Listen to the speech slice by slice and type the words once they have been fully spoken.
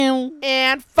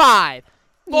And 5,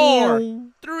 4,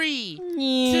 3,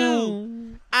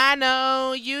 2. I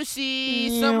know you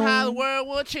see. Somehow the world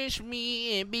will change for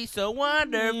me and be so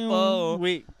wonderful.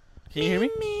 Wait, can you hear me?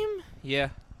 Yeah.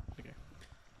 Okay.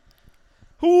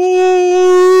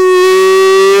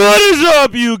 What is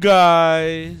up, you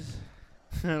guys?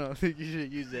 I don't think you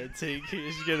should use that take.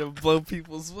 You're just gonna blow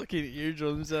people's fucking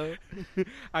eardrums out.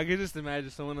 I can just imagine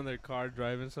someone in their car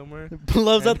driving somewhere.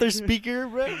 Blows out their speaker,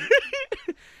 bro.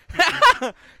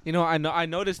 You know, I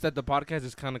noticed that the podcast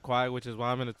is kind of quiet, which is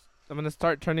why I'm gonna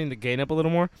start turning the gain up a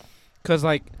little more, cause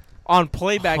like on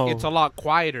playback it's a lot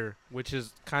quieter, which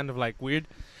is kind of like weird.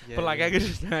 Yeah, but like yeah. I could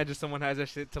just imagine someone has that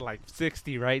shit to like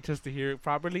 60, right, just to hear it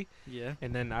properly, Yeah.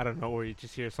 and then I don't know where you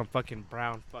just hear some fucking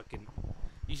brown fucking.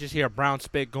 You just hear a brown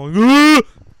spit going.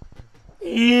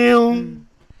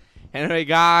 Anyway,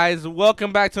 guys,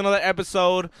 welcome back to another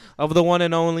episode of the one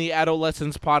and only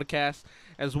Adolescence Podcast.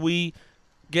 As we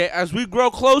grow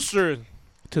closer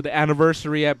to the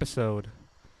anniversary episode,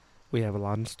 we have a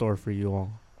lot in store for you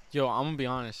all. Yo, I'm gonna be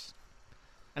honest.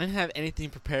 I didn't have anything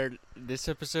prepared this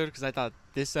episode because I thought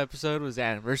this episode was the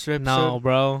anniversary episode. No,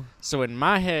 bro. So in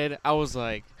my head, I was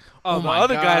like, Oh, "Oh the my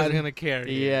other God. guys are gonna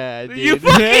carry. Yeah, dude. You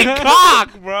fucking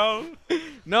cock, bro.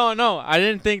 No, I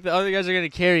didn't think the other guys are gonna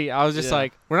carry. I was just Yeah.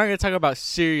 like, we're not gonna talk about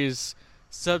serious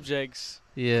subjects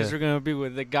Yeah. because we're gonna be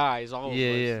with the guys. All Yeah,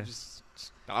 of us.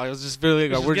 yeah. I was just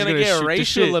feeling like we're just gonna gonna get shoot the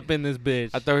racial shit. up in this bitch.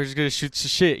 I thought we were just gonna shoot some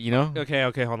shit, you know? Okay,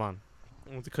 hold on.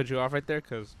 I want to cut you off right there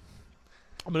because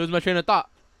I'm gonna lose my train of thought.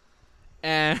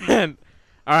 And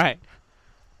all right,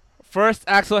 first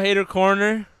Axel Hater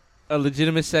Corner, a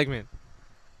legitimate segment.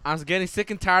 I was getting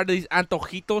sick and tired of these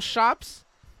antojito shops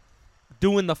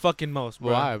doing the fucking most,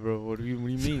 bro. Why, bro? What do you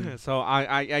mean? So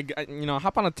I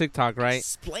hop on a TikTok, right?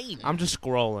 Explain. I'm just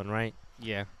scrolling, right?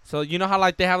 Yeah. So you know how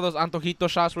like they have those antojito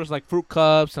shops where it's like fruit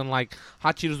cups and like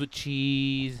hot Cheetos with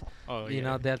cheese. Oh, You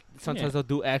know that sometimes Yeah. they'll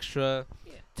do extra.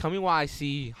 Yeah. Tell me why I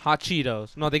see hot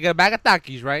Cheetos. No, they get a bag of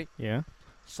Takis, right? Yeah.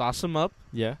 Sauce them up.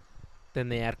 Yeah. Then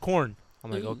they add corn.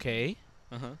 I'm like, Ooh. okay,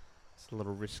 Uh huh. it's a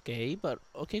little risque, but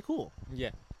okay, cool. Yeah.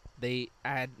 They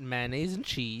add mayonnaise and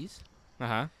cheese Uh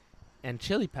huh. and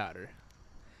chili powder.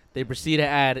 They proceed to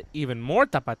add even more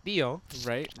tapatio.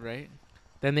 Right.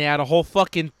 Then they add a whole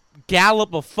fucking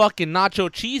gallop of fucking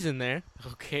nacho cheese in there.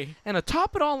 Okay. And to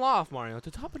top it all off, Mario,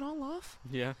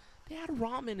 Yeah. they add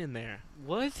ramen in there.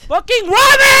 What? Fucking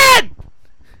ramen!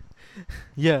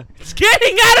 Yeah. It's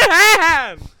getting out of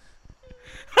hand!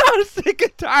 I'm sick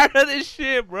and tired of this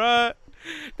shit, bruh.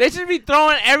 They should be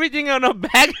throwing everything on a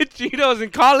bag of Cheetos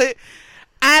and call it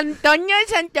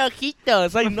Antonio's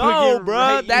Antojitos. Like, no, Fucking bruh.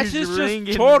 right That ear's shit's ringing,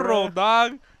 just chorro, bruh.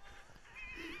 dog.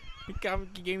 You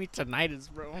gave me tinnitus,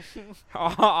 bro.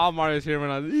 All Mario's here when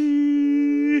I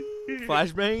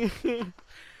Flashbang.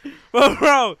 But,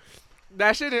 bro,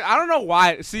 that shit, I don't know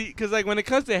why. See, because, like, when it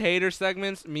comes to hater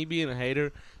segments, me being a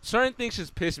hater, certain things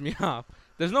just piss me off.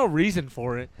 There's no reason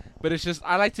for it, but it's just,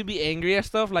 I like to be angry at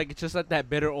stuff. Like, it's just like that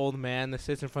bitter old man that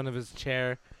sits in front of his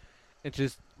chair and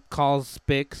just calls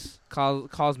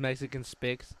Mexican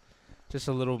spics. Just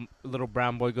a little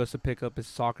brown boy goes to pick up his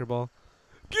soccer ball.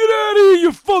 Get out of here,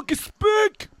 you fucking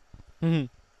spic!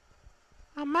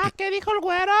 Amá, ¿qué dijo el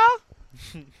güero?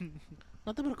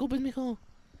 No te preocupes, mijo.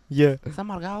 Yeah. Es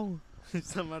amargado.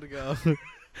 Go.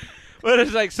 But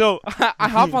it's like, so I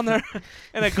hop on there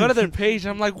and I go to their page and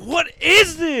I'm like, what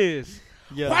is this?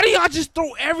 Yeah. Why do y'all just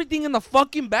throw everything in the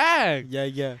fucking bag?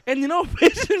 Yeah. And you know what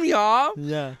pisses me off?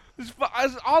 Yeah. It's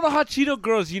all the hot Cheeto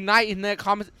girls unite in their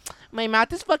comments. My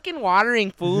mouth is fucking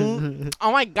watering, fool.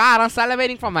 Oh my god, I'm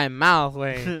salivating from my mouth,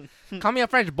 wait. Call me a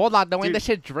French bulldog the way Dude, that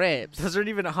shit drips. Those aren't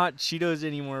even hot Cheetos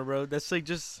anymore, bro. That's like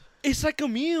just. It's like a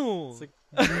meal. It's like.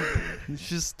 It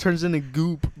just turns into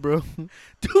goop, bro.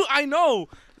 Dude, I know.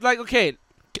 Like, okay,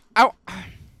 I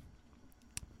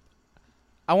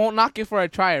won't knock it before I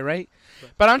try it, right?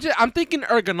 But I'm thinking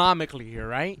ergonomically here,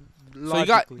 right? So you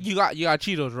got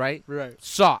Cheetos, right? Right.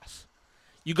 Sauce.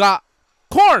 You got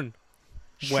corn.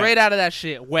 Wet. Straight out of that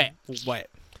shit, wet. Wet.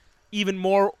 Even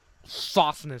more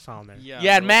sauceness on there. Yeah, You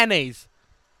add bro. mayonnaise,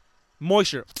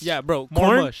 moisture, Yeah, bro. more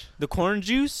Corn. mush. The corn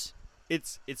juice.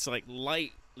 It's like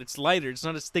light. It's lighter. It's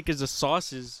not as thick as the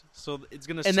sauces, so it's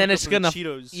gonna. And then suck it's up the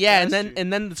gonna Cheetos. Yeah, faster.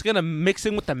 and then it's gonna mix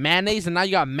in with the mayonnaise, and now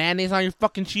you got mayonnaise on your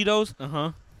fucking Cheetos.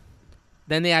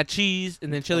 Then they add cheese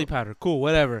and then chili powder. Cool,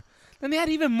 whatever. Then they add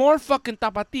even more fucking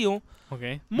tapatio.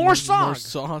 Okay. More sog. More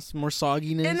sauce. More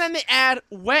sogginess. And then they add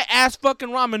wet ass fucking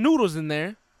ramen noodles in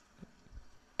there.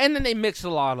 And then they mix a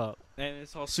lot up. and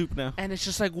it's all soup now. And it's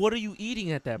just like, what are you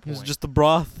eating at that point? It's just the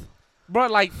broth. Bro,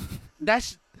 like,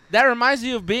 that's That reminds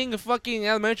me of being a fucking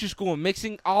elementary school and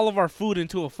mixing all of our food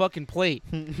into a fucking plate.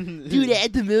 Dude,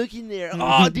 add the milk in there.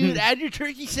 Oh, dude, add your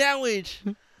turkey sandwich.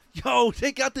 Yo,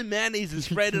 take out the mayonnaise and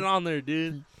spread it on there,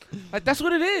 dude. Like, that's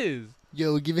what it is.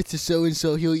 Yo, give it to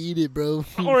so-and-so. He'll eat it, bro.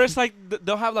 Or it's like,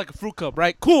 they'll have like a fruit cup,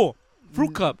 right? Cool.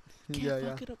 Fruit cup. Can't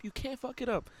fuck it up. You can't fuck it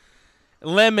up.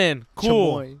 Lemon.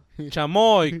 Cool.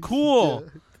 Chamoy. Cool.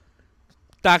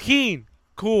 Tajin.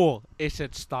 Cool. It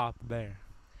should stop there.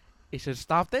 It should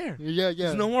stop there. Yeah.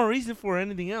 There's no more reason for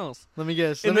anything else. Let me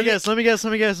guess.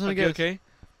 Okay.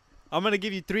 I'm gonna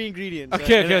give you 3 ingredients.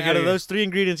 Okay. Out of those 3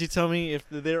 ingredients, you tell me if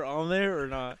they're on there or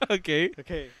not. Okay.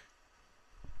 Okay.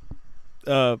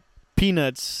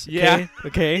 Peanuts. Yeah.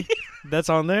 Okay. That's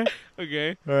on there.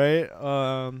 Okay. All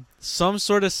right. Some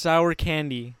sort of sour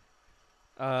candy.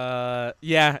 Yeah.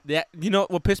 You know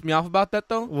what pissed me off about that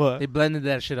though? What? They blended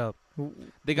that shit up.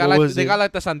 They got What got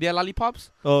like the sandia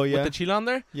lollipops. Oh With yeah. the chile on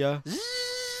there. Yeah.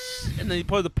 And then you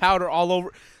pour the powder all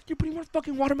over. You're putting more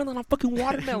fucking watermelon on fucking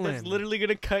watermelon. That's literally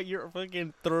gonna cut your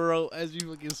fucking throat as you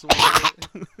fucking swallow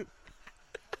it.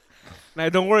 Now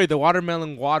don't worry, the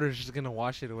watermelon water is just gonna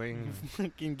wash it away.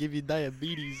 Fucking give you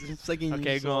diabetes.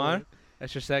 Okay, go on.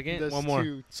 That's your second. That's One more.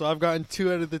 2. So I've gotten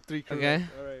 2 out of the 3 correct. Okay.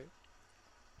 All right.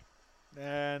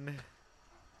 And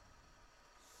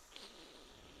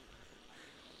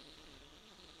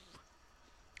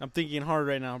I'm thinking hard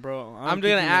right now, bro. I'm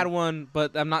gonna add one,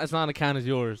 but I'm not. It's not gonna count as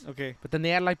yours. Okay. But then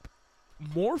they add like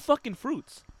more fucking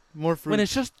fruits. More fruit. When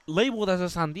it's just labeled as a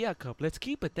sandia cup. Let's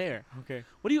keep it there. Okay.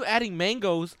 What are you adding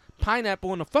mangoes,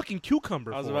 pineapple, and a fucking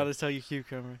cucumber I was for? about to tell you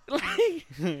cucumber. Like,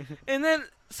 and then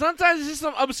sometimes it's just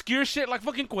some obscure shit like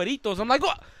fucking cueritos. I'm like,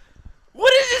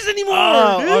 what is this anymore,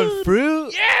 dude? On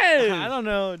fruit? Yes. I don't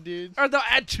know, dude. Or they'll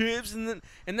add chips, and then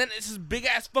it's this big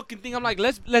ass fucking thing. I'm like,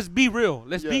 let's be real.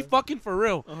 Let's be Yeah. fucking for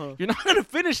real. Uh-huh. You're not gonna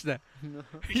finish that. No.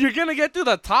 You're gonna get through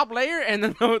the top layer, and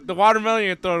then the watermelon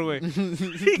you're gonna throw it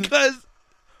away. Because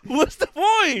what's the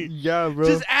point? Yeah, bro.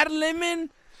 Just add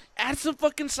lemon, add some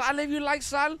fucking sal if you like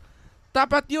sal.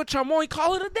 Tapatio chamoy,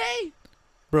 call it a day.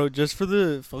 Bro, just for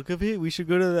the fuck of it, we should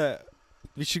go to that.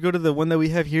 We should go to the one that we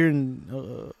have here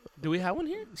in Do we have one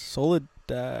here? Soledad.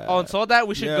 Oh, and so that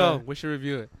we should yeah. go. We should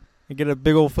review it. And get a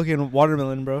big old fucking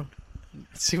watermelon, bro.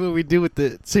 See what we do with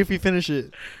it. See if we finish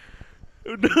it.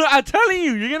 I'm telling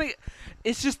you, you're gonna.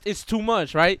 It's too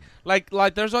much, right? Like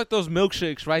there's like those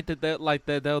milkshakes, right?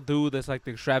 That they'll do this like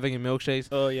the extravagant milkshakes.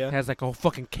 Oh yeah. It has like a whole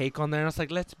fucking cake on there. And it's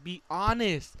like, let's be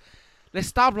honest. Let's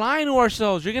stop lying to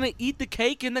ourselves. You're gonna eat the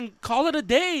cake and then call it a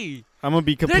day. I'm gonna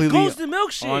be There completely goes the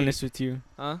milkshake. honest with you.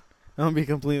 Huh? I'm gonna be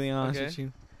completely honest Okay. with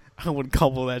you. I would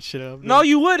gobble that shit up. No, dude.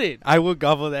 you wouldn't. I would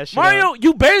gobble that shit up. Mario,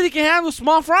 you barely can handle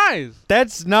small fries.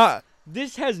 That's not.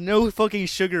 This has no fucking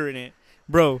sugar in it,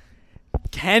 bro.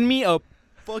 Hand me a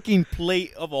fucking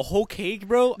plate of a whole cake,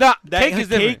 bro. Nah, That cake is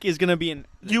different. cake is gonna be in.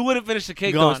 You wouldn't finish the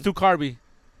cake though. It's Gone. too carby.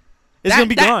 It's gonna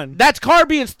be gone. That's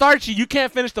carby and starchy. You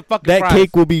can't finish the fucking That fries.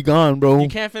 cake will be gone, bro. You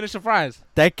can't finish the fries.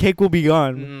 That cake will be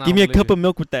gone. I Give me a don't cup believe of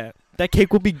milk with that. That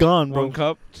cake will be gone, bro. One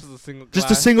cup, just a single. Just a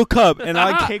glass. single cup, and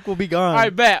our cake will be gone. I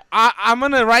bet. I'm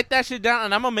gonna write that shit down,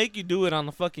 and I'm gonna make you do it on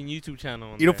the fucking YouTube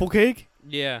channel. Eat a full cake?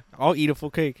 Yeah. I'll eat a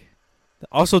full cake.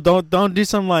 Also, don't do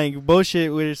some like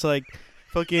bullshit where it's like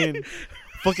fucking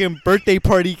birthday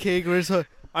party cake where it's like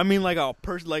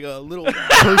a little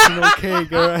personal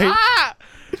cake, all right?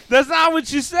 That's not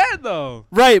what you said though.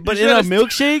 Right, but You in a should've-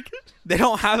 milkshake, they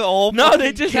don't have it all. No,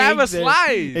 they fucking just have a cake there.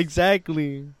 slice.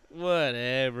 Exactly.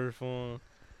 Whatever, fool.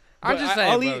 I'm But just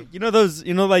saying, I'll bro.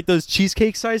 eat, like those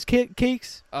cheesecake size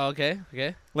cakes. Oh, okay.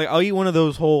 Like I'll eat one of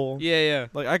those whole. Yeah.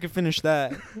 Like I could finish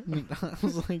that. I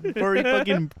was like, before he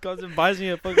fucking cousin buys me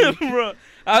a fucking. Bro,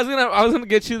 I was gonna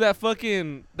get you that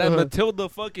fucking Uh-huh. Matilda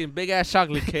fucking big ass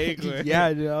chocolate cake. Man.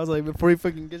 Yeah, dude. I was like, before he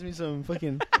fucking gives me some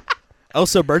fucking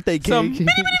Elsa birthday cake. Some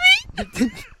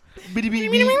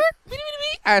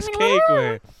ass cake,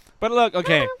 man. But look,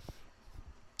 okay.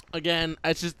 Again,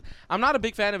 I'm not a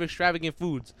big fan of extravagant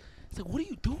foods. It's like, what are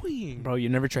you doing? Bro, you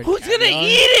never tried. Who's gonna caviar? eat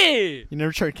it? You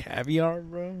never tried caviar,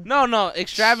 bro? No,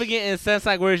 extravagant in a sense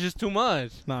like where it's just too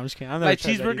much. No, I'm just kidding. I've never Like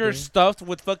tried that cheeseburger either. stuffed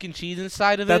with fucking cheese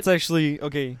inside of That's it. actually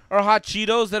okay. Or hot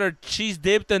Cheetos that are cheese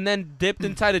dipped and then dipped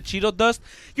inside of Cheeto dust.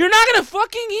 You're not gonna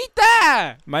fucking eat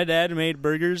that. My dad made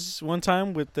burgers one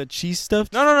time with the cheese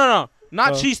stuffed. No.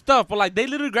 Not Oh. cheese stuff, but like they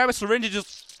literally grab a syringe and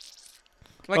just.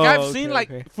 Like Oh, I've okay, seen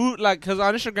like okay. food, like, cause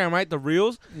on Instagram, right, the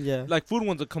reels, Yeah. like food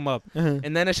ones will come up. Uh-huh.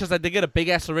 And then it's just like they get a big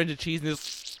ass syringe of cheese and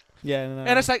just. Yeah. No,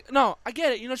 And it's like, no, I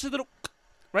get it. You know, it's just a little.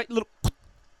 Right? Little.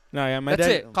 no, yeah. My That's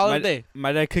dad. it. Call it a day.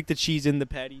 My dad cooked the cheese in the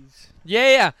patties.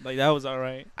 Yeah. Like that was all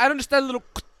right. I understand a little.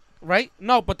 Right?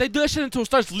 No, but they do that shit until it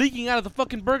starts leaking out of the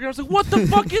fucking burger. I was like, what the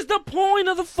fuck is the point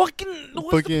of the fucking...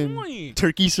 What's Fucking the point?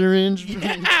 turkey syringe.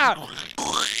 Yeah!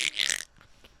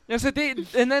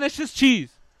 And then it's just cheese.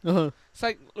 Uh-huh. It's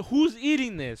like, who's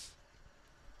eating this?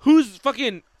 Who's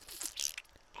fucking...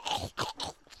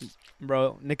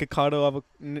 Bro, Nikocado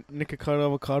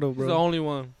avocado, He's bro. the only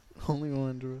one. Only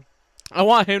one, bro. I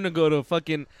want him to go to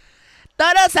fucking...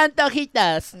 Todos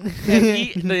Antojitos. And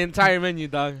eat the entire menu,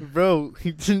 dog. Bro,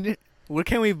 where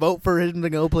can we vote for him to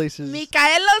go places?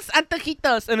 Micaelos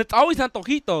Antojitos. And it's always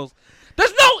Antojitos.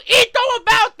 There's no ito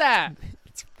about that.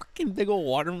 It's fucking big old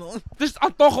watermelon. There's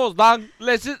antojos, dog.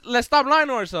 Let's stop lying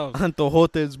to ourselves.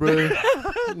 Antojotes, bro.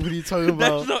 What are you talking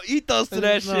about? There's no itos to that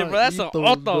There's shit, not bro. That's some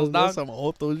Itos, otos, bro. dog. That's some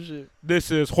otos shit.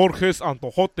 This is Jorge's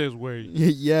Antojotes way.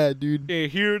 Yeah, dude.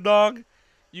 And here, dog,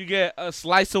 you get a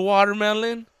slice of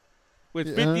watermelon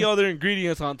with 50 other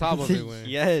ingredients on top of it, man.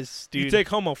 Yes, dude. You take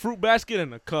home a fruit basket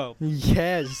and a cup.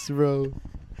 Yes, bro.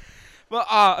 But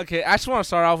okay, I just want to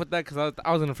start off with that because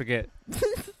I was gonna forget.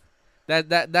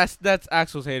 That's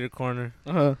Axel's hater corner.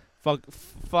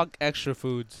 Fuck extra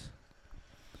foods.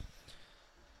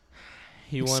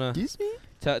 You wanna Excuse me?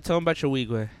 tell him about your week,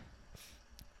 way.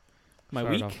 My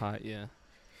Start week? off hot, yeah.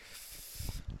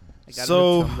 I got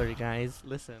So- a Tumblr, guys.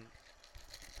 Listen.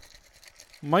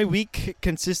 My week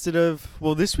consisted of,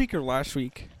 well, this week or last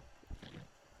week?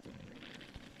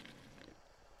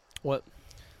 What?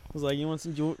 I was like, you're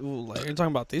talking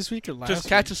about this week or last Just week?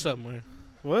 catch us up, man.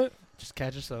 What? Just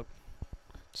catch us up.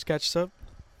 Just catch us up?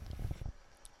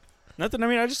 Nothing. I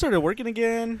mean, I just started working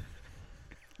again.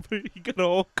 You got a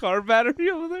whole car battery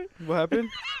over there? What happened?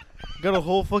 Got a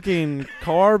whole fucking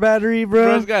car battery, bro.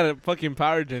 Bro's got a fucking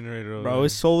power generator over Bro, there.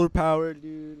 it's solar powered,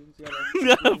 dude. It's got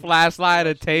It's got a flashlight,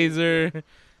 a taser.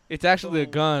 It's actually a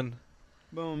gun.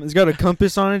 boom. It's got a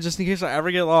compass on it just in case I ever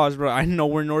get lost, bro. I know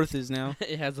where north is now.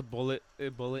 It has a bullet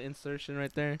insertion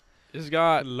right there. It's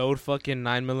got Load fucking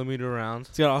 9mm rounds.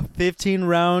 It's got a 15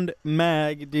 round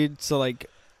mag, dude. So like,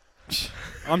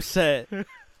 I'm set for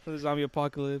the zombie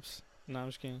apocalypse. No, I'm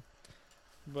just kidding.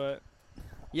 But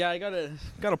yeah, I got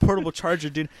a portable charger,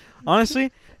 dude.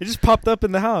 Honestly, it just popped up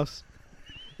in the house.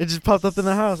 It just popped up in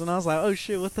the house, and I was like, oh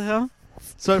shit, what the hell?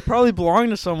 So it probably belonged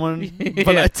to someone,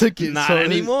 but I took it. Not so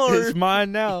anymore. It's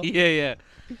mine now. Yeah.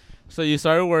 So you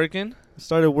started working.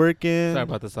 Started working. Sorry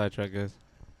about the sidetrack, guys.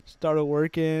 Started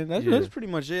working. That's Yeah. pretty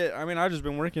much it. I mean, I've just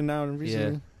been working now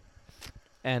recently.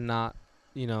 And not,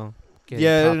 getting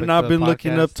Yeah, topics and I've for the been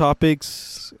looking up podcast.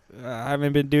 topics. I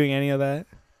haven't been doing any of that.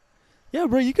 Yeah,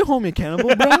 bro, you can hold me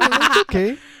accountable, bro. It's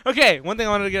okay. Okay, one thing I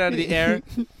wanted to get out of the air.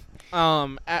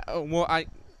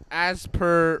 As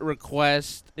per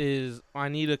request, is I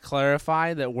need to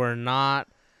clarify that we're not.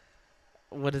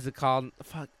 What is it called?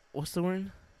 Fuck, what's the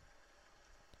word?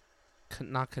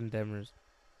 Not condemners.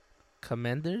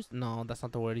 Commenders? No, that's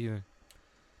not the word either.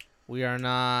 We are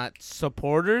not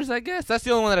supporters, I guess. That's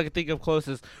the only one that I can think of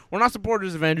closest. We're not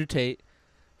supporters of Andrew Tate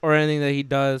or anything that he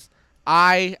does.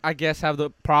 I guess, have the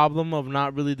problem of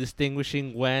not really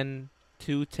distinguishing when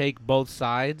to take both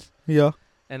sides. Yeah.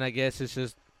 And I guess it's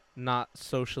just not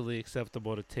socially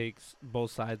acceptable to take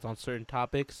both sides on certain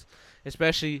topics.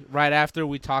 Especially right after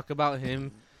we talk about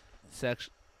him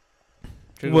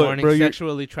trigger What, warning, bro, you're-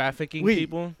 sexually trafficking Wait.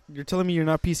 people. You're telling me you're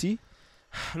not PC?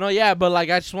 No, yeah, but like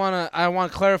I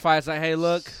want to clarify. It's like, hey,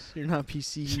 look, You're not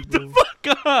PC, bro.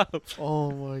 fuck up.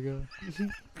 Oh my god.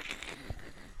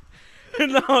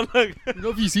 No, look. You're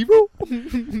not PC, bro?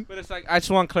 But it's like I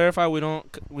just want to clarify. We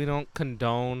don't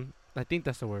condone. I think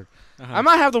that's the word. Uh-huh. I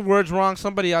might have the words wrong.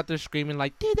 Somebody out there screaming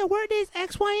like, "Dude, the word is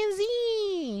X, Y, and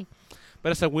Z."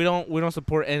 But it's like we don't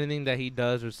support anything that he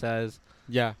does or says.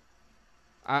 Yeah.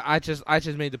 I just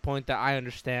made the point that I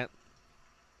understand.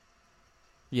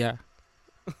 Yeah.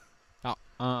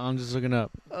 I'm just looking up.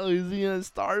 Oh, is he in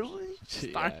stars? Yeah,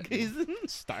 Stargazing?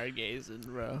 Stargazing,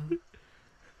 bro.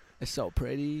 It's so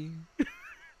pretty.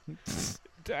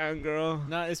 Damn, girl.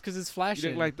 Nah, it's because it's You flashing.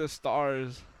 look like the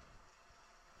stars.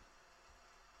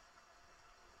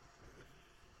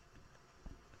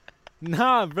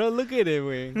 Nah, bro, look at it,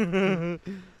 man.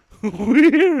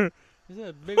 Weird. There's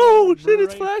a big Oh, old shit,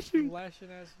 it's bright flashing. Flashing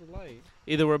ass light.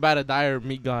 Either we're about to die or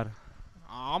meet God.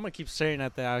 I'm gonna keep staring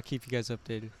at that. I'll keep you guys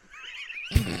updated.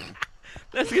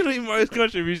 That's gonna be Mario's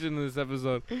contribution to this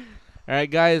episode. All right,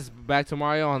 guys, back to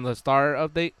Mario on the star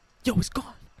update. Yo, it's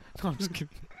gone. No, I'm just kidding.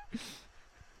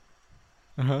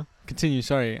 Continue.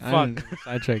 Sorry. I Fuck. didn't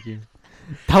sidetrack you.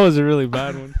 That was a really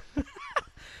bad one.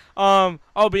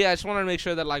 But yeah, I just wanted to make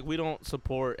sure that like we don't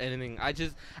support anything.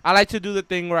 I like to do the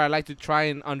thing where I like to try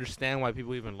and understand why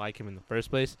people even like him in the first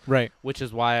place. Right. Which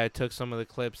is why I took some of the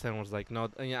clips and was like, no,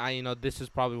 this is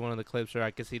probably one of the clips, or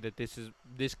I could see that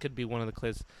this could be one of the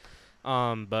clips.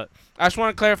 But I just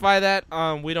want to clarify that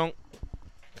we don't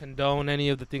condone any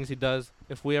of the things he does.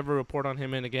 If we ever report on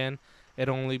him again,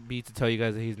 it'll only be to tell you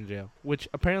guys that he's in jail, which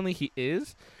apparently he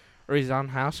is, or he's on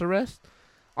house arrest.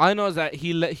 All I know is that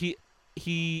he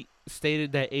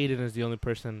stated that Aiden is the only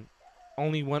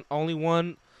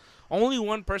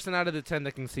one person out of the 10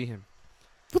 that can see him.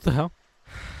 What the hell?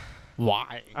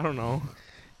 Why? I don't know.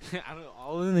 I don't know.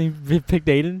 All of them they picked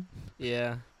Aiden.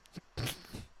 Yeah.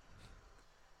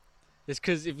 It's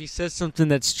because if he says something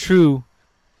that's true,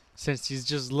 since he's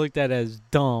just looked at as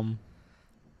dumb,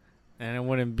 and it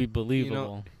wouldn't be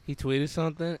believable. He tweeted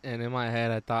something, and in my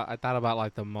head, I thought about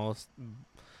like the most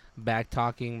back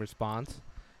talking response.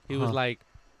 He was like,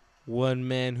 "One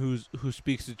man who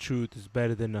speaks the truth is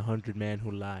better than 100 men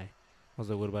who lie." I was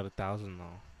like, "What about 1,000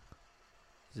 though?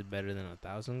 Is it better than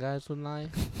 1,000 guys who lie?"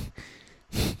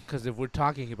 Because if we're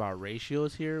talking about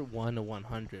ratios here, 1 to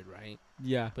 100, right?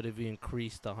 Yeah. But if we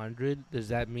increase to 100, does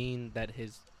that mean that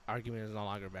his argument is no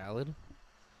longer valid?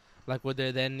 Like, would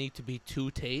there then need to be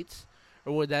 2 Tates?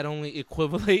 Or would that only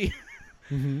equivalent?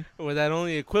 Or would that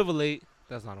only equivalent?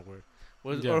 That's not a word.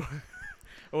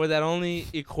 Or would that only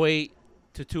equate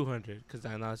to 200? Because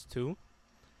I know it's 2.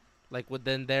 Like, would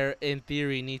then there, in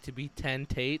theory, need to be 10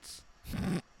 Tates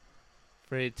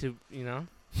for it to,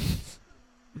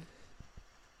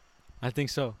 I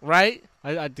think so. Right?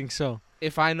 I think so.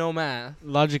 If I know math.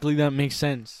 Logically, that makes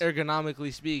sense.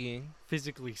 Ergonomically speaking.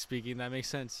 Physically speaking, that makes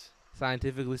sense.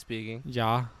 Scientifically speaking.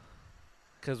 Yeah.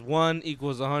 Because 1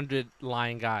 equals 100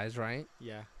 lying guys, right?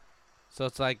 Yeah. So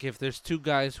it's like if there's 2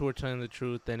 guys who are telling the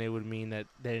truth, then it would mean that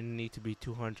there need to be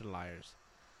 200 liars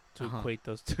to equate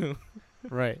those 2.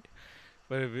 Right.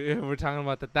 But if we're talking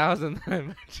about the 1,000 that I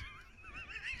mentioned.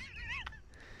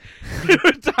 If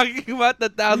we're talking about the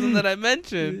 1,000 that I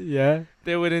mentioned. Yeah.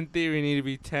 There would in theory need to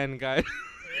be 10 guys.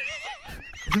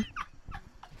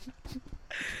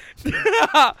 There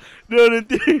would in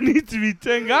theory need to be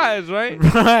 10 guys, right?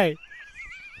 Right.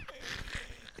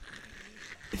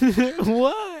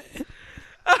 What?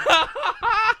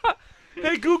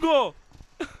 Hey Google.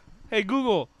 Hey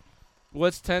Google.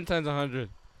 What's 10 times 100?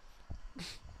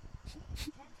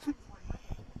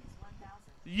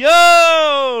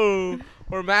 Yo!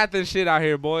 We're math and shit out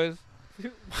here, boys.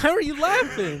 Why were you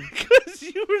laughing? Because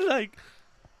you were like,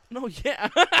 no, yeah.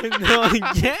 No,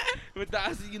 yeah? Me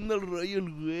estaba siguiendo el rollo el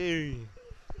güey.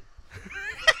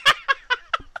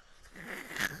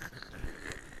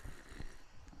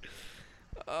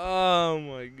 Oh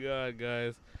my god,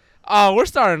 guys. Oh, we're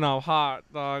starting off hot,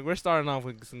 dog. We're starting off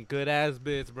with some good ass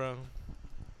bits, bro.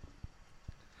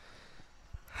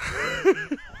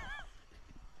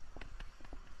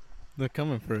 They're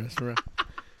coming for us, bro.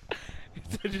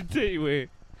 Such a T-way.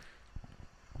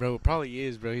 Bro, it probably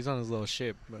is, bro. He's on his little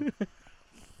ship, bro.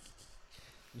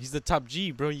 He's the top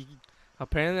G, bro.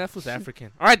 Apparently that was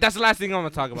African. All right, that's the last thing I'm gonna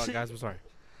talk about, guys. I'm sorry.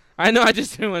 I know I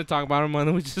just didn't want to talk about him, and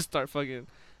then we just start fucking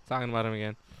talking about him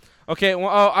again. Okay,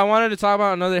 well, I wanted to talk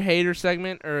about another hater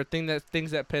segment or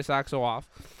things that piss Axel off.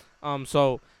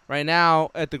 So right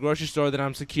now at the grocery store that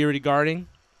I'm security guarding,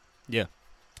 Yeah.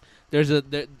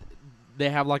 They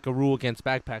have like a rule against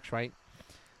backpacks, right?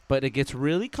 But it gets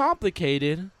really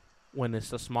complicated when it's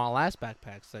the small ass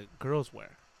backpacks that girls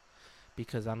wear,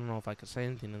 because I don't know if I could say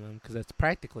anything to them because that's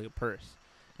practically a purse,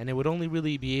 and it would only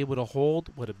really be able to hold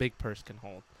what a big purse can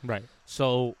hold. Right.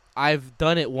 So I've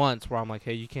done it once where I'm like,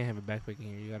 hey, you can't have a backpack in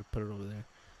here. You got to put it over there.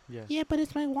 Yeah. Yeah, but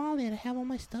it's my wallet. I have all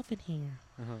my stuff in here.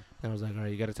 And I was like, all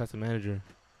right, you got to talk to the manager.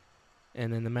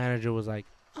 And then the manager was like,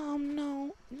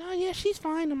 no, yeah, she's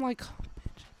fine. I'm like, oh,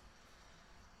 bitch.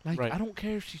 Like, Right. I don't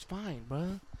care if she's fine,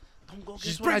 bruh. Don't go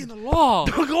She's against what breaking the law.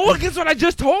 Don't go against what I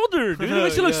just told her, dude. It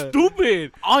makes you look Yeah.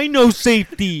 stupid. I know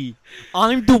safety.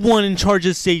 I'm the one in charge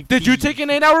of safety. Did you take an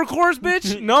 8-hour course,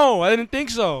 bitch? No, I didn't think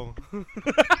so.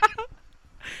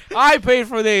 I paid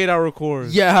for the 8-hour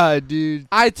course. Yeah, dude.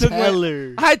 I took Tell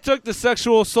her. I took the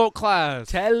sexual assault class.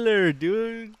 Tell her,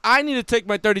 dude. I need to take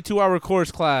my 32-hour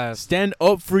course class. Stand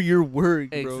up for your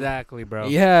word, bro. Exactly, bro.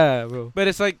 Yeah, bro. But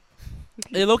it's like,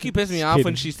 it low-key pissed me Just off when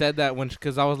kidding. she said that,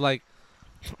 because I was like,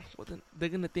 well, then they're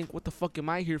going to think, what the fuck am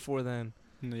I here for then?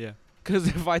 Yeah. Because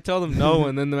if I tell them no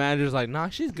and then the manager's like, nah,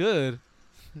 she's good.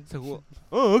 It's like, well,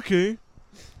 oh, okay.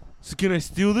 So can I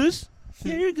steal this?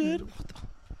 Yeah, you're good. What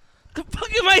the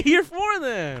fuck am I here for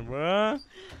then, bruh?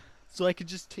 So I could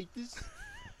just take this?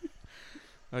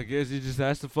 I guess you just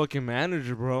asked the fucking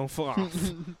manager, bro.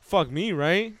 Fuck me,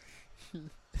 right?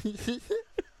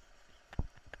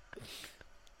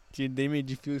 Dude, they made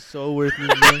you feel so worthless,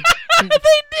 man. They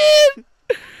did.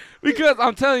 Because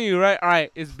I'm telling you, right? All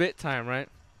right, it's bit time, right?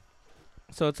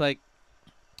 So it's like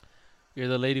you're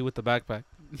the lady with the backpack.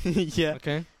 Yeah.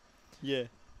 Okay. Yeah.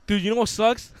 Dude, you know what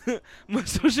sucks? My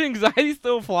social anxiety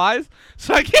still flies,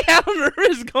 so I get hella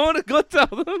nervous going to go tell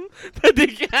them that they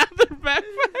can't have their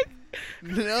backpack.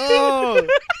 No.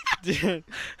 Dude,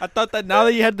 I thought that now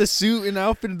that you had the suit and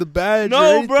outfit and the badge.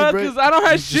 No, bro, because I don't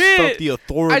have you just felt shit. the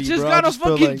authority, I just bro. got a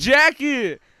felt fucking like-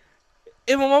 jacket.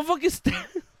 If a motherfucking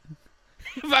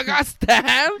if I got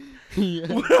stabbed,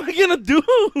 Yeah. what am I gonna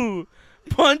do?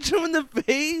 Punch him in the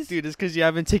face? Dude, it's because you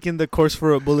haven't taken the course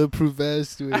for a bulletproof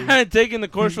vest. Dude. I haven't taken the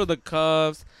course for the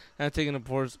cuffs. I haven't taken the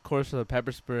course for the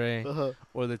pepper spray Uh-huh.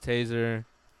 or the taser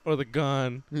or the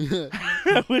gun. Yeah.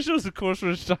 I wish it was a course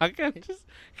for a shotgun. Just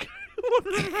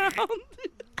going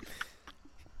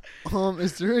around.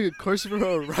 Is there a course for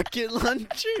a rocket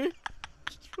launcher?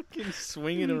 Just fucking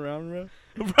swing it around, bro.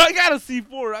 Bro, I got a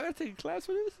C4. I gotta take a class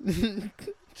for this.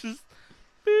 Just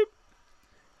beep.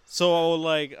 So,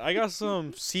 like, I got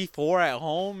some C4 at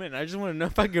home, and I just want to know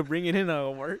if I could bring it in at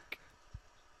work.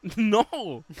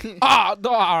 No. Ah, no,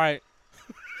 all right.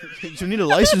 You need a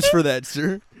license for that,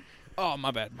 sir. Oh,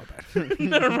 my bad.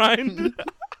 Never mind.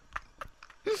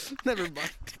 Never mind.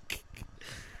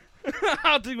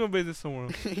 I'll take my business somewhere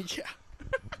else. Yeah.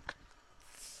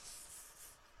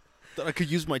 Thought I could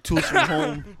use my tools from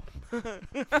home. All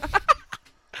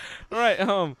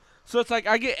right. So it's like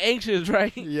I get anxious,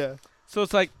 right? Yeah. So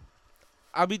it's like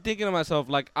I'll be thinking to myself,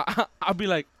 like I'll be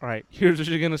like, all right, here's what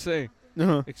you're gonna say.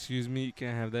 Uh-huh. Excuse me, you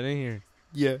can't have that in here.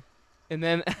 Yeah. And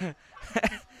then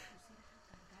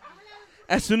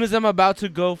as soon as I'm about to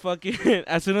go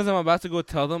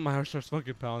tell them, my heart starts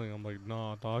fucking pounding. I'm like,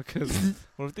 nah, dog, 'cause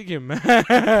what if they get mad?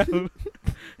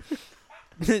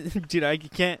 Dude, I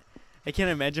can't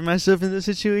imagine myself in those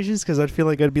situations because I'd feel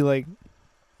like I'd be like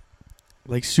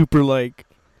super like.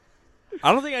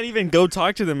 I don't think I'd even go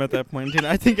talk to them at that point. Dude.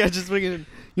 I think I just fucking.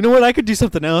 You know what? I could do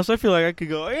something else. I feel like I could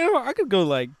go. You know, I could go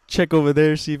like check over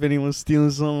there, see if anyone's stealing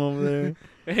something over there.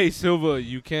 Hey, Silva,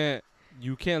 you can't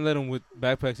let them with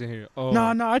backpacks in here. Oh,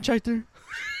 No, I checked her.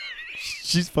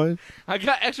 She's fine. I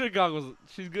got extra goggles.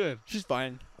 She's good. She's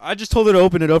fine. I just told her to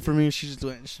open it up for me. She's just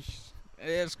doing.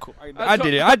 It's cool. I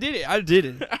did it. I did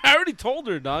it. I already told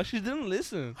her, dog. She didn't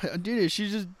listen. I did it. She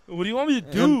just. What do you want me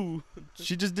to do?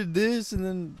 She just did this and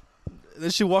then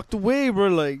she walked away, bro.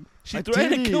 Like She I threatened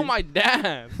to did kill it. my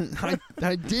dad.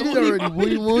 I did What it do you already. want What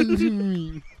do you me want to from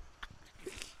me?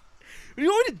 What do you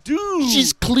want me to do?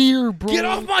 She's clear, bro. Get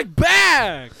off my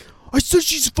back. I said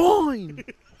she's fine.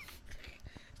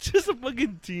 Just a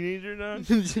fucking teenager now.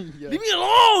 Yeah. Leave me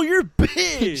alone. You're a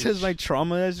bitch. It says my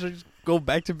trauma has to just go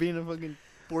back to being a fucking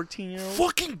 14-year-old.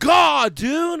 Fucking God,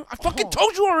 dude. I fucking Oh.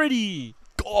 told you already.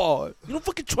 God. You don't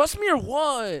fucking trust me or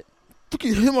what?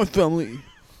 Fucking hit my family.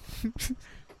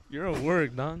 You're at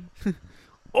work, dog.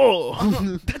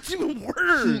 Oh. That's even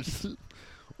worse.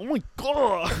 Oh my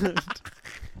God.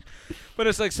 But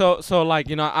it's like so like,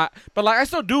 you know, I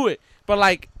still do it. But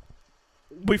like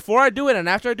before I do it and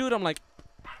after I do it, I'm like,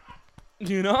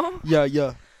 you know?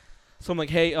 Yeah. So I'm like,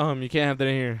 hey, you can't have that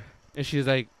in here. And she's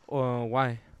like,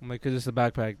 why? I'm like, 'cause it's a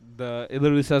backpack. It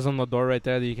literally says on the door right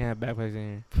there that you can't have backpacks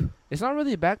in here. It's not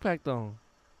really a backpack though.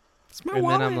 It's my And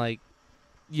wallet. then I'm like,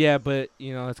 yeah, but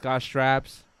you know, it's got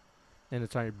straps and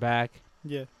it's on your back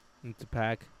Yeah. and it's a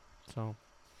pack. So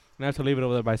I have to leave it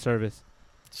over there by service.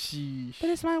 Sheesh. But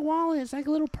it's my wallet. It's like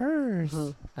a little purse.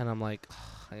 Huh. And I'm like,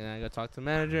 and I gotta talk to the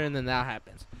manager, and then that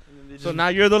happens. And then So now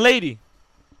you're the lady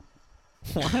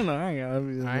why not? I gotta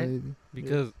be the Alright. lady.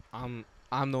 because I'm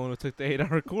the one who took the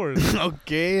 8-hour course.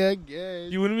 Okay, I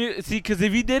guess. You wouldn't be, see, because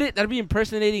if you did it, that'd be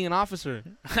impersonating an officer.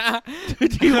 Do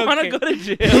you want to Okay. go to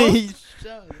jail?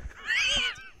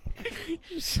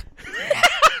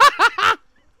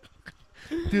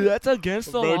 Dude, that's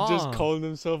against the Bro law. just calling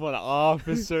himself an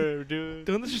officer, dude.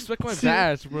 Don't disrespect my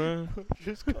badge, bro.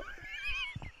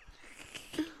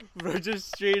 Bro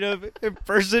just straight up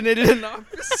impersonated an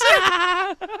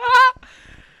officer.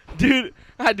 Dude,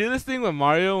 I do this thing with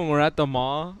Mario when we're at the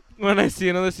mall. When I see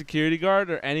another security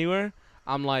guard or anywhere,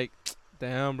 I'm like,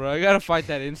 damn, bro, I gotta fight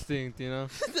that instinct, you know?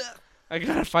 I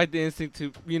gotta fight the instinct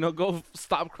to, you know, go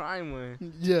stop crime with.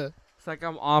 Yeah. It's like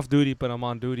I'm off duty, but I'm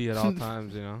on duty at all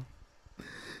times, you know?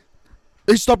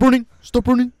 Hey, stop running. Stop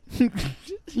running.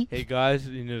 Hey, guys,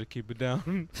 you need to keep it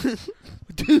down.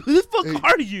 Dude, Who the fuck Hey.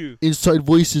 are you? Inside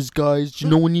voices, guys. Did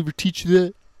no one ever teach you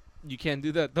that? You can't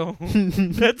do that, though.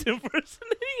 That's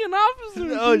impersonating an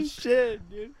officer. Oh, dude. shit,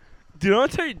 dude. Dude, I'm gonna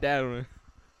tell your dad,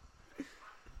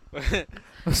 man.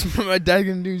 What's my dad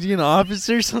gonna do? Is he an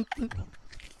officer or something?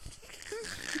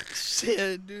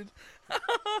 Shit, dude.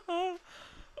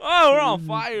 Oh, we're on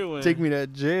fire. Wayne. Take me to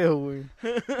jail. Wayne.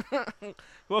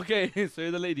 Okay, so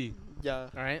you're the lady. Yeah.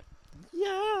 All right.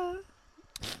 Yeah.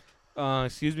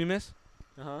 Excuse me, miss.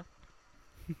 Uh-huh.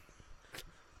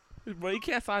 Bro, you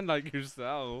can't sound like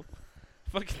yourself.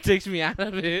 Fucking takes me out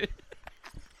of it.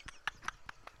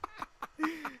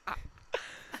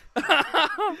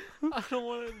 I don't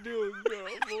want to do it, girl,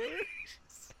 boy.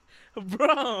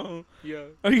 Bro, Yeah.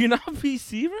 are you not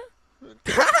PC, bro?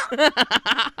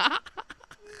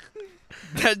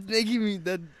 That's making me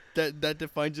that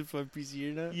defines if I'm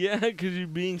PC or not. Yeah, because you're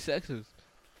being sexist.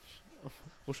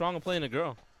 What's wrong with playing a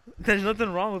girl? There's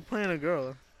nothing wrong with playing a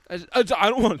girl. I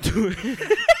don't want to do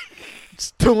it.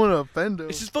 Just don't want to offend her.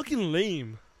 It's just fucking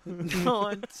lame. No,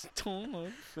 I just don't want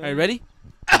to offend. Are you ready?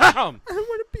 I don't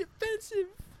want to be offensive.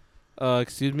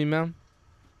 Excuse me, ma'am.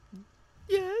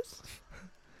 Yes.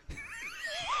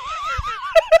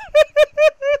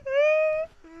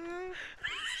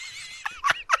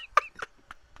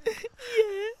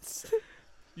 Yes.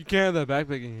 You can't have that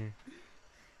backpack in here.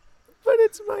 But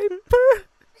it's my purse.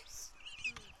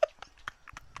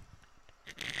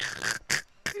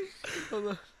 Hold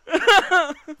on.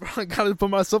 Bro, I gotta put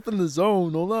myself in the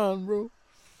zone. Hold on, bro.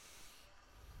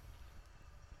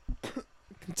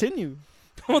 Continue.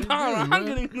 Hold What are you on, doing, I'm man?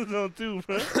 getting in the zone too,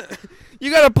 bro.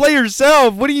 You gotta play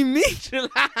yourself. What do you mean? Chill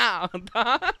out, dog.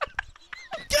 Gotta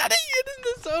get in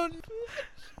the zone.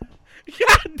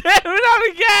 God damn it,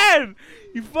 not again!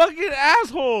 You fucking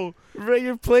asshole! Bro,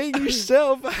 you're playing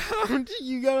yourself. How do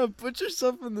you gotta put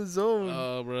yourself in the zone?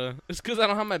 Oh, bro. It's because I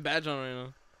don't have my badge on right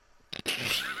now.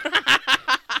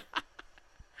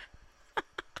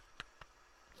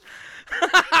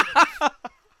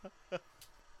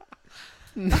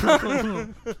 No.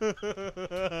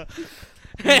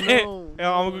 Hey, No.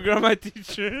 I'm gonna grab my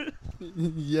t-shirt.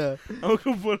 Yeah. I'm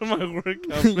gonna put on my work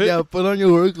outfit. Yeah, put on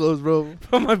your work clothes, bro.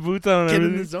 Put my boots on and Get in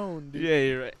everything. the zone, dude. Yeah,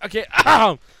 you're right. Okay.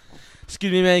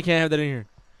 Excuse me, man. You can't have that in here.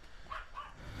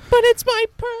 But it's my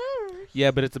purse.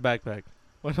 Yeah, but it's a backpack.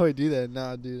 Why do I do that?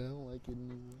 Nah, dude, I don't like it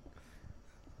anymore.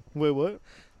 Wait, what?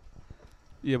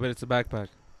 Yeah, but it's a backpack.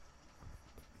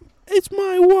 It's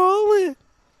my wallet.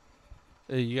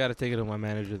 Hey, you gotta take it to my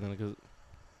manager then, cause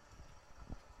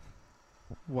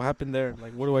What happened there?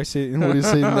 Like, what do I say? What do you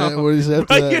say? That? What do you say after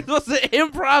bro, you're that? supposed to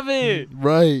improv it.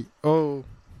 Right. Oh.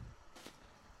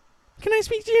 Can I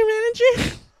speak to your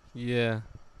manager? Yeah.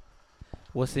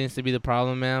 What seems to be the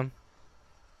problem, ma'am?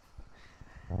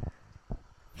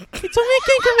 It's only I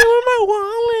can't come in with my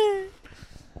wallet.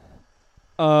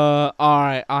 All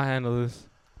right, I'll handle this.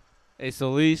 Hey,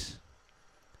 so Lise,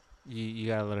 you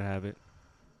gotta let her have it.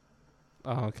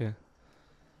 Oh, okay.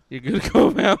 You're good to go,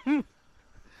 ma'am.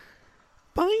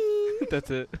 Bye.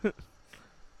 That's it.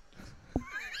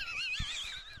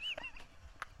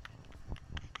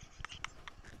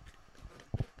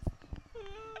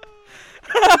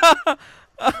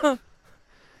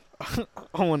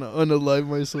 I want to unalive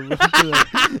myself after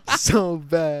that. So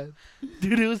bad.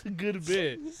 Dude, it was a good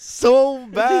bit. So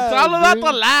bad. It's all about dude.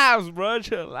 the laughs, bro.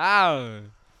 Chill out.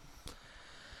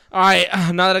 All right,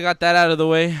 now that I got that out of the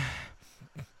way.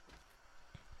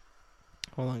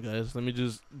 Hold on, guys. Let me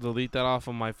just delete that off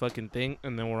of my fucking thing,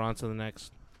 and then we're on to the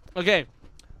next. Okay.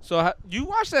 So, you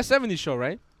watched that 70s show,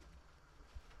 right?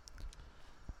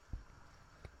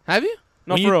 Have you?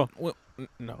 No, When for real.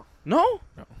 No. No?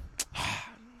 No.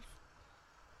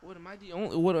 What, am I the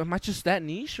only... What, am I just that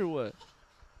niche, or what?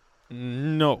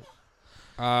 No.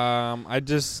 I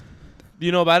just Do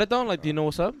you know about it, though? Like, do you know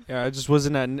what's up? I just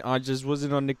wasn't on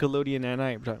Nickelodeon at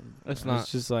night. But It's It's not.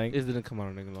 just like It didn't come out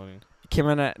on Nickelodeon. came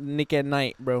out at Nick at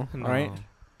Night, bro. No. All right.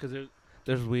 Because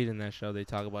there's weed in that show. They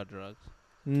talk about drugs.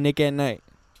 Nick at Night.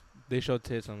 They show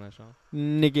tits on that show.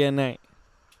 Nick at Night.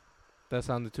 That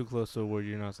sounded too close to a word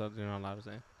you're not allowed to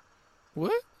say.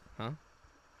 What? Huh?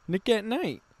 Nick at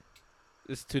Night.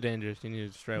 It's too dangerous. You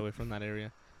need to stray away from that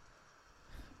area.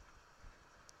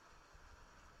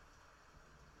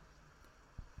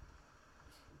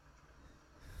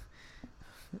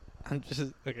 I'm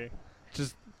just okay.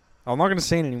 Just I'm not gonna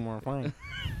say it anymore. Fine.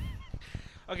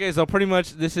 okay. So pretty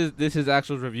much, this is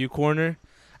actual review corner.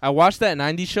 I watched that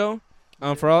 90s show.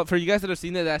 For you guys that have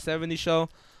seen that 70s show,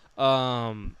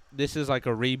 this is like a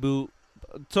reboot.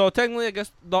 So technically, I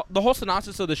guess the whole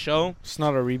synopsis of the show. It's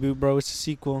not a reboot, bro. It's a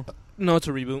sequel. No, it's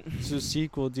a reboot. It's a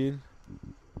sequel, dude.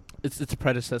 It's a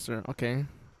predecessor. Okay,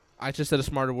 I just said a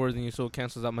smarter word than you, so it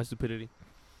cancels out my stupidity.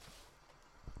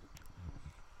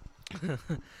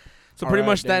 So pretty Alright,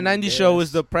 much that then, 90s show is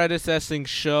yes. the predecessing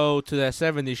show to that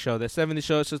 70s show. That 70s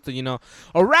show is just a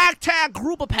ragtag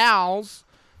group of pals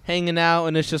hanging out,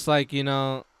 and it's just like, you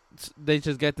know, they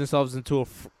just get themselves into a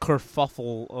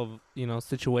kerfuffle of, you know,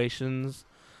 situations.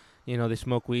 You know, they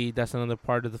smoke weed. That's another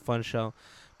part of the fun show.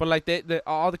 But like they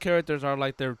all the characters are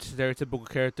like their stereotypical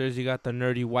characters. You got the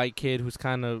nerdy white kid who's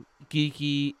kind of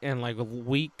geeky and like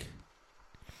weak,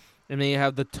 and then you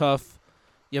have the tough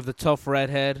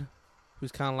redhead,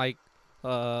 who's kind of like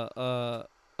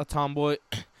a tomboy.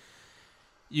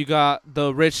 You got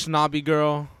the rich snobby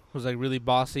girl who's like really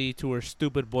bossy to her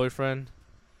stupid boyfriend.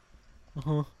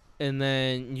 And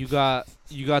then you got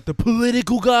the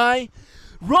political guy.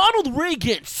 Ronald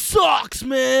Reagan sucks,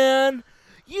 man.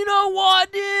 You know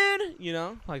what, dude? You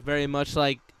know, like very much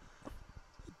like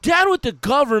down with the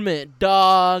government,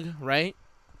 dog, right?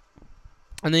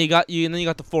 And then you got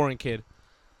the foreign kid.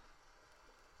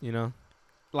 You know,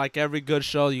 like every good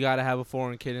show, you gotta have a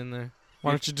foreign kid in there.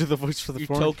 Why don't you do the voice for the your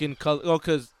foreign? Token color? Oh,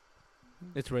 cause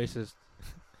it's racist.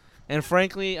 And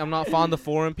frankly, I'm not fond of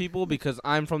foreign people because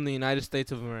I'm from the United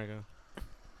States of America.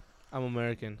 I'm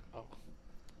American. Oh,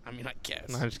 I mean, I guess.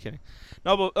 No, I'm just kidding.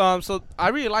 No, but so I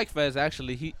really like Fez.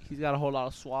 Actually, he's got a whole lot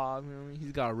of suave. You know what I mean?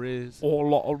 He's got riz. Whole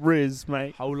lot of riz,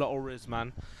 mate. Whole lot of riz,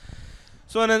 man.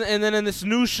 So and then in this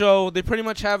new show, they pretty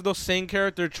much have those same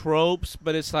character tropes,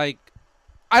 but it's like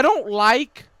I don't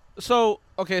like. So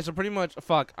okay, so pretty much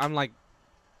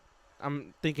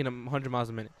I'm thinking 100 miles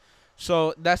a minute.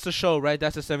 So that's the show, right?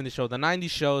 That's the 70s show. The 90s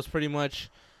show is pretty much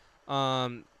all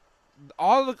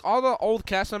the old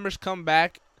cast members come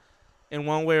back in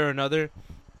one way or another,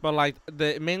 but like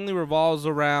it mainly revolves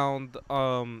around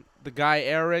the guy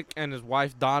Eric and his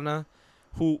wife Donna,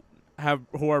 who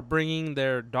are bringing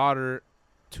their daughter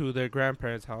to their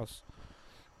grandparents' house,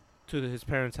 to his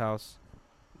parents' house.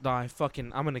 I'm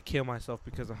gonna kill myself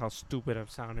because of how stupid I'm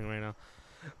sounding right now.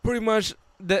 Pretty much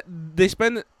that they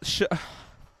spend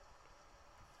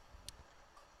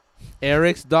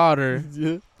Eric's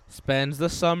daughter spends the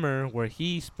summer where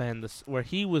he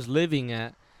was living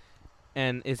at,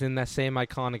 and is in that same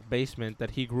iconic basement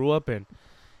that he grew up in.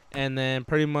 And then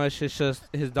pretty much it's just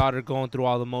his daughter going through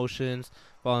all the motions,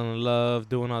 falling in love,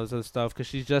 doing all this other stuff, because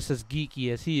she's just as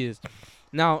geeky as he is.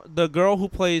 Now, the girl who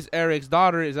plays Eric's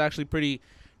daughter is actually pretty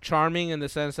charming in the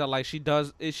sense that like she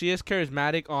is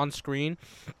charismatic on screen.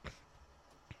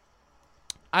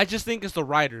 I just think it's the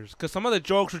writers, because some of the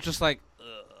jokes are just like,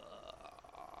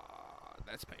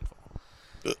 that's painful.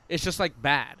 It's just like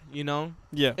bad, you know?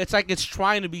 Yeah. It's like it's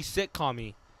trying to be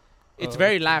sitcom-y. It's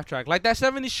very laugh track. Like that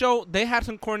 70s show, they had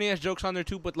some corny ass jokes on there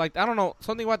too, but like I don't know,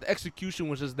 something about the execution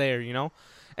was just there, you know?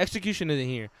 Execution isn't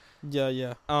here.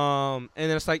 Yeah. And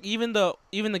then it's like even the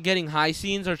getting high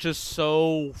scenes are just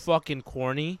so fucking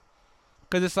corny.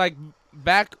 Cause it's like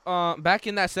back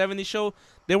in that 70s show,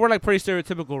 they were like pretty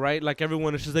stereotypical, right? Like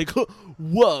everyone is just like,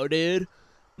 whoa, dude,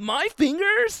 my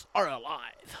fingers are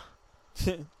alive.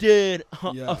 Dude,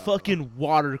 a fucking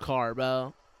water car,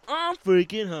 bro. I'm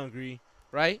freaking hungry,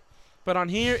 right? But on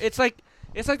here, it's like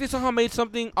they somehow made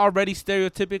something already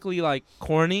stereotypically like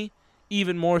corny,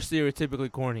 even more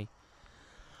stereotypically corny.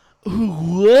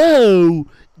 Whoa,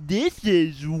 this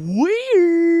is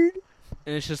weird.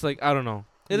 And it's just like I don't know.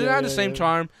 It didn't have the same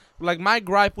charm. Like my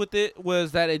gripe with it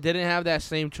was that it didn't have that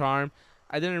same charm.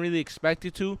 I didn't really expect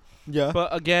it to. Yeah.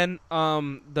 But again,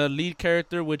 the lead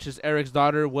character, which is Eric's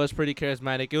daughter, was pretty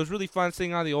charismatic. It was really fun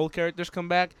seeing how the old characters come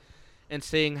back and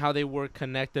seeing how they were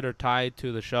connected or tied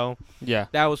to the show. Yeah.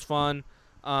 That was fun.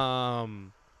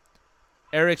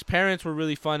 Eric's parents were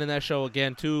really fun in that show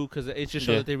again, too, because it just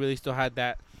showed that they really still had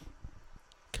that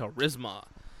charisma.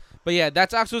 But yeah,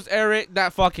 that's Axel's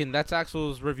that's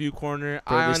Axel's review corner.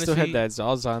 Bro, I they honestly still had that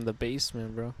Zaza in the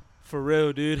basement, bro. For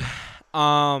real, dude.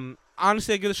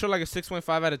 Honestly, I give the show like a 6.5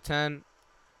 out of 10.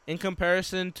 In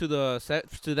comparison to that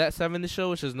 70s show,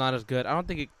 which is not as good, I don't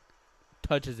think it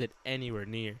touches it anywhere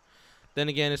near. Then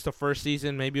again, it's the first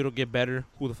season. Maybe it'll get better.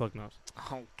 Who the fuck knows?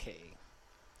 Okay.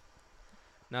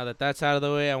 Now that that's out of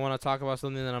the way, I want to talk about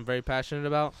something that I'm very passionate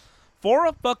about.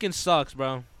 Fora fucking sucks,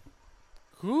 bro.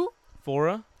 Who?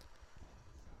 Fora?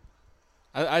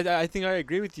 I think I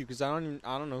agree with you because I don't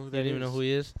know who that is. You don't even know who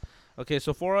he is. Okay,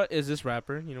 so Fora is this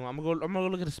rapper. You know, I'm gonna go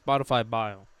look at his Spotify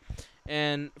bio.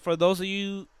 And for those of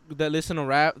you that listen to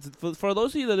rap, for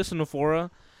those of you that listen to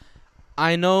Fora,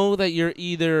 I know that you're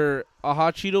either a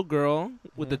hot Cheeto girl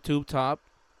with the tube top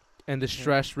and the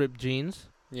stress ripped jeans.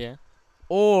 Yeah.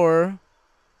 Or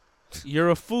you're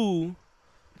a fool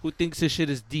who thinks this shit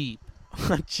is deep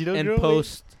Cheeto and girl?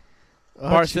 post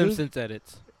Bart Simpson's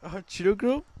edits. Hot Cheeto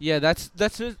girl? Yeah, that's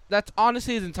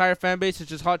honestly his entire fan base. It's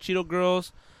just hot Cheeto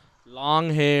girls, long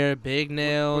hair, big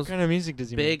nails, What kind of music does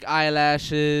he make? big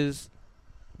eyelashes,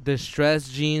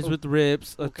 distressed jeans with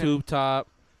rips, a tube top.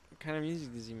 What kind of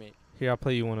music does he make? Here, I'll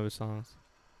play you one of his songs.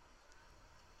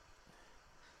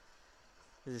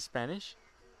 Is it Spanish?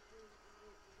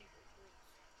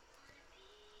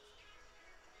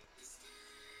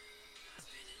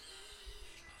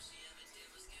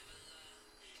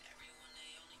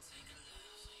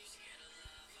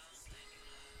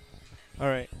 All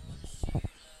right,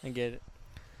 I get it.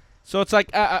 So it's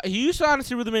like he used to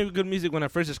honestly really make good music when I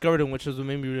first discovered him, which is what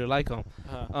made me really like him.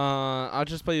 I'll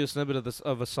just play you a snippet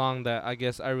of a song that I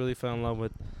guess I really fell in love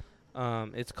with.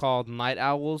 It's called Night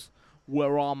Owls.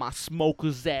 Where all my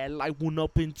smokers at? Light one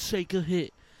up and take a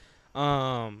hit.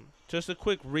 Just a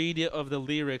quick read of the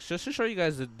lyrics, just to show you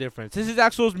guys the difference. This is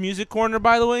Axel's music corner,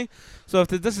 by the way. So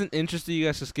if it doesn't interest you, you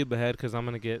guys should skip ahead because I'm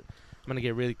gonna get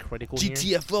really critical here.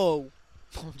 GTFO.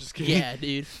 I'm just kidding. Yeah,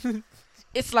 dude.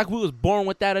 It's like we was born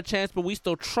without a chance, but we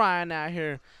still trying out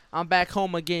here. I'm back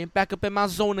home again, back up in my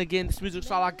zone again. This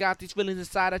music's all I got. These feelings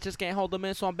inside, I just can't hold them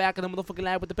in. So I'm back in the motherfucking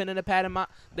lab with the pen and the pad in my.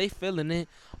 They feeling it.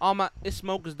 All my it's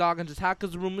smokers, dog, and just hot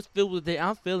 'cause the room is filled with it.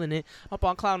 I'm feeling it. Up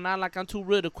on cloud nine like I'm too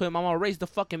real to quit. I'm gonna raise the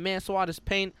fucking man, so all this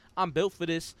pain, I'm built for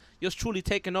this. Yours truly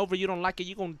taking over. You don't like it,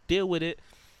 you gonna deal with it.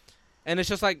 And it's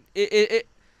just like it.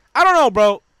 I don't know,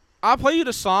 bro. I'll play you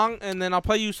the song and then I'll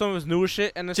play you some of his newer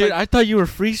shit. And it's Dude, like, I thought you were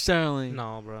freestyling.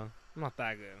 no, bro, I'm not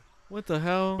that good. What the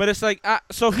hell? But it's like,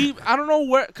 so I don't know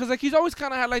where, cause like he's always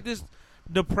kind of had like this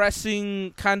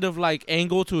depressing kind of like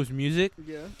angle to his music,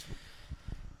 yeah.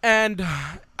 and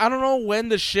I don't know when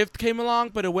the shift came along,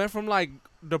 but it went from like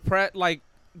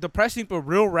depressing but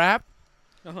real rap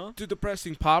to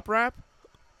depressing pop rap,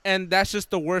 and that's just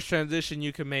the worst transition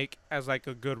you can make as like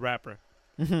a good rapper.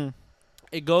 Mm-hmm.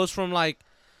 It goes from like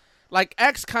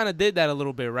X kind of did that a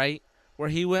little bit, right? Where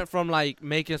he went from like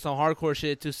making some hardcore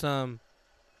shit to some.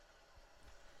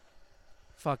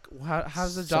 Fuck,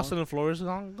 how's the Jocelyn Flores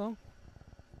song go?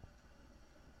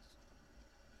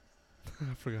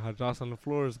 I forgot how Jocelyn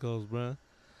Flores goes, bruh.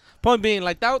 Point being,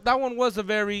 like that one was a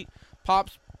very pop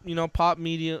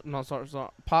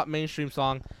mainstream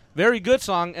song. Very good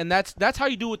song, and that's how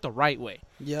you do it the right way.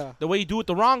 Yeah. The way you do it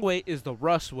the wrong way is the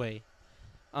Russ way.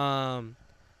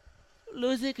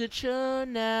 Losing control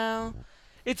now.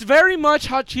 It's very much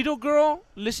Hot Cheeto Girl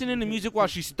listening to music while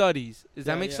she studies. Does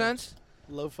that make sense?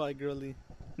 Lo-fi girly.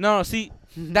 No, see,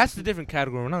 that's the different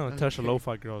category. We're not gonna touch the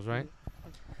lo-fi girls, right?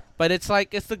 But it's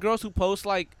like it's the girls who post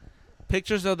like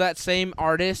pictures of that same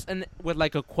artist and with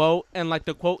like a quote, and like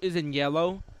the quote is in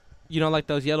yellow, you know, like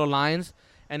those yellow lines,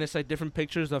 and it's like different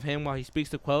pictures of him while he speaks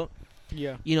the quote.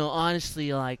 Yeah. You know,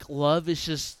 honestly, like love is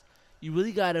just you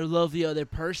really gotta love the other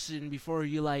person before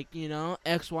you like, you know,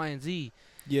 X, Y, and Z.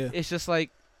 Yeah. It's just like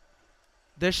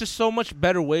there's just so much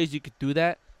better ways you could do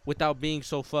that without being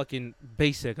so fucking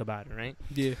basic about it, right?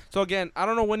 Yeah. So again, I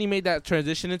don't know when he made that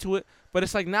transition into it, but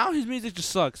it's like now his music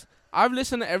just sucks. I've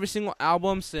listened to every single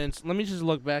album since. Let me just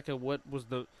look back at what was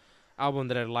the album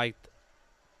that I liked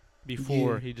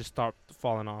before he just stopped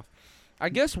falling off. I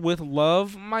guess With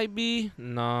Love might be.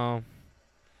 No.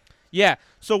 Yeah,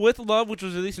 so With Love, which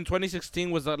was released in 2016,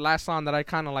 was the last song that I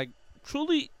kind of like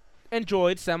truly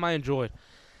enjoyed, semi-enjoyed.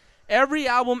 Every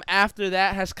album after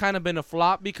that has kind of been a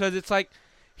flop because it's like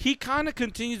he kind of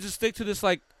continues to stick to this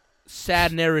like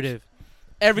sad narrative.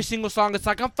 Every single song, it's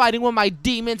like I'm fighting with my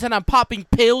demons and I'm popping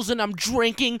pills and I'm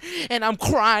drinking and I'm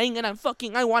crying and I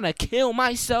want to kill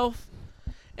myself.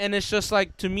 And it's just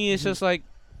like, to me, it's just like,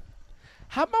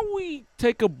 how about we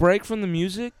take a break from the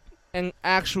music and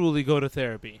actually go to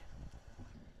therapy?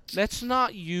 Let's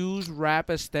not use rap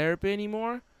as therapy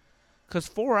anymore. Because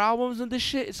 4 albums of this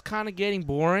shit is kind of getting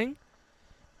boring.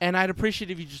 And I'd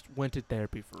appreciate if you just went to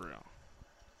therapy for real.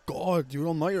 God, dude,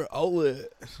 I'm not your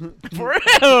outlet. For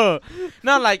real.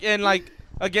 Not like, and like,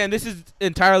 again, this is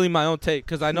entirely my own take.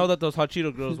 Because I know that those Hot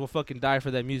Cheeto girls will fucking die for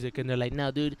that music. And they're like,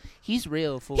 no, dude, he's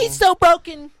real, fool. He's so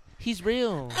broken. He's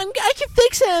real. I can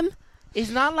fix him. He's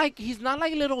not like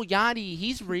Little Yachty.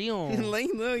 He's real. He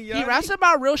He raps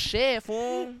about real shit,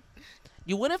 fool.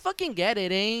 You wouldn't fucking get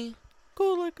it, eh?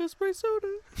 Go like a spray soda.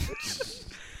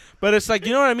 But it's like,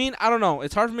 you know what I mean? I don't know.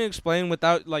 It's hard for me to explain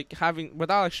without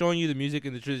showing you the music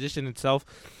and the transition itself.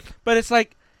 But it's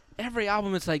like every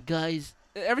album, it's like, guys,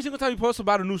 every single time he posts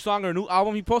about a new song or a new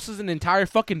album, he posts an entire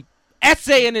fucking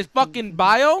essay in his fucking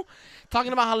bio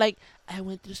talking about how like I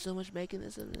went through so much making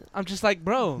this and this. I'm just like,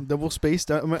 bro, Double spaced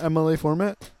MLA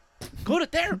format. go to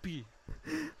therapy.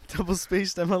 Double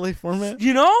spaced MLA format.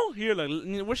 You know? Here, like,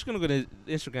 we're just gonna go to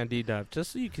Instagram deep dive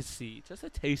just so you can see just a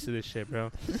taste of this shit,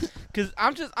 bro. Cause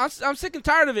I'm sick and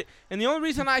tired of it. And the only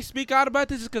reason I speak out about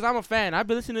this is because I'm a fan. I've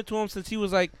been listening to him since he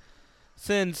was like,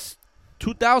 since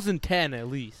 2010 at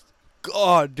least.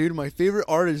 God, dude, my favorite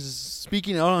artist is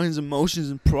speaking out on his emotions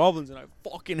and problems, and I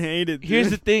fucking hate it. Dude. Here's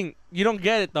the thing. You don't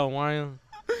get it, though, Mario.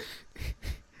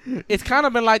 It's kind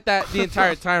of been like that the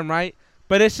entire time, right?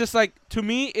 But it's just like, to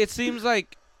me, it seems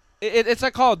like, it's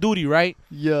like Call of Duty, right?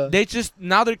 Yeah.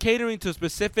 Now they're catering to a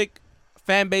specific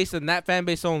fan base and that fan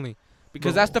base only.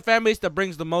 Because Bro. that's the fan base that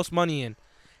brings the most money in.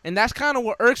 And that's kind of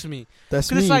what irks me. That's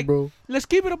 'Cause me, it's like, bro. Let's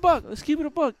keep it a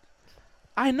buck.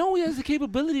 I know he has the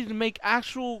capability to make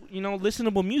actual,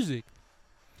 listenable music.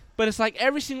 But it's like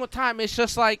every single time, it's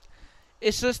just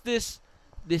this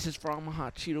is for all my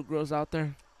hot Cheeto girls out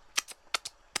there.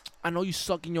 I know you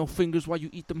sucking your fingers while you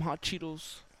eat them hot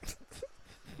Cheetos.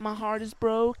 My heart is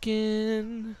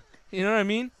broken. You know what I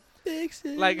mean? Fix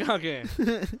it. Like, okay.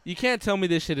 You can't tell me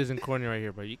this shit isn't corny right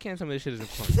here, bro. You can't tell me this shit isn't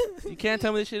corny. You can't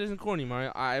tell me this shit isn't corny,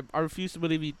 Mario. I refuse to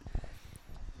believe you.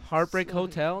 Heartbreak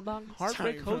Hotel, dog?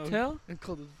 Heartbreak Hotel?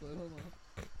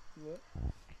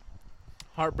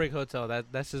 Heartbreak Hotel.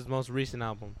 That's his most recent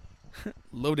album.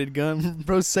 Loaded Gun,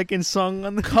 bro. Second song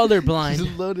on the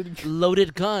Colorblind. Loaded Gun.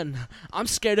 Loaded gun. I'm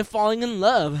scared of falling in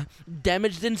love.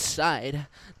 Damaged inside.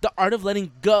 The art of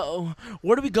letting go.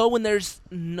 Where do we go when there's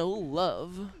no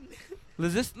love?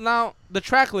 Is this now the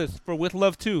track list for With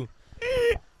Love 2?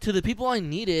 To the people I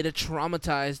needed,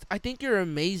 traumatized. I think you're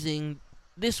amazing.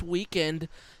 This weekend,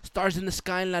 stars in the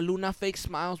sky and La Luna, fake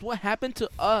smiles. What happened to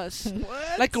us?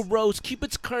 What? Like a rose,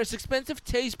 Cupid's curse, expensive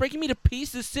taste, breaking me to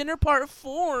pieces. Sinner Part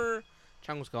 4.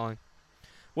 Chango's calling.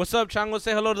 What's up, Chango?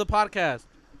 Say hello to the podcast.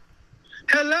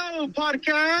 Hello,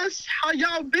 podcast. How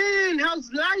y'all been?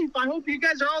 How's life? I hope you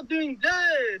guys are all doing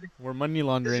good. We're money This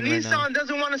laundering right now. Nissan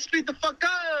doesn't want to speed the fuck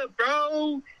up,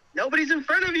 bro. Nobody's in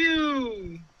front of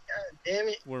you. God damn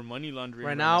it. We're money laundering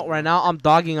Right now, I'm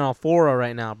dogging on Fora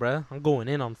right now, bruh. I'm going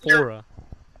in on Fora.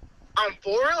 On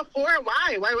Fora? Fora?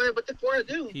 Why? What did Fora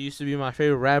do? He used to be my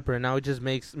favorite rapper, and now he just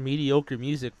makes mediocre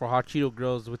music for hot Cheeto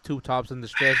girls with tube tops and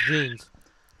distressed jeans.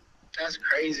 That's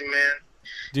crazy, man.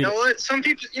 Dude, You know what? Some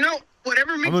people,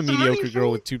 whatever makes I'm a the mediocre money girl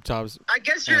for- with tube tops. I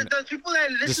guess you're and the people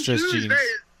that listen to distressed you is jeans.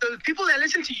 the people that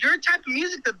listen to your type of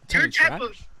music, your Kinda type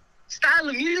of trash. style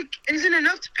of music isn't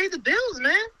enough to pay the bills,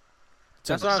 man.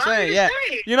 That's I'm what I'm sorry saying, to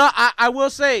yeah. say. I will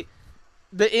say,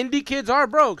 the indie kids are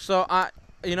broke, so I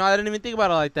didn't even think about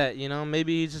it like that.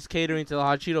 Maybe he's just catering to the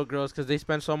hot Cheeto girls because they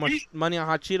spend so much money on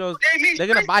hot Cheetos. They're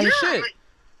gonna buy his shit.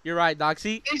 You're right, Doc.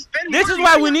 See, They spend this more is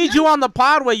why money we on need that. you on the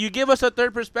pod where you give us a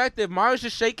third perspective. Mario's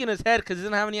just shaking his head because he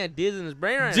doesn't have any ideas in his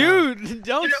brain right now. Dude,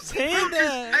 don't say bro,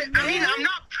 that. I mean, I'm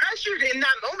not pressured in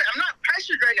that moment. I'm not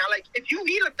pressured right now. Like, if you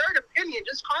need a third opinion,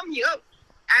 just call me up.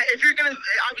 If you're gonna,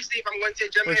 obviously, if I'm going to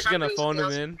Gemini, We're just gonna phone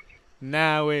him in.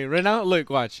 Nah, wait. Right now, look,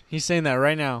 watch. He's saying that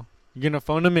right now. You're gonna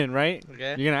phone him in, right?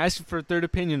 Okay. You're gonna ask him for a third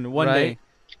opinion one Right. day.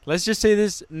 Let's just say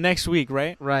this next week,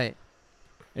 right? Right.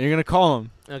 And you're gonna call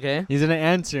him. Okay. He's gonna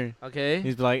answer. Okay.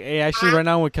 He's like, "Hey, actually, right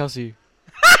now I'm with Kelsey."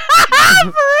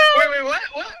 Wait, what?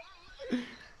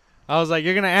 I was like,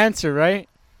 "You're gonna answer, right?"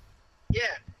 Yeah.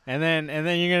 And then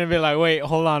you're gonna be like, "Wait,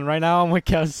 hold on. Right now I'm with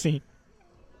Kelsey."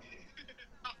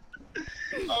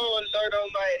 Oh Lord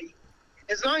Almighty!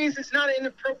 As long as it's not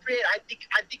inappropriate, I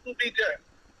think we'll be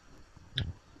good.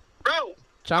 Bro,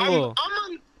 Chango, I'm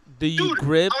on. do you dude,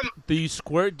 grip? Do you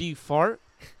squirt? Do you fart?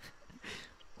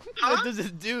 Huh? What does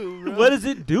it do, bro? What does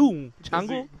it do,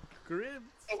 Chango? Grip.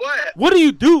 What? What do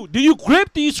you do? Do you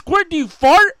grip? Do you squirt? Do you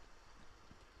fart?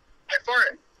 I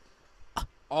fart.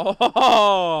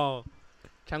 Oh,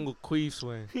 Chango queefs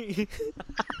when.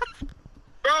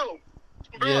 Bro,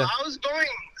 Yeah. I was going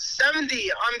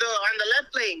 70 on the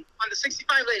left lane, on the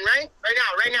 65 lane,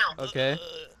 right now. Okay.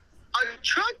 A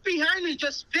truck behind me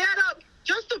just sped up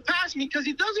just to pass me because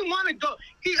he doesn't want to go.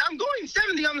 I'm going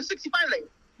 70 on the 65 lane.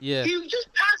 Yeah. He just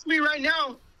passed me right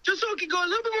now just so he could go a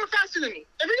little bit more faster than me.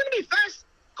 If you're going to be fast,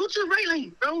 go to the right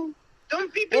lane, bro.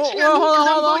 Don't be bitching at me 'cause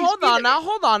I'm going Hold speed on limit. now.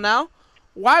 Hold on now.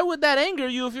 Why would that anger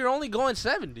you if you're only going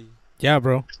 70? Yeah,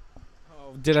 bro.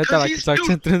 Oh, dude, I thought I could Because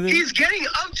talk through this. he's getting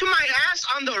up to my ass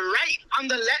on the right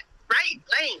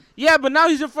lane. Yeah, but now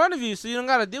he's in front of you, so you don't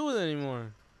gotta deal with it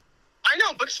anymore. I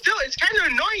know, but still, it's kind of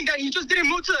annoying that he just didn't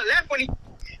move to the left when he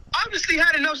obviously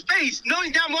had enough space,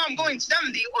 knowing damn well I'm going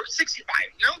 70 or 65,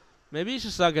 you know? Maybe you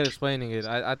should suck at explaining it.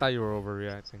 I thought you were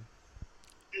overreacting.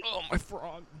 Oh, my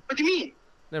frog. What do you mean?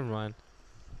 Never mind.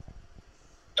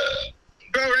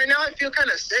 Bro, right now I feel kind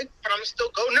of sick, but I'm still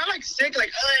going. Not like sick,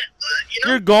 like, you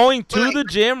know? You're going to Like- the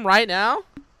gym right now?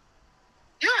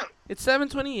 Yeah. It's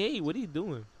 7:28. What are you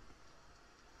doing?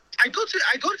 I go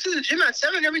to the gym at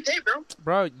 7 every day, bro.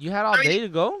 Bro, you had all I mean- day to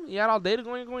go? You had all day to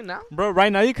go and you're going now? Bro,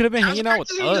 right now you could have been I was hanging out with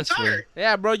practicing us, bro. guitar.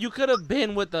 Yeah, bro, you could have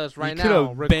been with us right You now,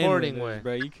 coulda been recording with us, with.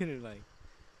 bro. You could have like.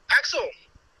 Axel,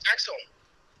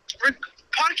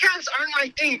 podcasts aren't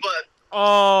my thing, but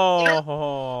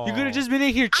Oh. You could have just been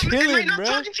in here am I chilling, not bro.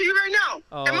 talking to you right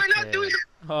now? Am I not Okay. doing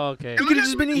that? Okay. You could have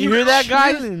just been in You here hear that,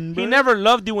 guys? chilling, He bro. never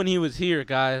loved you when he was here,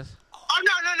 guys. Oh,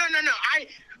 no.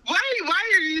 Why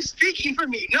are you speaking for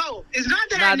me? No, it's not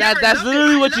that I Nah, never that's loved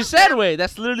literally him. I what you loved said, him. Wade.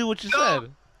 That's literally what you No.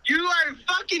 said. You are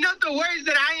fucking up the words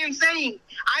that I am saying.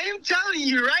 I am telling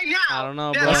you right now. I don't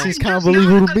know, that bro. I'm That seems kinda just not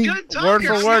believable to a me. good talker. Word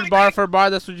for I'm word, not bar a- for bar,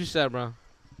 that's what you said, bro.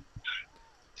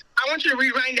 I want you to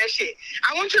rewind that shit.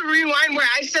 I want you to rewind where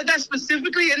I said that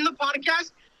specifically in the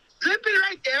podcast. Clip it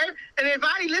right there, and if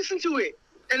I listen to it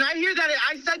and I hear that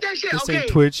I said that shit, This okay, ain't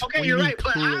Twitch. okay, What you're do you right. mean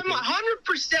But cool I'm with it?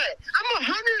 100%, I'm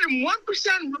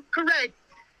 101% correct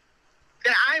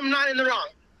that I am not in the wrong.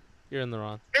 You're in the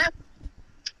wrong. Yeah?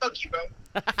 Fuck you, bro.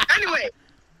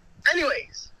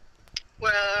 Anyways.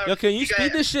 Well, Yo, can you speed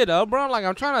guys- this shit up, bro? Like,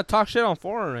 I'm trying to talk shit on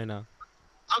forum right now.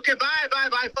 Okay, bye.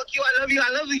 Fuck you. I love you. I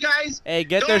love you guys. Hey,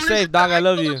 get Don't there listen safe, to dog. I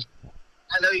love my- you.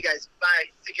 I love you guys. Bye.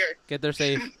 Take care. Get there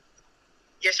safe.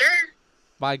 Yes, sir.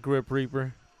 Bye, Grip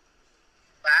Reaper.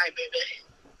 Bye, baby.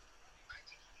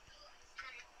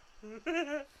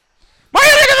 Why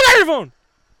you taking the microphone?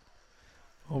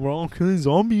 Oh, we're all killing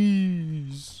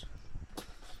zombies.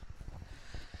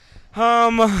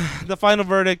 The final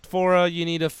verdict for you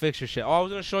need to fix your shit. Oh, I was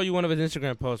gonna show you one of his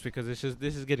Instagram posts because this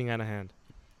is getting out of hand.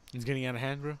 It's getting out of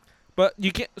hand, bro. But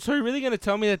you can't. So you're really gonna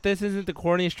tell me that this isn't the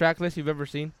corniest track list you've ever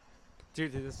seen?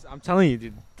 Dude, I'm telling you,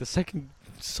 dude. The second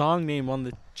song name on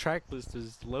the track list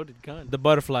is Loaded Gun. The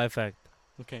Butterfly Effect,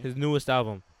 Okay. his newest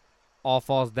album, All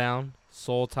Falls Down,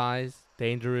 Soul Ties,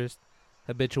 Dangerous,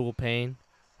 Habitual Pain,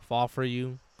 Fall for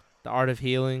You, The Art of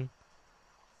Healing,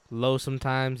 Low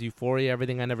Sometimes, Euphoria,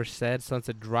 Everything I Never Said,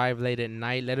 Sunset Drive, Late at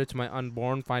Night, Letter to My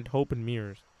Unborn, Find Hope in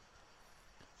Mirrors.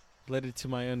 Letter to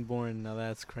My Unborn. Now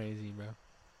that's crazy, bro.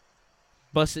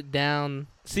 Bust It Down.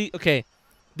 See, okay,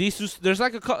 these two, there's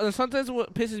like a sometimes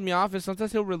what pisses me off is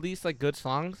sometimes he'll release like good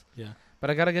songs, Yeah. but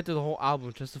I gotta get through the whole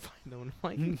album just to find them. I'm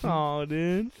like, oh,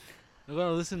 dude, I'm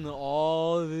gonna listen to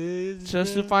all this.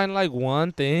 just to bro. find like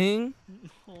one thing.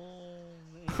 Oh,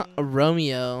 man.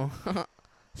 Romeo,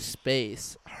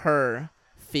 space, her,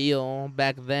 feel,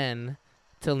 back then,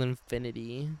 till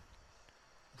infinity.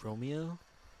 Romeo.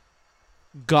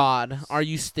 God, are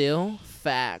you still?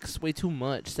 Facts, way too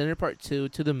much. Center part 2,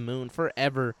 to the moon,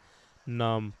 forever,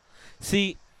 numb.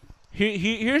 See,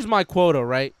 here's my quota,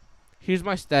 right? Here's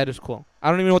my status quo. I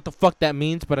don't even know what the fuck that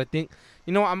means, but I think,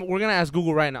 you know, we're gonna ask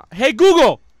Google right now. Hey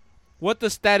Google, what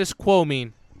does status quo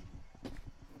mean?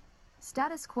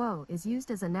 Status quo is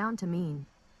used as a noun to mean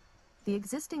the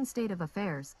existing state of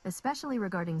affairs, especially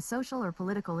regarding social or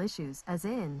political issues, as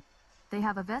in, they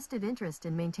have a vested interest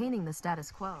in maintaining the status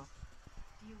quo.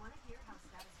 Do you want to hear how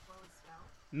status quo is spelled?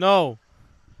 No.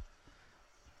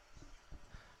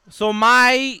 So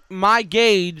my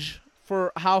gauge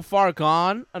for how far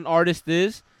gone an artist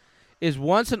is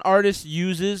once an artist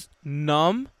uses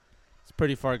numb, it's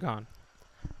pretty far gone.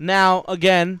 Now,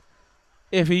 again,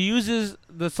 if he uses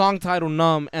the song title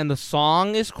Numb and the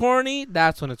song is corny,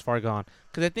 that's when it's far gone.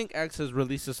 Because I think X has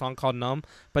released a song called Numb,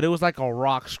 but it was like a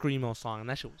rock screamo song, and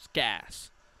that shit was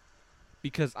gas.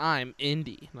 Because I'm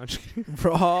indie. No, I'm just kidding.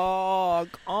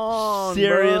 Rock on.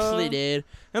 Seriously, bro. dude.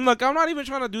 And look, I'm not even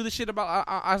trying to do this shit about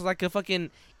as like a fucking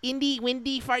indie,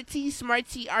 windy, fartsy,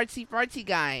 smartsy, artsy, fartsy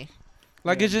guy.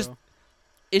 Like, Yeah,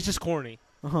 it's just corny,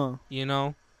 bro. you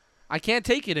know? I can't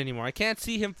take it anymore. I can't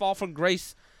see him fall from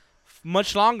grace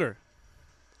much longer.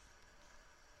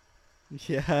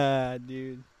 Yeah,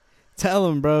 dude. Tell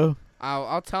him, bro.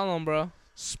 I'll tell him, bro.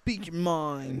 Speak your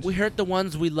mind. We hurt the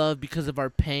ones we love because of our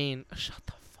pain. Shut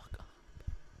the fuck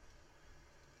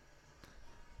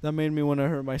That made me want to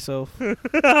hurt myself.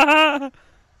 up.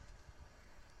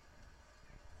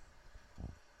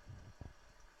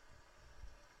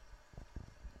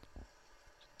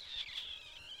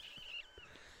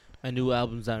 My new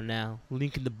album's out now.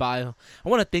 Link in the bio. I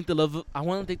want to thank the love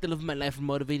of my life for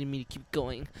motivating me to keep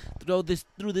going through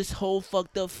this whole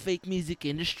fucked up fake music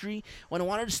industry. When I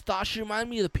wanted to start, she reminded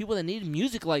me of the people that needed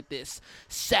music like this.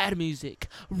 Sad music,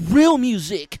 real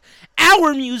music,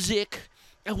 our music.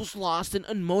 I was lost and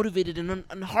unmotivated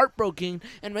and heartbroken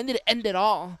and ready to end it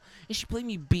all. And she played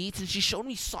me beats and she showed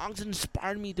me songs that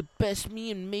inspired me to best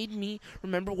me and made me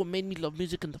remember what made me love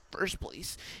music in the first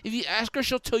place. If you ask her,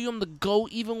 she'll tell you I'm the GOAT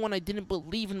even when I didn't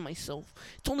believe in myself.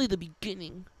 It's only the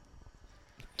beginning.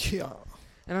 Yeah.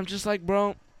 And I'm just like,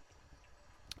 bro,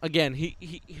 again, he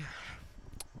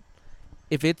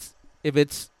if it's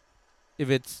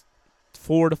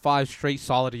 4 to 5 straight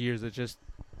solid years, it's just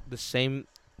the same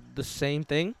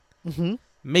thing, Mm-hmm.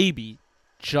 maybe,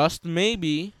 just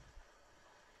maybe,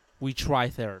 we try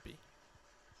therapy.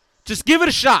 Just give it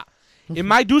a shot. It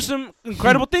might do some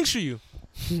incredible things for you.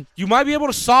 You might be able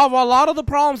to solve a lot of the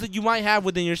problems that you might have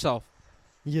within yourself.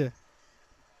 Yeah.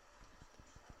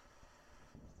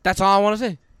 That's all I want to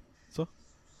say. So?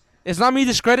 It's not me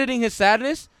discrediting his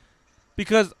sadness,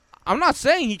 because I'm not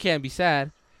saying he can't be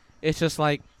sad. It's just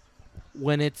like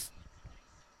when it's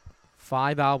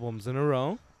 5 albums in a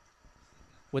row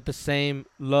with the same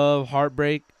love,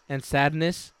 heartbreak, and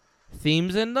sadness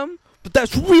themes in them, But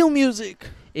that's real music.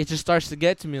 it just starts to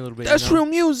get to me a little bit. That's you know? real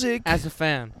music. As a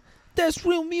fan, That's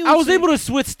real music. I was able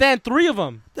to withstand 3 of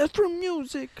them. That's real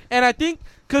music. And I think,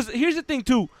 because here's the thing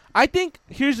too. I think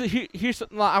here's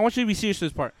I want you to be serious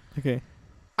with this part. Okay.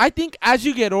 I think as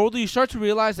you get older, you start to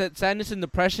realize that sadness and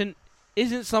depression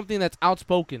isn't something that's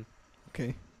outspoken.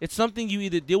 Okay. It's something you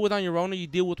either deal with on your own or you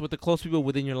deal with the close people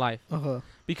within your life. Uh-huh.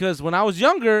 Because when I was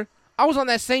younger, I was on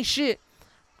that same shit.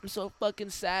 I'm so fucking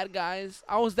sad, guys.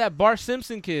 I was that Bart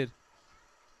Simpson kid.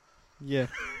 Yeah.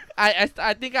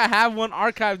 I think I have one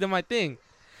archived in my thing.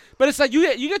 But it's like you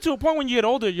get to a point when you get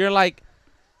older, you're like,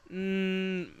 I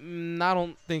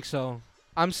don't think so.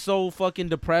 I'm so fucking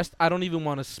depressed, I don't even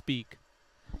want to speak.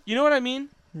 You know what I mean?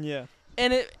 Yeah.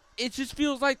 And it just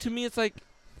feels like, to me, it's like,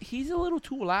 he's a little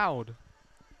too loud.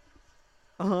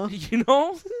 Uh-huh. You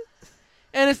know?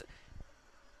 And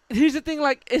here's the thing,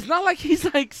 like, it's not like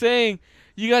he's like saying,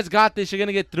 you guys got this, you're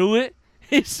gonna get through it.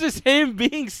 It's just him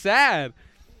being sad.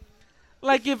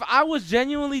 Like, if I was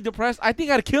genuinely depressed, I think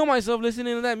I'd kill myself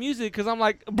listening to that music, because I'm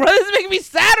like, bro, this is making me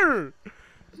sadder.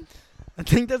 I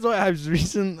think that's why I've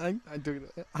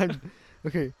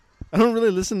okay. I don't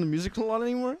really listen to music a lot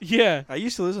anymore. Yeah. I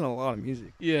used to listen to a lot of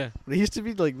music. Yeah. But it used to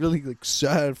be like really like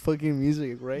sad fucking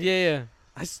music, right? Yeah,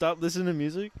 I stopped listening to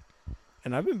music,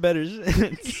 and I've been better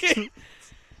since. yeah.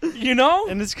 You know?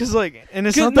 And it's because like, and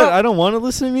it's 'Cause not that I don't want to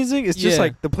listen to music. It's just Yeah.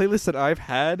 like the playlist that I've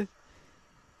had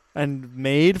and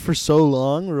made for so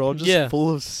long were all just Yeah.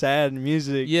 full of sad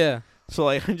music. Yeah. So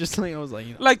like, I just like I was like,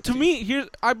 you know, Like, to me,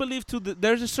 I believe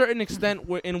there's a certain extent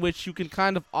in which you can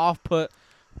kind of off-put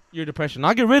your depression.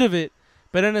 Not get rid of it,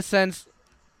 but in a sense,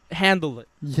 handle it,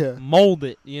 yeah, mold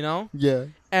it, you know? yeah,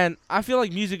 And I feel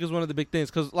like music is one of the big things,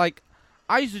 because, like,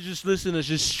 I used to just listen to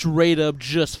just straight up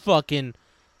just fucking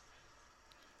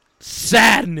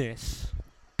sadness.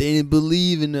 they didn't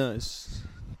believe in us.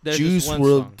 There's Juice just one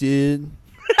World song. did.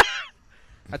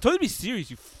 I told you to be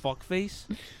serious, you fuckface.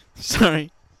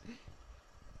 Sorry.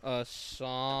 A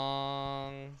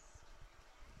song.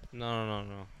 No.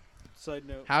 Side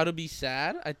note. How to Be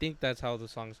Sad? I think that's how the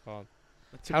song's called.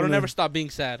 How to Never Stop Being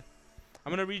Sad. I'm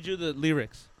going to read you the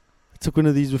lyrics. I took one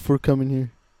of these before coming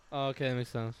here. Oh, okay, that makes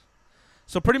sense.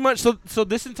 So pretty much, so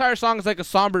this entire song is like a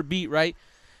somber beat, right?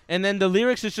 And then the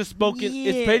lyrics is just spoken.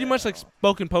 It's pretty much like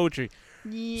spoken poetry.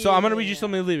 So I'm gonna read you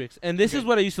some of the lyrics, and this is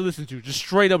what I used to listen to, just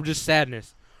straight up, just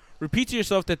sadness. Repeat to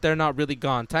yourself that they're not really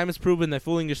gone. Time has proven that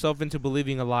fooling yourself into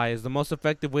believing a lie is the most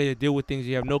effective way to deal with things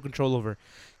you have no control over.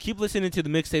 Keep listening to the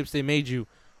mixtapes they made you.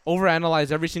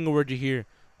 Overanalyze every single word you hear.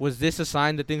 Was this a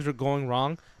sign that things were going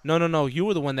wrong? No. You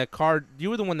were the one that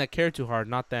cared too hard,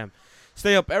 not them.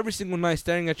 Stay up every single night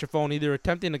staring at your phone, either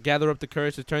attempting to gather up the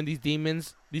courage to turn these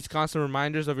demons, these constant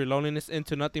reminders of your loneliness,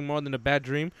 into nothing more than a bad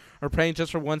dream, or praying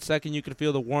just for 1 second you can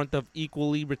feel the warmth of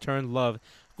equally returned love.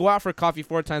 Go out for coffee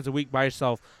 4 times a week by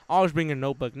yourself. Always bring your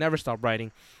notebook. Never stop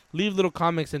writing. Leave little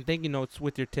comics and thank you notes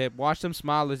with your tip. Watch them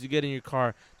smile as you get in your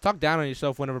car. Talk down on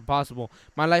yourself whenever possible.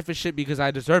 My life is shit because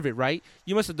I deserve it, right?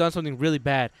 You must have done something really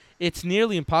bad. It's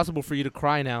nearly impossible for you to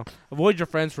cry now. Avoid your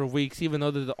friends for weeks, even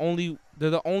though they're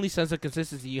the only sense of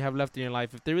consistency you have left in your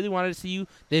life. If they really wanted to see you,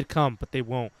 they'd come, but they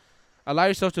won't. Allow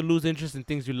yourself to lose interest in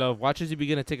things you love. Watch as you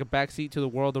begin to take a backseat to the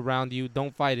world around you.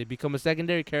 Don't fight it. Become a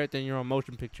secondary character in your own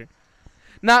motion picture.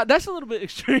 Now, that's a little bit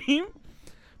extreme,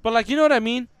 but, like, you know what I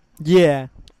mean? Yeah.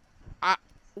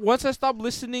 Once I stopped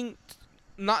listening,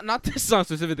 not this song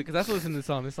specifically, because that's listening to this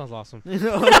song. This song's awesome. Okay.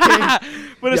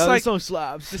 But it's like, this song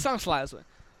slaps. this song slaps. You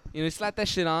know, you slap that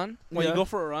shit on when you Yeah. go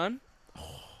for a run.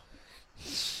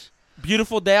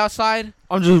 Beautiful day outside.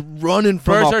 I'm just running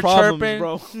from Birds my are problems, chirping.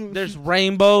 bro. There's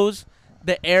rainbows.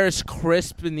 The air is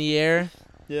crisp in the air.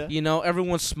 Yeah. You know,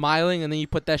 everyone's smiling, and then you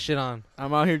put that shit on.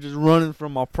 I'm out here just running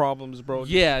from my problems, bro.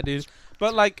 Yeah, dude.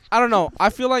 But, like, I don't know. I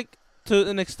feel like, to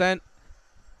an extent,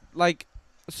 like,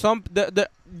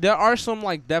 there are some,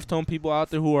 like, Deftone people out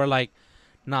there who are like,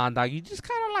 nah, dog, you just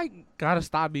kind of, like, gotta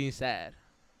stop being sad.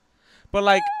 But,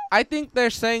 like, I think they're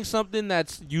saying something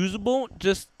that's usable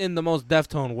just in the most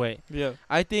Deftone way. Yeah.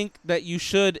 I think that you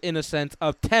should, in a sense,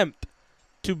 attempt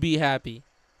to be happy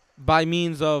by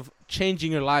means of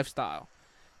changing your lifestyle.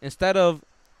 Instead of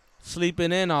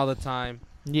sleeping in all the time,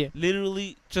 Yeah.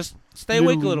 literally just stay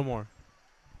awake a little more.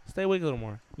 Stay awake a little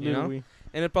more. You know. Literally.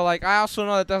 But like I also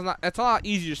know that that's a lot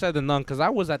easier said than done because I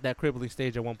was at that crippling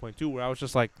stage at 1.2 where I was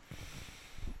just like,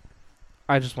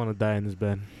 I just want to die in this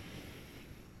bed.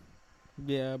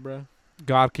 Yeah, bro.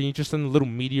 God, can you just send a little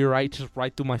meteorite just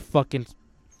right through my fucking,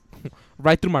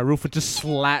 right through my roof and just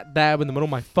flat dab in the middle of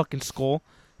my fucking skull?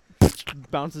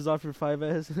 Bounces off your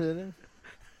 5S.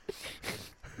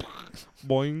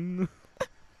 Boing.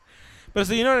 But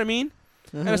so you know what I mean?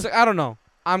 And it's like I don't know.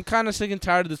 I'm kind of sick and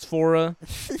tired of this fora,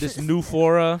 this new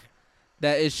fora,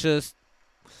 that it's just,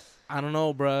 I don't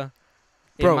know, bruh.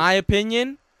 In Bro. my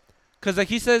opinion, because like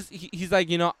he says, he's like,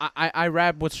 you know, I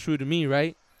rap what's true to me,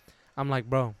 right? I'm like,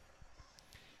 bro,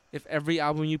 if every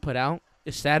album you put out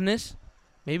is sadness,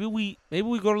 maybe we go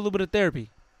to a little bit of therapy.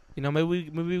 You know, maybe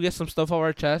we get some stuff off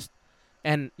our chest,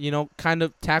 and you know, kind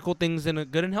of tackle things in a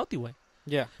good and healthy way.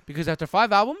 Yeah. Because after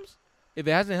 5 albums, if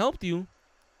it hasn't helped you,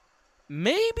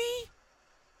 maybe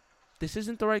this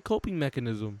isn't the right coping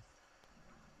mechanism.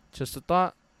 Just a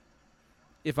thought.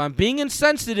 If I'm being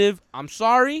insensitive, I'm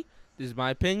sorry. This is my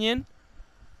opinion.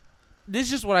 This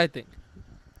is just what I think.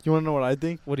 You want to know what I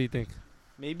think? What do you think?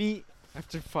 Maybe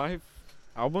after 5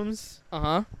 albums,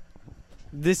 Uh-huh.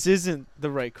 this isn't the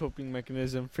right coping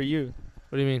mechanism for you.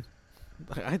 What do you mean?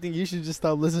 I think you should just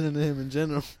stop listening to him in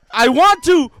general. I want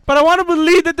to, but I want to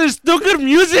believe that there's still good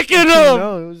music in him.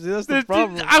 No, that's the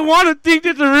problem. I want to think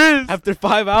that there is. After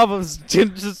 5 albums,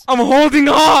 just I'm holding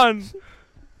on.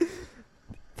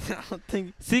 I don't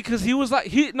think. See, because he was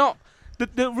like,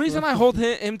 the reason I hold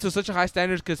him to such a high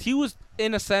standard is because he was,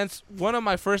 in a sense, one of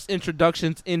my first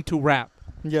introductions into rap.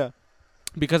 Yeah.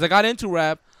 Because I got into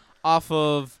rap off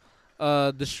of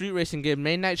the street racing game,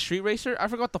 Midnight Street Racer. I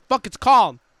forgot what the fuck it's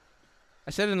called. I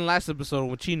said it in the last episode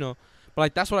with Chino. But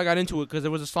like that's what I got into it because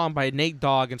there was a song by Nate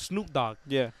Dogg and Snoop Dogg.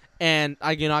 Yeah. And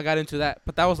I got into that.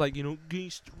 But that was like,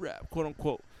 gangsta rap, quote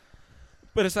unquote.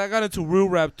 But it's like I got into real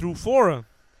rap through Fora.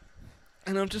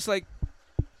 And I'm just like,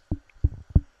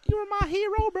 you're my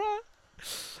hero, bro.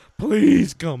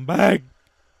 Please come back.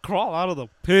 Crawl out of the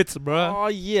pits, bro. Oh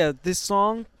yeah, this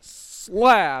song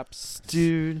slaps,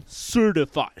 dude.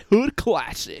 Certified hood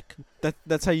classic.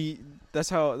 That's how you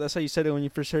said it when you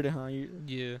first heard it, huh?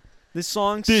 Yeah. This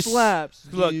song This- slaps,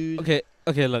 Look, dude.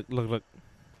 okay, look. Like a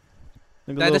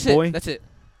That's little boy. it. That's it.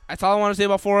 That's all I want to say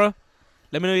about Fora.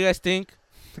 Let me know what you guys think.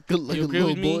 Like You a agree little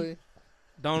with me? boy.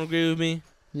 Don't agree with me.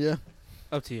 Yeah.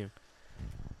 Up to you.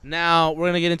 Now we're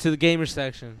gonna get into the gamer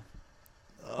section.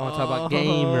 I want to talk about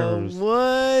gamers.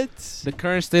 What? The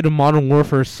current state of Modern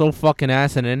Warfare is so fucking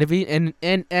ass, and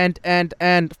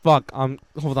fuck.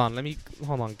 Hold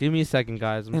on. Give me a second,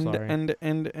 guys. I'm sorry.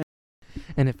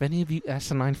 And if any of you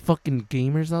asinine fucking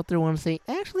gamers out there want to say,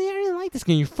 actually, I really like this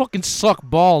game, you fucking suck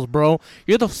balls, bro.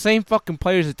 You're the same fucking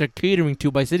players that they're catering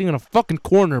to by sitting in a fucking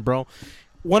corner, bro.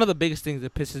 One of the biggest things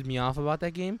that pisses me off about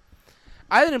that game,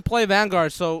 I didn't play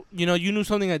Vanguard, so, you knew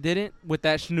something I didn't with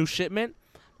that new shipment.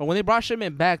 But when they brought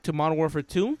shipment back to Modern Warfare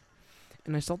 2,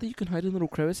 and I saw that you can hide in little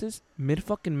crevices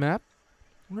mid-fucking map,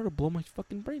 I wanted to blow my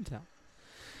fucking brains out.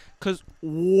 Because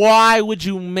why would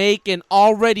you make an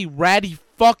already ratty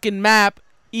fucking map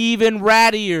even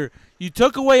rattier? You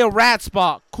took away a rat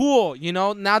spot. Cool,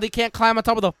 now they can't climb on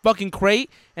top of the fucking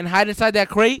crate and hide inside that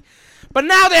crate. But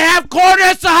now they have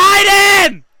corners to hide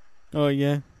in! Oh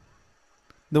yeah.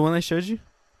 The one I showed you?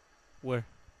 Where?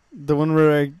 The one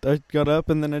where I got up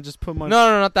and then I just put my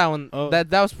No, not that one. Oh. That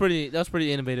was pretty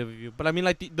innovative of you. But I mean,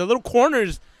 like the little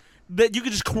corners that you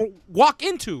could just walk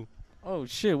into. Oh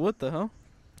shit! What the hell?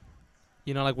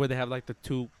 Like where they have like the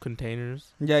 2 containers.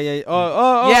 Yeah.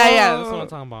 Oh. Yeah. That's what I'm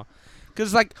talking about.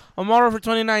 Cause like on Modern Warfare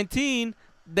 2019,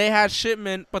 they had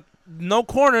shipment, but no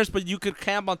corners. But you could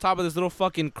camp on top of this little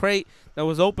fucking crate that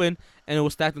was open, and it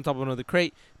was stacked on top of another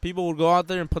crate. People would go out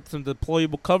there and put some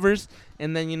deployable covers,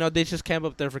 and then they just camp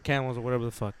up there for camos or whatever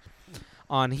the fuck.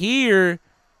 On here,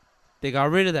 they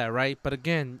got rid of that, right? But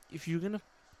again, if you're gonna,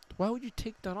 why would you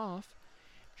take that off?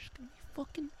 You're just gonna be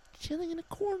fucking chilling in a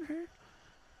corner,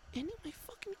 ending my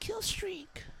fucking kill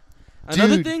streak.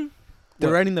 Another Dude. thing.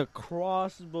 They're What? adding the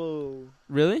crossbow.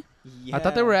 Really? Yeah. I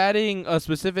thought they were adding a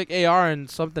specific AR and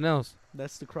something else.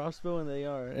 That's the crossbow and the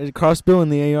AR. Crossbow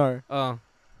and the AR. Oh.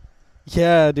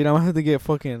 Yeah, dude, I'm gonna have to get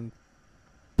fucking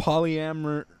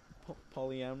polyamorous.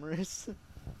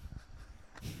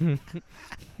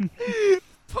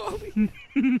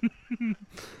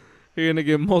 You're gonna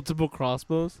get multiple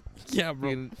crossbows? Yeah,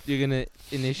 You're gonna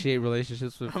initiate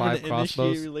relationships with I'm 5 gonna crossbows?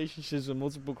 initiate relationships with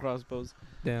multiple crossbows.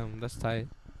 Damn, that's tight.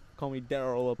 Call me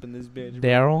Daryl up in this bitch.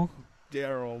 Daryl?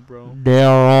 Daryl, bro.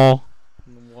 Daryl.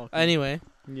 I'm walking. Anyway,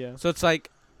 Yeah. so it's like,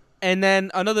 and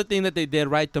then another thing that they did,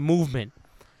 right, the movement.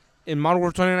 In Modern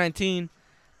Warfare 2019,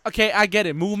 okay, I get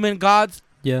it. Movement gods,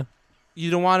 Yeah.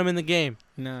 you don't want them in the game.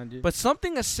 Nah, dude. But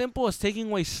something as simple as taking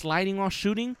away sliding while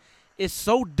shooting is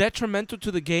so detrimental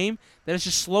to the game that it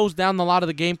just slows down a lot of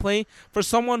the gameplay for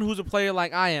someone who's a player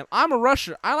like I am. I'm a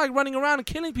rusher. I like running around and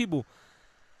killing people.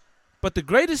 But the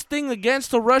greatest thing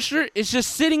against a rusher is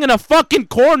just sitting in a fucking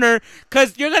corner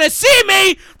because you're going to see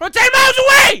me from 10 miles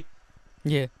away.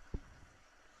 Yeah.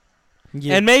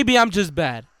 Yeah. And maybe I'm just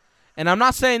bad. And I'm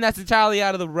not saying that's entirely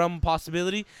out of the realm of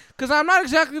possibility because I'm not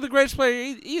exactly the greatest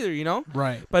player either, you know?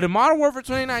 right. But in Modern Warfare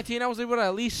 2019, I was able to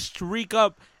at least streak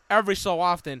up every so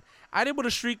often. I'd able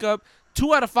to streak up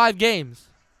 2 out of 5 games.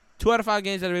 2 out of 5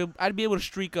 games that I'd be able to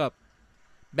streak up.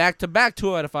 Back-to-back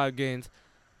 2 out of 5 games.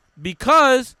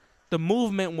 Because the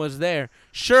movement was there.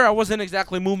 Sure, I wasn't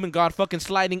exactly movement god, fucking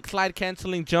sliding, slide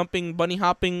canceling, jumping, bunny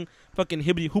hopping, fucking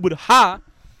hibbity hoobity ha.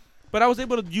 But I was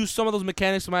able to use some of those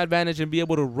mechanics to my advantage and be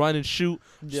able to run and shoot,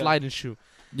 slide and shoot.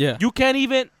 Yeah. You can't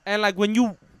even, and like when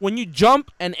you jump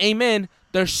and aim in,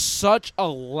 there's such a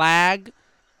lag.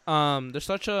 There's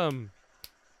such a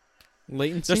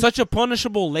Latency. there's such a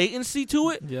punishable latency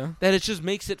to it Yeah. that it just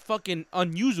makes it fucking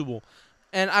unusable.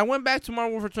 And I went back to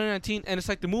Modern Warfare 2019, and it's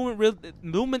like the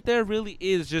movement there really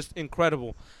is just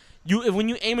incredible. When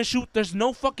you aim and shoot, there's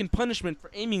no fucking punishment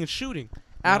for aiming and shooting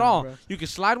at Nah, all. bro. You can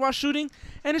slide while shooting,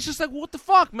 and it's just like, what the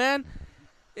fuck, man?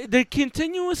 They're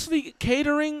continuously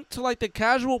catering to like the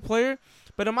casual player,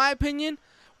 but in my opinion,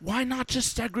 why not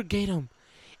just segregate them?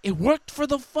 It worked for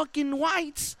the fucking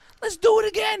whites. Let's do it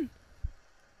again.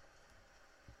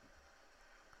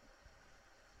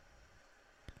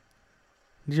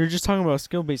 You're just talking about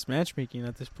skill-based matchmaking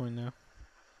at this point now.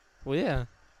 Well, yeah.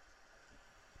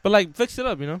 But, like, fix it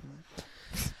up, you know?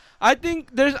 I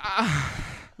think there's...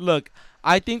 look,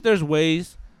 I think there's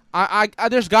ways.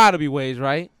 There's got to be ways,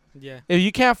 right? Yeah. If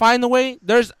you can't find the way,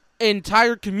 there's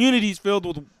entire communities filled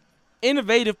with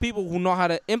innovative people who know how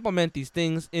to implement these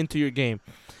things into your game.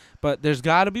 But there's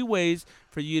got to be ways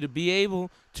for you to be able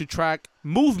to track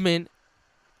movement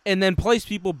and then place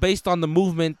people based on the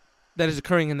movement that is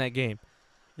occurring in that game.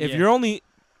 If Yeah. you're only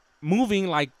moving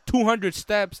like 200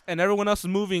 steps and everyone else is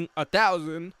moving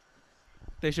 1,000,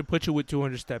 they should put you with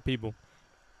 200-step people.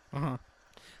 Uh-huh.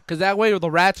 Because that way the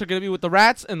rats are going to be with the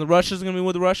rats and the rushers are going to be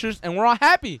with the rushers, and we're all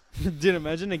happy. Dude,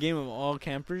 imagine a game of all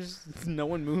campers. No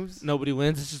one moves. Nobody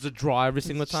wins. It's just a draw every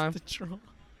single It's just time. a draw.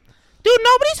 Dude,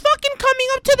 nobody's fucking coming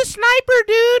up to the sniper,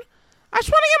 dude. I just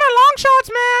want to get my long shots,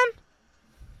 man.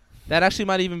 That actually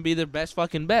might even be their best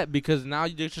fucking bet because now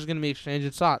you're just going to be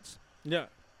exchanging shots. Yeah.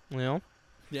 You know?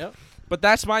 Yeah. But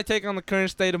that's my take on the current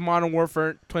state of Modern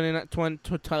Warfare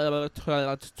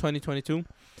 2022.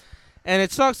 And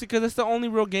it sucks because it's the only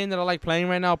real game that I like playing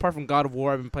right now, apart from God of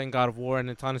War. I've been playing God of War, and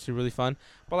it's honestly really fun.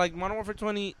 But, like, Modern Warfare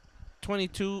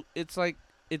 2022, it's, like,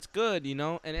 it's good, you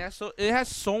know? And it has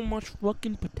so much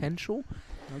fucking potential.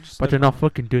 But they're not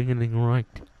fucking doing anything right.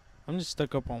 I'm just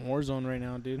stuck up on Warzone right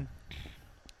now, dude.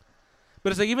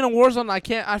 But it's like, even in Warzone,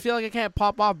 I feel like I can't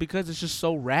pop off because it's just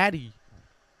so ratty.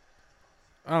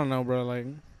 I don't know, bro. Like,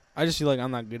 I just feel like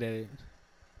I'm not good at it.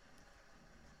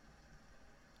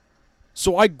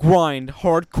 So I grind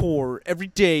hardcore every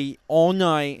day, all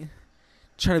night,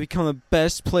 trying to become the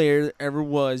best player that ever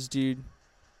was, dude.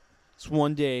 So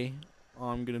one day,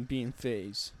 I'm gonna be in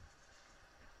FaZe.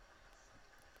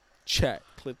 Chat,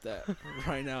 clip that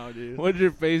right now, dude. What would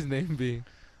your phase name be?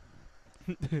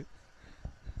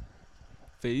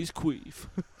 Phase Queef.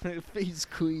 FaZe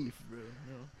Queef, bro.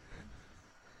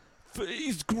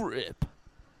 Phase Grip.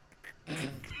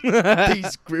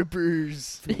 FaZe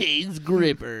Grippers. Phase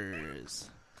Grippers.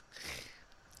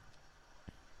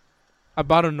 I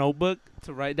bought a notebook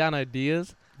to write down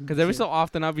ideas. Because every so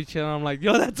often I'll be chilling. I'm like,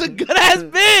 yo, that's a good ass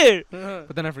bit.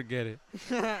 But then I forget it.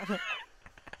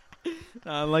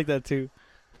 I like that too.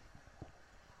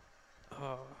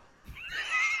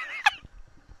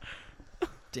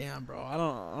 Damn, bro. I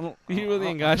don't. You really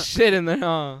ain't got shit in there,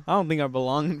 huh? I don't think I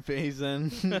belong in FaZe then.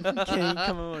 Can't even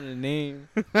come up with a name.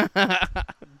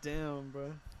 Damn,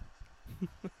 bro.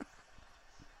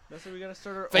 That's why we gotta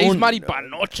start our Phase own.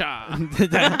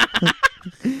 Maripanocha.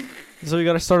 So we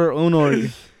gotta start our own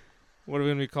org. What are we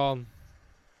going to be called?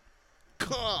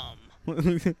 Come.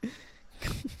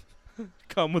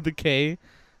 Come with the K.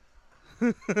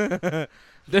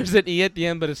 There's an E at the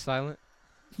end, but it's silent.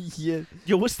 Yeah,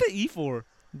 Yo, what's the E for?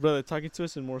 bro. They're talking to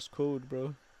us in Morse code,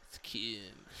 bro. It's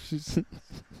Kim.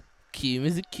 Kim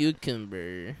is a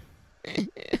cucumber.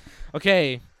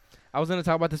 Okay. I was going to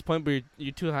talk about this point, but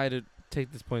you're too high to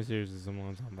take this point seriously.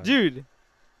 Someone talking about it. Dude,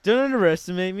 don't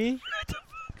underestimate me.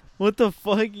 What the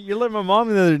fuck? You're like my mom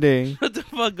the other day. What the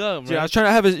fuck up, Dude, bro. I was trying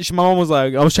to have a. My mom was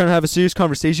like, I was trying to have a serious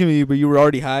conversation with you, but you were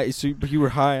already high. But you were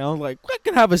high. I was like, I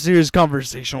can have a serious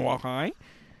conversation while high.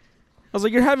 I was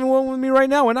like, you're having one with me right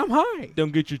now, and I'm high.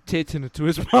 Don't get your tits in a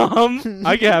twist, mom.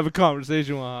 I can have a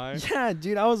conversation with high. Yeah,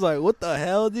 dude. I was like, what the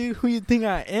hell, dude? Who you think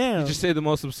I am? You just say the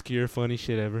most obscure, funny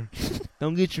shit ever.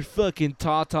 Don't get your fucking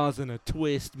tatas in a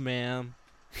twist, ma'am.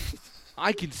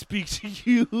 I can speak to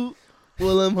you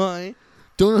while I'm high.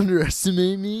 Don't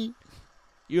underestimate me.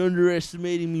 You're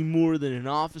underestimating me more than an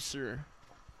officer.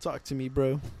 Talk to me,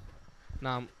 bro.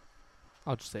 Nah,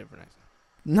 I'll just say it for next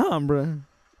Nah, bro. time.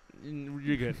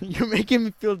 You're good. You're making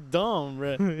me feel dumb,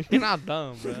 bro. You're not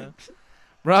dumb, bro.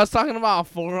 Bro, I was talking about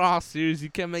a 4-hour series. You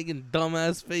kept making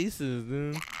dumbass faces,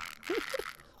 dude.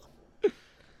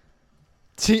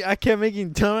 See, I kept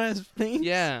making dumbass things.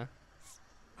 Yeah.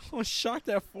 I was shocked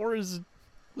that 4 is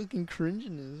looking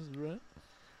cringiness, bro.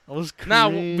 I was cringing.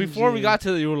 Now, before we got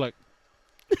to it, you were like,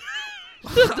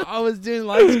 I was doing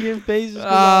light skin faces. 'Cause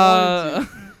I wanted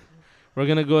to. we're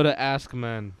gonna go to Ask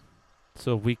Men,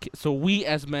 so we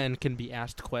as men can be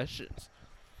asked questions.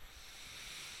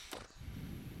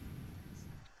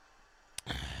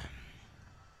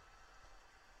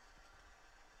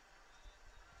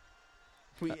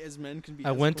 We as men can be.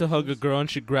 I went to hug a girl and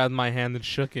she grabbed my hand and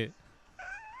shook it.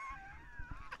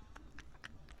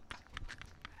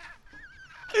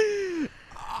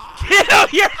 Kill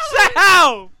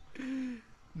yourself,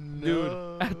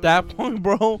 dude. At that point,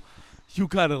 bro, you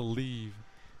gotta leave.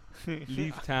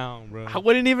 Leave town, bro. I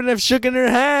wouldn't even have shooken her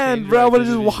hand, Change bro. I your would have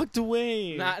just identity. walked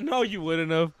away. Nah, no, you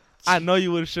wouldn't have. I know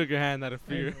you would have shook your hand out of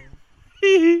fear.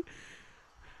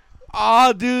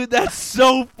 Oh, dude, that's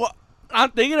so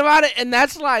I'm thinking about it, and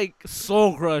that's like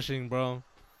soul crushing, bro.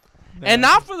 And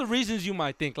not for the reasons you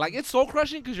might think. Like, it's soul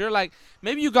crushing because you're like,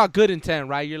 maybe you got good intent,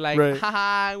 right? You're like, Right.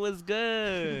 haha, it was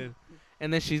good.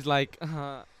 And then she's like,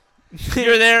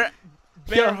 you're there,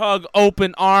 bear Yeah. hug,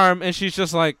 open arm, and she's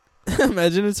just like,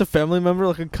 Imagine it's a family member,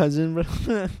 like a cousin,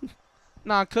 bro.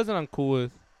 nah, cousin, I'm cool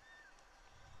with.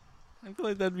 I feel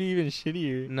like that'd be even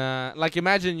shittier. Nah, like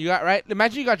imagine you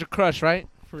got your crush, right?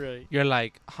 Right. You're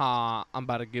like, I'm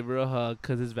about to give her a hug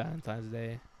because it's Valentine's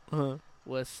Day. Uh-huh.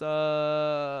 What's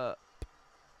up?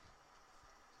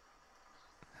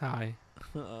 Hi.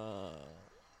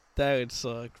 That would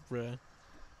suck, bro.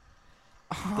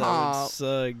 That Aw, would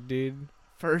suck, dude.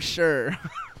 for sure.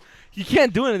 You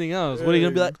can't do anything else. What are you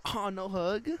gonna be like? Oh, no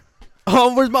hug?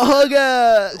 Oh, where's my hug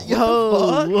at? What Yo,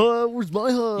 the fuck? what? Where's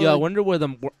my hug? Yeah, I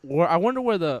wonder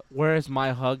where is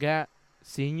my hug at?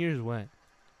 Seniors went.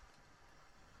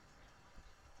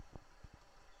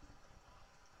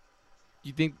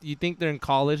 You think they're in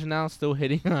college now, still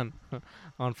hitting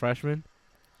on freshmen?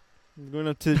 Going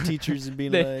up to the teachers and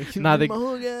being They- like, nah, "Where's my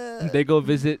hug at?" They go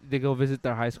visit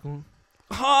their high school.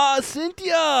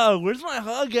 Cynthia, where's my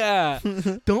hug at?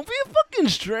 Don't be a fucking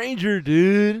stranger,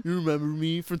 dude. You remember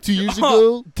me from 2 years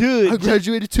Oh, ago? dude. I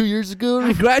graduated 2 years ago.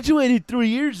 I graduated 3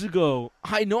 years ago.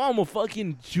 I know I'm a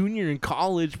fucking junior in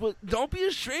college, but don't be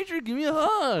a stranger. Give me a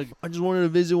hug. I just wanted to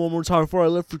visit one more time before I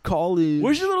left for college.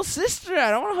 Where's your little sister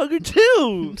at? I want to hug her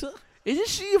too. Isn't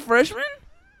she a freshman?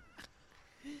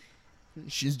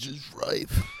 She's just ripe.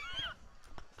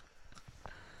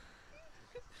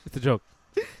 It's a joke.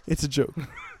 It's a joke.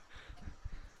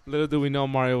 Little do we know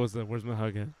Mario was the where's my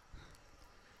hug at.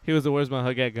 He was the where's my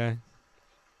hug at guy.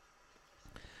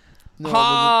 No,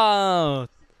 Oh,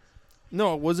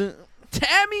 it wasn't.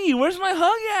 Tammy, where's my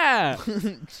hug at?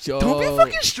 Don't be a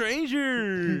fucking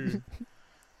stranger.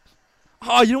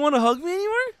 Oh, you don't want to hug me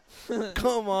anymore?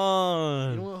 Come You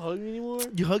on. don't want to hug me anymore?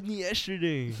 You hugged me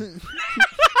yesterday.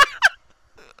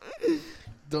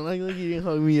 Don't act like you didn't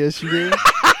hug me yesterday.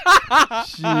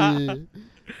 Shit.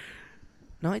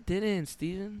 No, I didn't,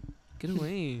 Steven. Get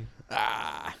away.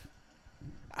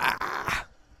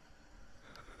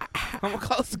 I'm gonna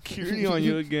call security on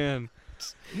you again.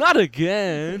 Not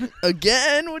again.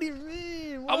 Again? What do you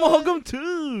mean? I'm gonna hug him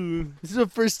too. This is the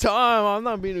first time. I'm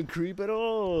not being a creep at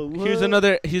all. Here's What?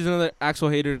 another Axel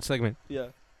hater segment. Yeah.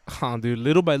 Oh, dude,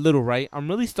 little by little, right? I'm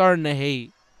really starting to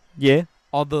hate Yeah.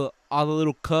 all the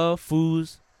little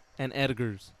Foos and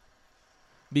Edgars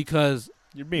because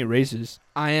You're being racist.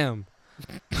 I am.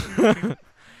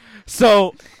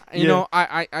 So, you Yeah. know,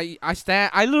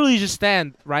 I literally just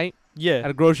stand, right? At Yeah.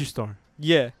 a grocery store,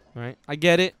 Yeah. right? I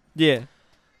get it. Yeah.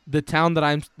 The town that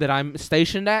I'm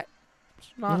stationed at,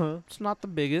 it's not the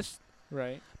biggest.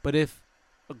 Right. But if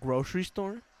a grocery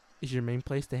store is your main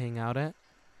place to hang out at,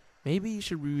 maybe you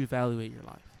should reevaluate your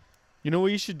life. You know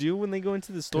what you should do when they go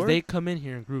into the store? Because they come in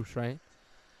here in groups, right?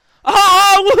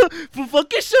 Oh,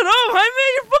 fucking shut up,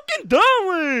 Jaime! You're fucking fucking dumb,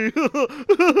 way.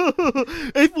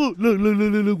 Hey, fool,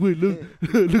 look, wait,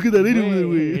 look at that lady over there,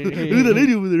 wait. Look at that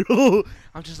lady over there. Oh,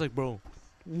 I'm just like, bro,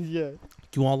 Yeah.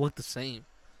 you all look the same.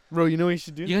 Bro, you know what you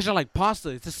should do? You guys are like pasta.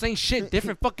 It's the same shit,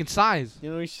 different fucking size. You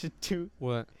know what you should do?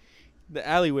 What? The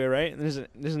alleyway, right? There's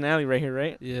an alley right here,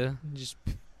 right? Yeah. Just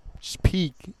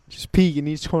peek in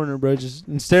each corner, bro. Just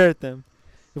and stare at them.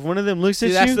 If one of them looks See,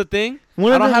 at that's you, the thing.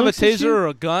 one I of don't them have a looks at taser you- or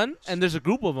a gun, and there's a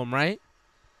group of them, right?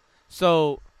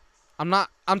 So,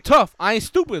 I'm tough. I ain't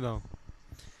stupid, though.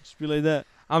 Just be like that.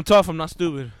 I'm tough. I'm not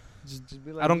stupid. Just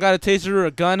be like I don't got a taser or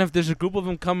a gun. If there's a group of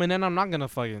them coming in, I'm not gonna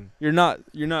fucking. You're not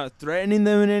threatening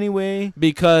them in any way.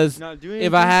 Because You're not doing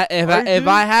if I anything. had if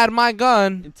I had my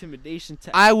gun, intimidation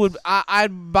tactics.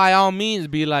 I'd by all means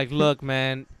be like, look,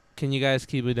 man, can you guys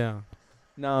keep it down?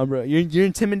 Nah, bro. You're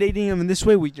intimidating them in this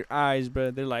way with your eyes, bro.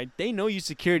 They're like, they know you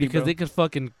security, Because bro. they could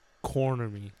fucking corner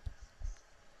me.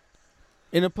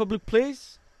 In a public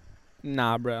place?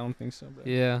 Nah, bro. I don't think so, bro.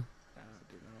 Yeah.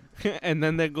 And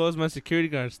then there goes my security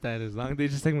guard status. Long as they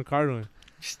just take my card away.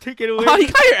 Just take it away. Oh, you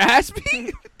got your ass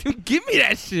beat? Dude, give me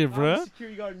that shit, I'm bro. a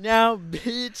security guard now,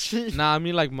 bitch. Nah, I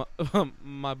mean like my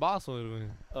my boss will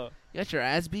win. Oh. You got your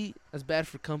ass beat? That's bad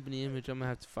for company image. I'm gonna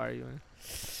have to fire you. Man.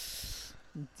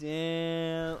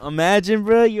 Damn. Imagine,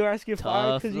 bro. Your ass get fired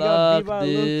Tough because you got beat luck, by a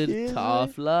little dude. kid.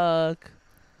 Tough luck.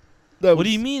 man. What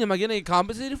do you mean? Am I gonna get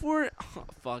compensated for it? Oh,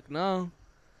 fuck no.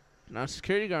 Not a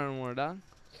security guard anymore, dog.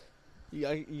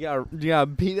 You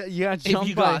got beat. You got If jumped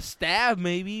you by got stabbed,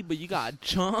 maybe, but you got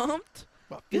jumped.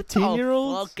 Get the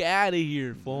 15-year-olds. fuck out of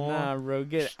here, fool. Nah, bro.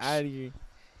 Get out of here.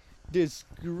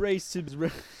 Disgrace to bro.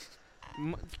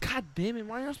 God damn it!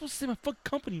 Why are you not supposed to say my fuck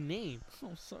company name?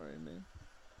 I'm sorry, man.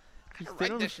 I gotta They write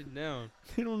don't- that shit down.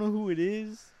 They don't know who it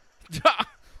is.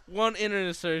 One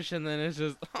internet search and then it's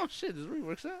just, oh shit, this really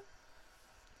works out.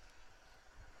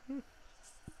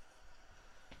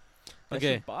 That's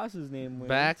Okay. your boss's name. What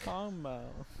Back. you talking about?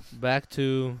 Back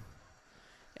to,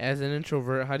 as an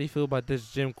introvert, how do you feel about this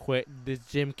Jim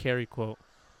Carrey quote?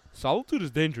 Solitude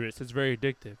is dangerous. It's very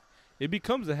addictive. It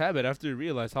becomes a habit after you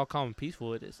realize how calm and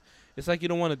peaceful it is. It's like you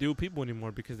don't want to deal with people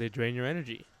anymore because they drain your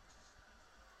energy.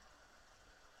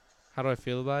 How do I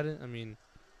feel about it? I mean,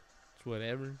 it's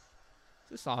whatever.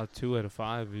 It's a solid 2 out of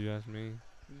 5 if you ask me.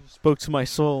 You spoke to my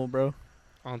soul, bro.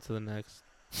 On to the next.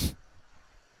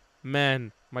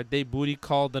 Man, my date booty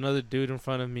called another dude in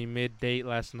front of me mid-date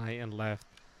last night and left.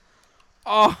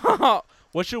 Oh,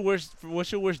 what's your worst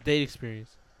date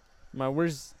experience? My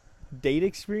worst date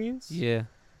experience? Yeah.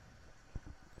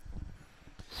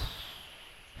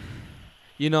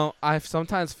 You know, I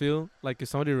sometimes feel like if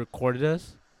somebody recorded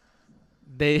us,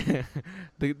 they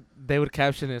they would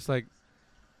caption it. It's like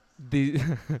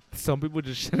some people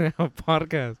just shouldn't have a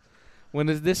podcast. When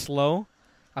it's this slow,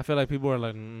 I feel like people are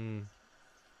like,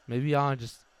 maybe y'all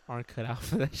just aren't cut out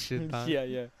for that shit. Dog.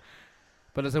 yeah.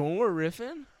 But it's like when we're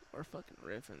riffing, we're fucking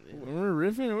riffing, dude. When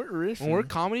we're riffing. When we're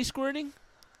comedy squirting,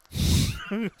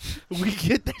 we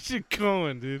get that shit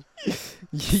going, dude.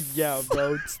 yeah,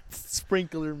 bro. It's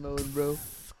sprinkler mode, bro.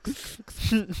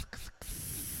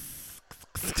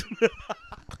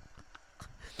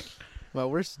 My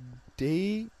worst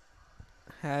date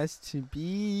has to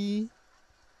be.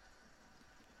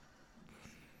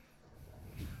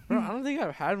 Bro, I don't think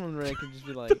I've had one where I could just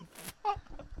be like.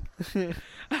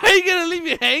 How you gonna leave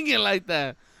me hanging like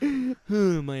that?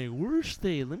 My worst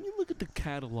day. Let me look at the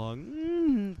catalog.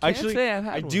 Can't Actually, say I've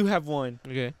had I one. do have one.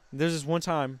 Okay. There's this one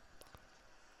time.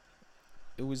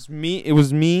 It was me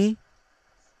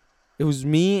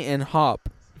and Hop.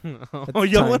 Oh,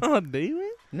 y'all went on a date, man?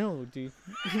 No, dude.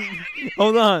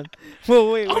 Hold on.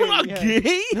 Whoa, wait. I'm not yeah.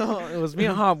 gay. No, it was me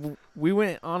and Hop. We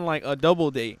went on like a double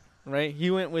date, right? He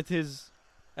went with his,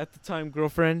 at the time,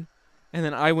 girlfriend, and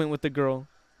then I went with the girl.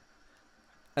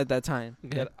 At that time,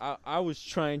 Okay. that I was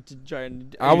trying to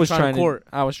Oh, you were trying to court.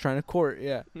 I was trying to court,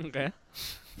 yeah. Okay.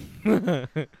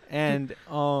 And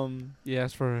You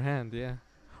asked for her hand, yeah.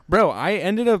 bro, I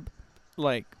ended up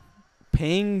like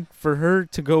paying for her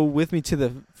to go with me to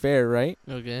the fair, right?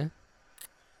 Okay.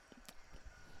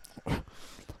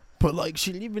 But like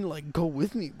she didn't even like go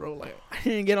with me, bro. Like I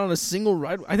didn't get on a single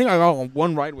ride. I think I got on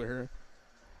one ride with her,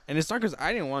 and it's not because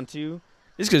I didn't want to.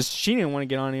 It's because she didn't want to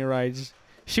get on any rides.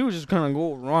 She would just kind of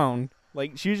go around,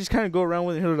 like she would just kind of go around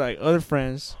with her like other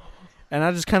friends, and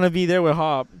I just kind of be there with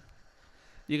Hop.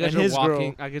 You guys And are his girl.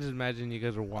 walking. I could just imagine you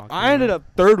guys are walking. I ended up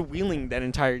third wheeling that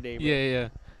entire day, bro. Yeah.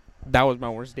 That was my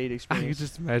worst date I could experience.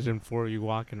 just imagine four of you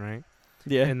walking, right?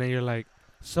 Yeah. And then you're like,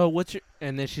 so what's your...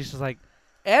 And then she's just like,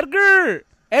 Edgar!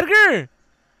 Hi,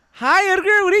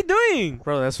 Edgar! What are you doing?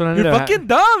 Bro, that's what ended You're up fucking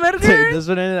dumb, Edgar! that's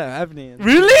what ended up happening.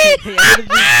 Really? He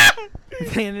ended up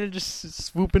And they're just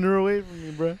swooping her away from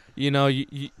me, bro. You know,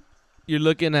 you're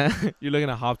looking at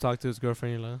Hop talk to his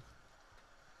girlfriend. You're like,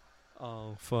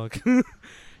 oh fuck,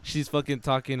 she's fucking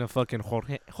talking to fucking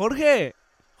Jorge.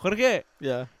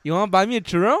 Yeah. You wanna buy me a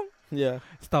churro? Yeah.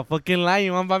 Stop fucking lying.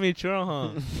 You wanna buy me a churro,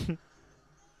 huh?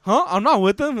 Huh? I'm not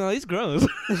with him. No, he's gross.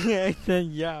 Yeah,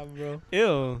 bro.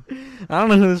 Ew. I don't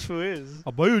know who this fool is.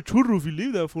 I'll buy you a churro if you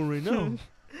leave that for right now.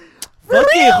 Fuck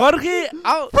it, Jorge.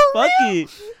 Fuck it.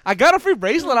 I got a free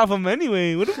bracelet off him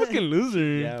anyway. What a fucking loser.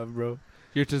 Yeah, bro.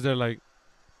 You're just there like,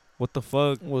 what the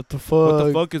fuck? What the fuck? What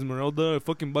the fuck, Esmeralda? I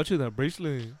fucking bought you that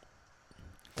bracelet.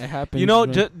 It happened. You know,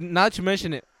 now that you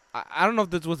mention it, I don't know if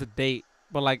this was a date,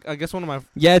 but like, I guess one of my...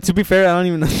 Yeah, to be fair, I don't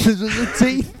even know if this was a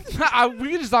date. we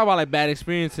can just talk about like bad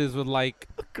experiences with like...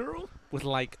 A girl? With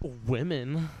like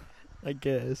women. I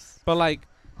guess. But like,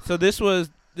 so this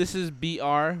is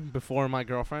BR before my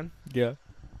girlfriend. Yeah.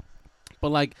 But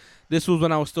like, this was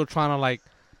when I was still trying to like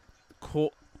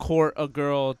court a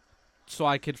girl so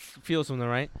I could feel something,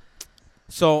 right?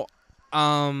 So,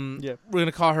 Yeah. we're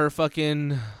gonna call her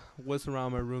fucking... What's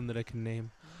around my room that I can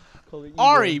name? Call it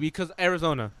Ari, Igor. because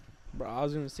Arizona. Bro, I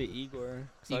was gonna say Igor.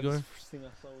 Igor? First thing I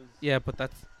saw was Yeah, but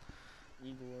that's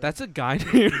Igor. a guy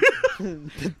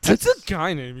name. That's a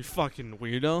guy name, you fucking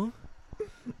weirdo.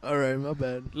 Alright, my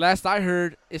bad. Last I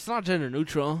heard, it's not gender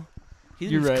neutral. He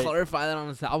You're didn't right. clarify that on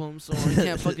his album, so I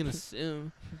can't fucking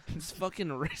assume. It's fucking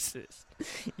racist.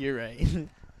 You're right.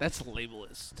 That's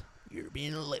labelist. You're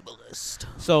being a labelist.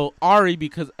 So Ari,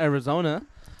 because Arizona.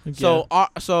 So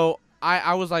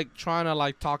I was like trying to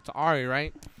like talk to Ari,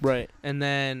 right? right. And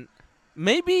then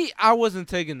maybe I wasn't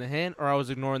taking the hint or I was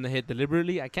ignoring the hint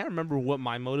deliberately. I can't remember what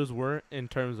my motives were in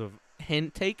terms of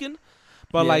hint taken.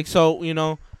 But Yeah. like, so, you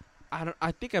know,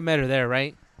 I think I met her there,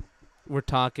 right? We're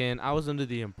talking. I was under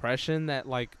the impression that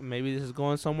like maybe this is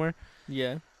going somewhere.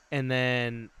 Yeah. And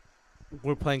then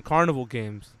we're playing carnival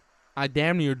games. I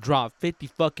damn near dropped 50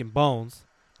 fucking bones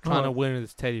trying to win her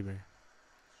this teddy bear.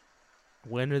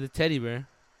 Win her the teddy bear.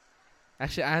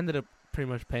 Actually, I ended up pretty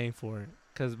much paying for it.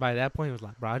 Because by that point, it was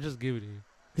like, bro, I'll just give it to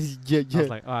you. Yeah, I was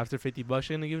like, oh, after $50 you're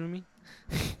going to give it to me?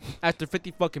 After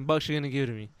 50 fucking bucks, you're going to give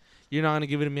it to me. You're not going to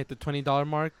give it to me at the $20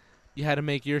 mark? You had to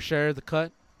make your share of the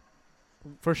cut?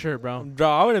 For sure, bro. Bro,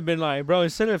 I would have been like, bro,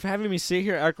 instead of having me sit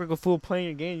here act like a fool playing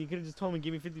a game, you could have just told me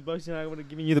give me $50 and I would have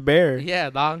given you the bear. Yeah,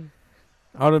 dog.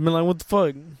 I would have been like, what the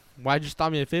fuck? Why'd you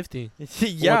stop me at 50?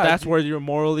 Yeah. Well, that's where your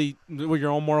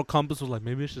own moral compass was like,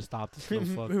 maybe I should stop this little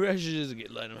fuck. Maybe I should just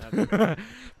let him have it.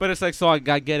 But it's like, so I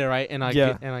get it, right? And I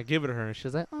Yeah. I give it to her, and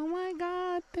she's like, oh my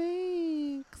God,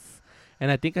 thanks.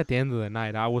 And I think at the end of the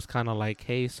night, I was kind of like,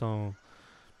 hey, so,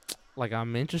 like,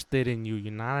 I'm interested in you,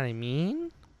 you know what I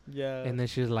mean? Yeah. And then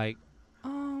she's like,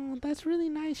 oh, that's really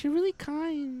nice. You're really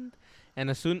kind. And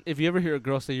if you ever hear a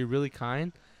girl say you're really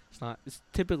kind, it's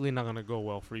typically not going to go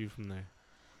well for you from there.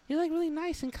 You're like really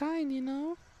nice and kind, you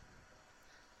know?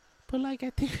 But like, I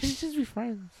think we should just be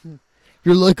friends.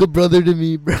 You're like a brother to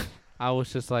me, bro. I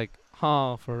was just like,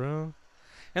 huh, for real?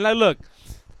 And like, look,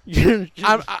 You're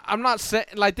just- I'm not saying,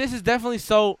 like, this is definitely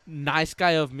so nice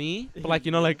guy of me. But like,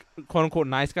 you know, like, quote unquote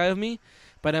nice guy of me.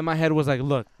 But in my head was like,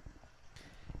 look,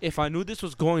 if I knew this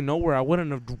was going nowhere, I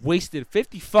wouldn't have wasted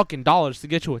 $50 fucking to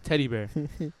get you a teddy bear.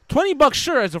 $20,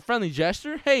 sure, as a friendly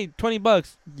gesture. Hey,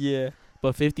 $20. yeah.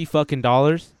 But $50 fucking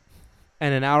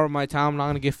and an hour of my time I'm not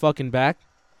gonna get fucking back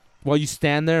while you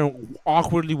stand there and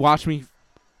awkwardly watch me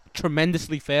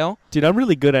tremendously fail. Dude, I'm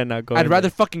really good at not going. I'd rather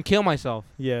there. fucking kill myself.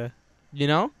 Yeah. You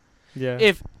know?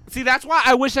 Yeah. See, that's why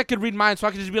I wish I could read minds so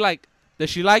I could just be like, does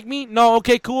she like me? No,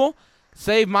 okay, cool.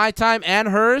 Save my time and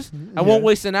hers. I won't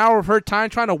waste an hour of her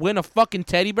time trying to win a fucking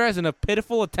teddy bear as in a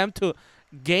pitiful attempt to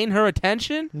gain her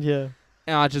attention. Yeah.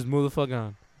 And I'll just move the fuck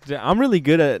on. Dude, I'm really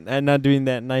good at not doing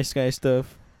that nice guy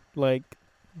stuff. Like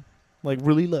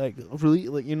really,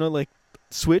 you know, like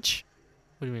switch.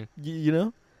 What do you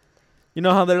mean? You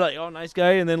know how they're like, oh, nice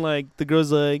guy, and then like the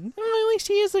girl's like, oh, like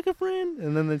she is like a friend,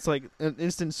 and then it's like an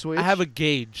instant switch. I have a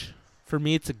gauge. For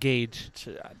me, it's a gauge.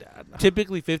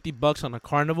 Typically, $50 on a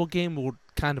carnival game would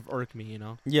kind of irk me, you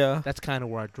know? Yeah. That's kind of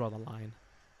where I draw the line.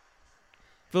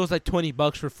 If it was like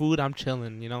 $20 for food, I'm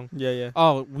chilling, you know? Yeah.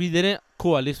 Oh, we didn't?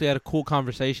 Cool. At least we had a cool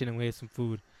conversation and we had some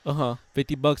food. Uh-huh.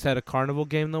 $50 at a carnival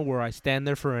game, though, where I stand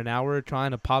there for an hour trying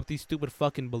to pop these stupid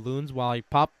fucking balloons while I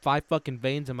pop 5 fucking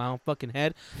veins in my own fucking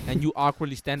head, and you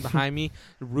awkwardly stand behind me,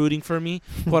 rooting for me,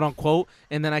 quote unquote,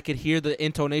 and then I could hear the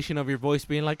intonation of your voice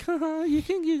being like, haha, you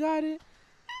think you got it?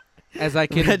 As I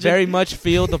can very much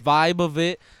feel the vibe of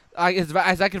it.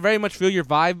 As I can very much feel your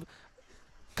vibe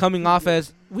coming off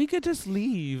as, we could just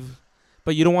leave.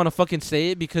 but you don't want to fucking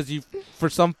say it because you, for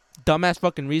some dumbass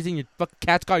fucking reason, your fucking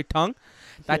cat's got your tongue.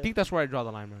 I think that's where I draw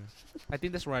the line, man. I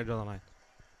think that's where I draw the line.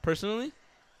 Personally,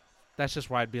 that's just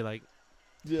where I'd be like.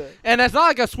 Yeah. And it's not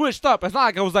like I switched up. It's not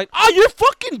like I was like, oh, you're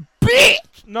fucking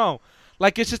bitch. No.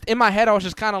 Like, it's just in my head, I was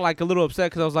just kind of like a little upset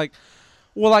because I was like,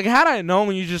 well, like, had I known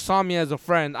when you just saw me as a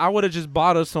friend, I would have just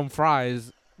bought us some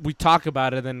fries. We talk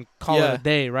about it and call it a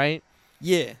day, right?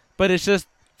 Yeah. But it's just,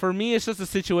 for me, it's just a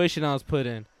situation I was put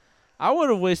in. I would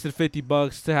have wasted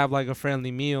 $50 to have like a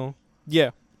friendly meal,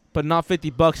 Yeah. but not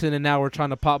 $50 in and now we're trying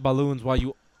to pop balloons while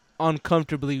you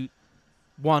uncomfortably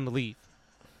want to leave.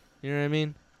 You know what I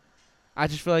mean? I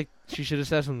just feel like she should have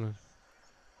said something.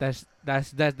 That's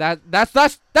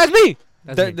me.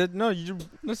 I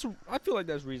feel like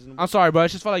that's reasonable. I'm sorry, bro. I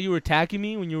just felt like you were attacking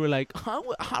me when you were like, I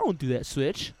don't do that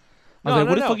switch. I was like,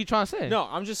 what the fuck you trying to say? No,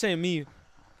 I'm just saying me.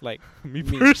 Like, me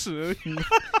personally.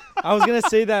 I was going to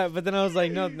say that, but then I was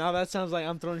like, no, now that sounds like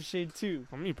I'm throwing shade too.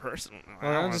 Me personally.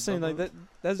 I'm just saying, like,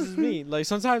 that's just me. Like,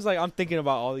 sometimes, like, I'm thinking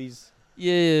about all these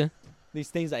Yeah.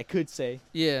 things I could say.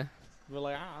 Yeah. But,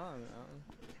 like, I don't know.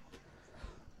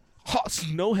 Hot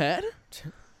snowhead?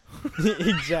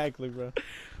 Exactly, bro.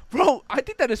 Bro, I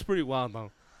think that is pretty wild,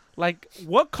 though. Like,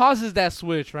 what causes that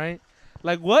switch, right?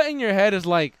 Like, what in your head is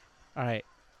like, all right,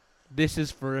 this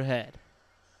is for a head.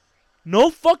 No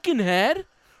fucking head?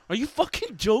 Are you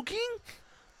fucking joking?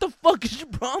 The fuck is your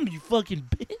problem, you fucking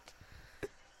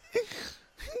bitch?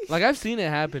 Like, I've seen it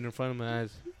happen in front of my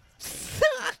eyes.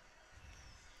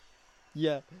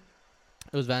 Yeah.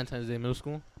 It was Valentine's Day middle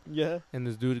school, Yeah. and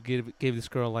this dude gave this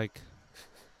girl, like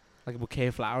a bouquet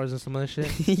of flowers and some other shit.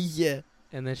 Yeah.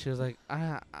 And then she was like,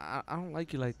 I don't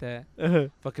like you like that. Uh-huh.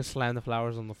 Fucking slammed the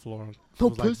flowers on the floor. No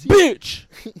Was like, pussy. bitch!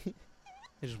 And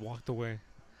just walked away.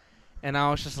 And I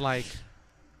was just like,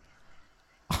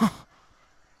 huh?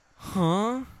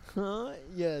 Huh?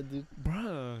 Yeah, dude.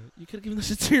 Bruh, you could have given this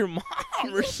shit to your mom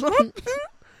or something.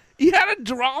 You had to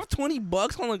drop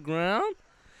 $20 on the ground?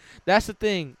 That's the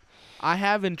thing. I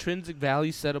have intrinsic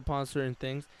value set upon certain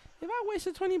things. If I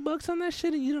wasted $20 on that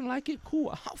shit and you didn't like it, cool.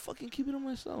 I'll fucking keep it on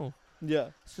myself. Yeah.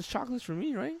 It's just chocolates for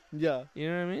me, right? Yeah. You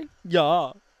know what I mean?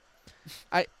 Yeah.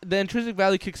 The intrinsic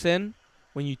value kicks in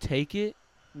when you take it.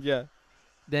 Yeah.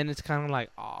 Then it's kind of like,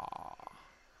 aw,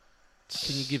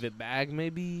 can you give it back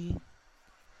maybe?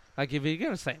 Like, if you're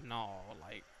going to say no,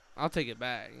 like, I'll take it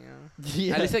back, you know?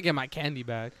 Yeah. At least I get my candy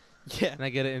back, Yeah. and I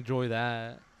get to enjoy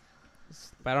that.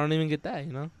 But I don't even get that,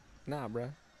 you know? Nah,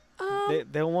 bro. They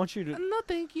don't want you to. No,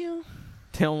 thank you.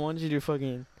 They don't want you to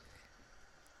fucking.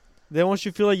 They want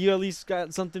you to feel like you at least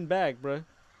got something back, bro.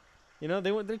 You know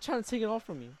they're trying to take it all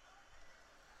from you.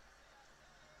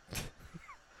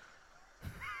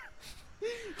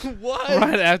 What?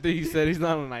 Right after he said he's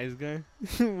not a nice guy.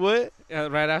 What?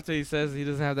 Right after he says he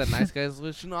doesn't have that nice guy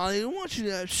switch. No, they don't want you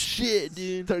to have shit,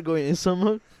 dude. Start going in some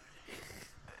mode.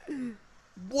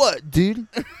 What, dude?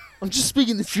 I'm just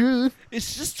speaking the truth.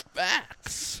 It's just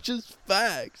facts. Just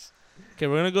facts. Okay,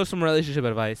 we're going to go some relationship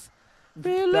advice.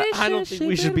 I don't think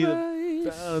we should be the.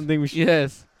 I don't think we should.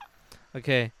 Yes.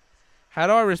 Okay. How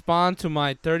do I respond to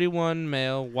my 31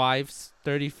 male wife's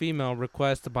 30 female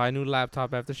request to buy a new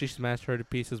laptop after she smashed her to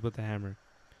pieces with a hammer?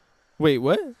 Wait,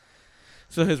 what?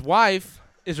 So his wife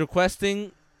is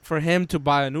requesting for him to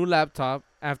buy a new laptop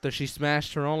after she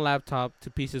smashed her own laptop to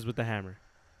pieces with a hammer.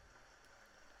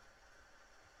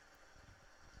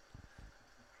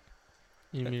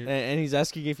 You mean, And he's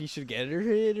asking if he should get her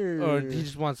hit or he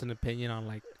just wants an opinion on,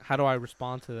 like, how do I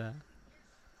respond to that?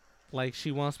 Like,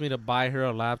 she wants me to buy her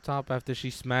a laptop after she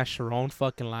smashed her own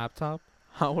fucking laptop?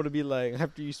 How would it be like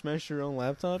after you smash your own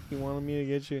laptop? You wanted me to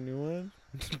get you a new one?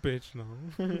 Bitch, no.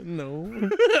 No.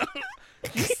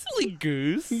 You silly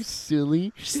goose. You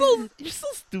silly. You're so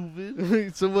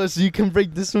stupid. So what? So you can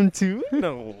break this one too?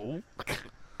 No.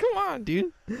 Come on,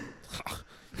 dude.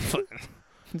 Fucking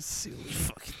Silly.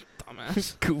 fucking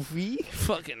dumbass. Goofy.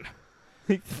 Fucking.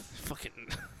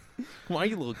 Why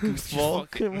you little You goofball?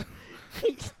 fucking-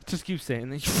 Just keep saying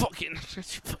that. You fucking.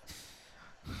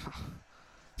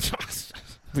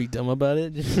 Be dumb about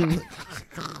it.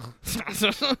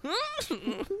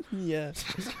 Yeah.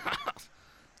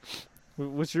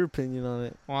 What's your opinion on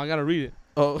it? Well, I gotta read it.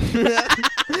 Oh,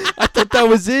 I thought that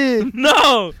was it.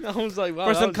 No! I was like, wow.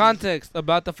 For that some was- context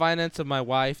about the finance of my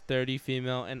wife, 30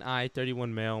 female, and I,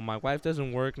 31 male. My wife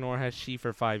doesn't work, nor has she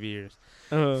for 5 years.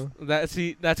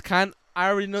 That's kind. I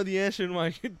already know the answer to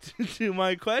my to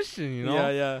my question. You know. Yeah,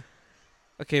 yeah.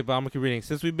 Okay, but I'm gonna keep reading.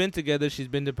 Since we've been together, she's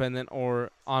been dependent or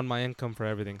on my income for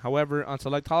everything. However, on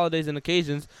select holidays and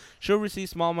occasions, she'll receive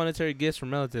small monetary gifts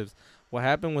from relatives. What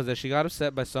happened was that she got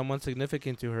upset by someone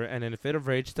significant to her, and in a fit of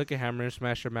rage, took a hammer and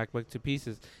smashed her MacBook to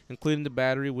pieces, including the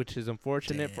battery, which is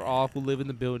unfortunate for all who live in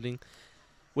the building.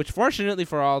 Which, fortunately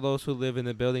for all those who live in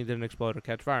the building, didn't explode or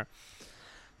catch fire.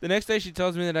 The next day, she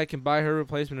tells me that I can buy her a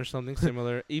replacement or something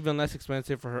similar, even less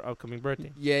expensive for her upcoming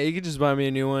birthday. Yeah, you could just buy me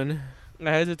a new one.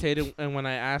 I hesitated, and when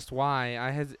I asked why,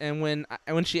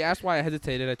 when she asked why I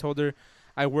hesitated, I told her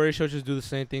I worry she'll just do the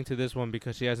same thing to this one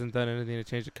because she hasn't done anything to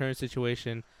change the current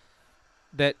situation.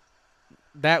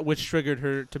 That which triggered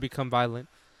her to become violent.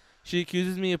 She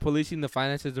accuses me of policing the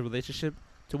finances of the relationship,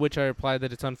 to which I replied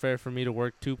that it's unfair for me to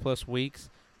work 2+ weeks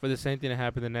for the same thing to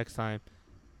happen the next time.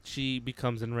 She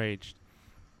becomes enraged.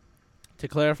 To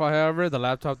clarify, however, the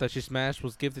laptop that she smashed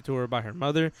was gifted to her by her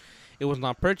mother. It was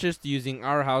not purchased using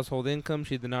our household income.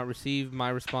 She did not receive my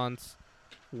response.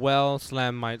 Well,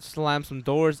 slam some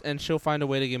doors, and she'll find a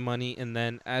way to get money, and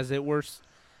then, as it were,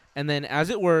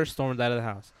 stormed out of the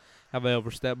house. Have I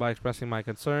overstepped by expressing my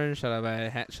concern? Should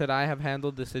I have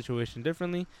handled this situation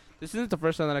differently? This isn't the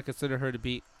first time that I consider her to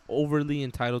be overly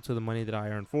entitled to the money that I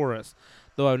earn for us,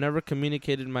 though I've never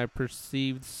communicated my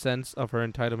perceived sense of her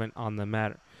entitlement on the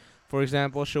matter. For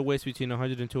example, she'll waste between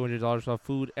 $100 and $200 on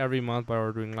food every month by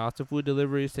ordering lots of food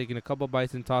deliveries, taking a couple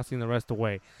bites, and tossing the rest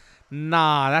away.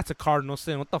 Nah, that's a cardinal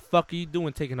sin. What the fuck are you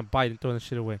doing taking a bite and throwing the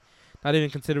shit away? Not even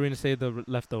considering to save the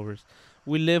leftovers.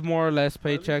 We live more or less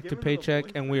paycheck to paycheck,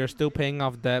 and we are still paying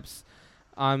off debts.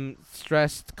 I'm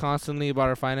stressed constantly about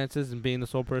our finances and being the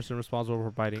sole person responsible for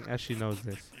providing, as she knows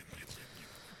this.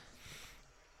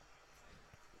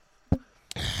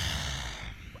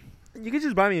 You could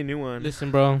just buy me a new one. Listen,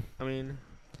 bro. I mean,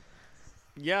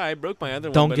 yeah, I broke my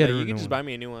other Don't one, but get her you a can new just one. buy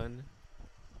me a new one.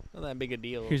 Not that big a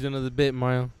deal. Here's another bit,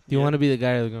 Mario. Do you Yeah. want to be the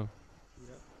guy or the girl?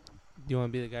 Do you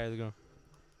want to be the guy or the girl?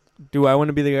 Do I want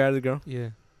to be the guy or the girl? Yeah.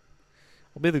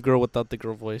 I'll be the girl without the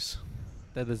girl voice.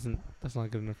 That's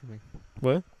not good enough for me.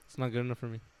 What? It's not good enough for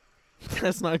me.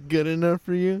 That's not good enough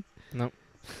for you? Nope.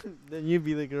 Then you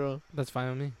be the girl. That's fine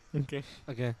with me. Okay.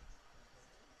 Okay.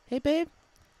 Hey, babe.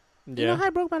 You know Yeah. how I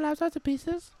broke my laptop to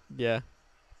pieces? Yeah.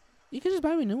 You can just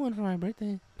buy me a new one for my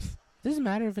birthday. Doesn't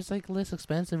matter if it's like less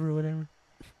expensive or whatever.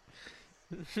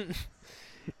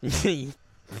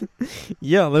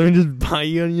 Yeah, let me just buy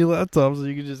you a new laptop so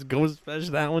you can just go fetch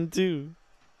that one too.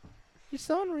 You're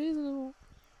so unreasonable.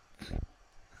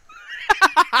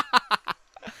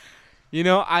 You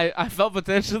know, I felt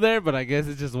potential there, but I guess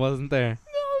it just wasn't there.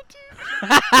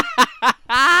 No,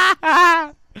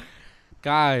 dude.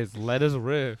 Guys, let us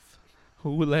riff.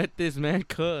 Who let this man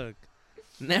cook?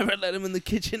 Never let him in the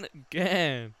kitchen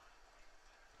again.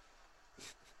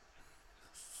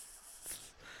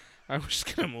 Alright, we're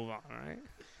just gonna move on, alright?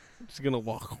 I'm just gonna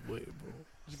walk away, bro.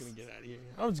 I'm just gonna get out of here.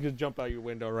 I'm just gonna jump out your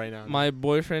window right now. My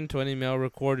boyfriend, 20 male,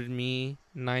 recorded me,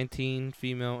 19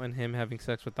 female, and him having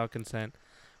sex without consent.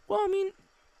 Well, I mean,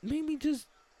 maybe just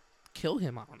kill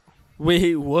him. I don't know.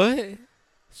 Wait, what?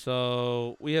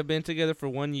 So we have been together for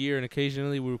 1 year, and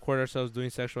occasionally we record ourselves doing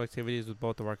sexual activities with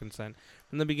both of our consent.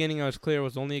 From the beginning, I was clear I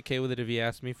was only okay with it if he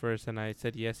asked me first, and I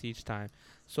said yes each time.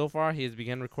 So far, he has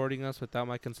begun recording us without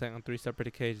my consent on 3 separate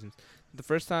occasions. The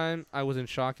first time, I was in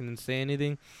shock and didn't say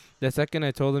anything. The second time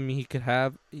I told him he could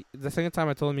have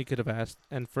asked,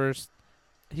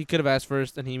 he could have asked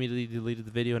first, and he immediately deleted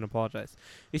the video and apologized.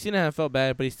 He seemed to have felt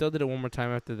bad, but he still did it one more time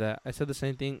after that. I said the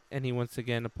same thing, and he once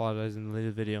again apologized and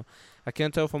deleted the video. I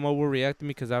can't tell if I'm overreacting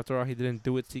because after all, he didn't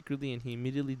do it secretly, and he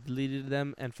immediately deleted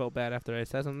them and felt bad after I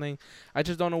said something. I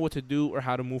just don't know what to do or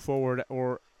how to move forward,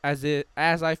 or as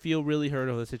I feel really hurt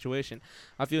over the situation.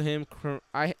 I feel him.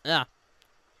 Sorry,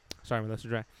 my lips are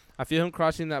dry. I feel him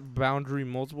crossing that boundary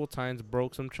multiple times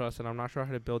broke some trust, and I'm not sure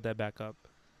how to build that back up.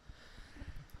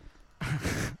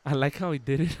 I like how he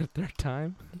did it a third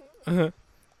time.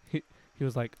 He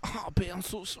was like, "Oh, babe, I'm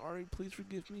so sorry. Please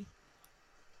forgive me.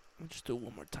 I'll just do it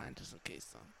one more time just in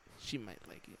case she might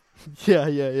like it."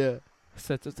 Yeah.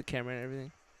 Sets up the camera and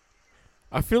everything.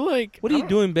 I feel like. What are you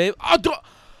doing, babe?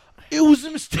 It was a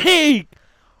mistake.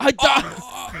 I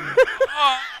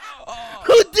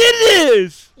Who did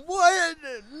this? What?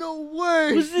 No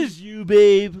way. Was this you,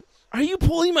 babe? Are you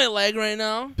pulling my leg right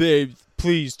now? Babe,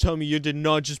 please tell me you did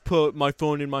not just put my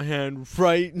phone in my hand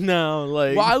right now.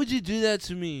 Like, Why would you do that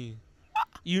to me?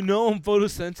 You know I'm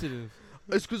photosensitive.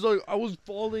 It's because like I was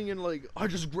falling and like I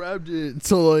just grabbed it.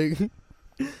 So like,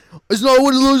 it's not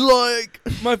what it looks like.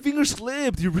 My finger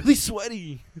slipped. You're really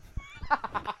sweaty.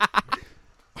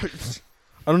 I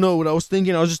don't know what I was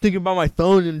thinking. I was just thinking about my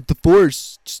phone and the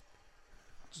force.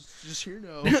 Just here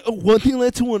now. One thing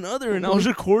led to another, and I was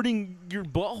recording your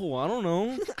butthole. I don't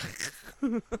know.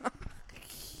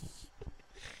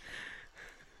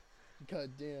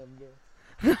 God damn, bro.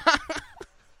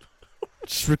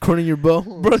 Just recording your bow.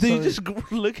 Bro, did you just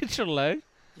look at your leg?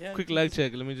 Yeah, Quick leg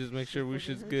check. Let me just make sure we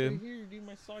shit's good. Right here, dude.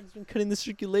 My sock's been cutting the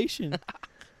circulation.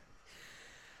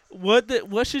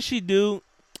 What should she do?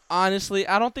 Honestly,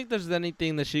 I don't think there's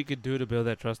anything that she could do to build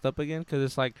that trust up again. Because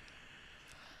it's like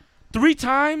 3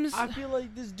 times. I feel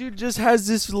like this dude just has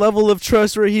this level of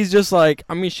trust where he's just like,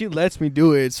 I mean, she lets me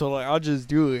do it, so like I'll just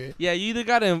do it. Yeah, you either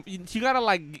gotta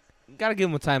gotta give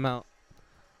him a timeout.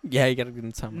 Yeah, you gotta give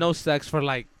him time. No sex for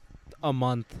like a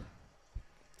month.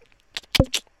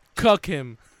 Cuck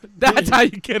him. That's how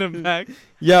you get him back.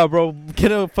 Yeah, bro,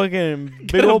 get a fucking big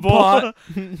Get a old bowl. pot.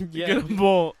 Get a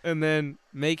bowl and then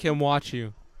make him watch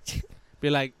you.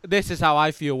 Be like, this is how I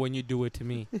feel when you do it to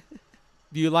me.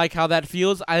 Do you like how that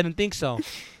feels? I didn't think so.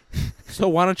 So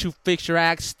why don't you fix your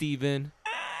act, Steven?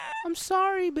 I'm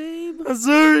sorry, babe. I'm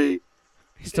sorry.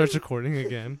 He starts recording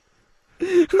again.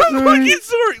 I'm fucking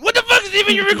sorry. What the fuck,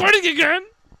 Steven? You're recording again?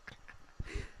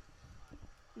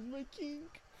 My king.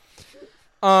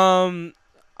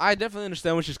 I definitely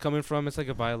understand where she's coming from. It's like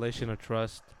a violation of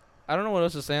trust. I don't know what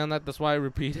else to say on that. That's why I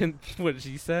repeated what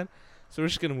she said. So we're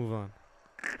just gonna move on.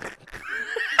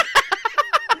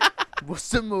 What's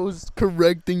the most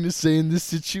correct thing to say in this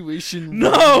situation?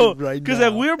 No, right because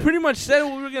now? we were pretty much said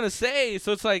what we were gonna say.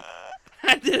 So it's like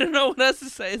I didn't know what else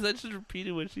to say, so I just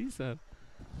repeated what she said.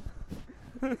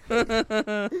 I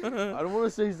don't want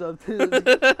to say something.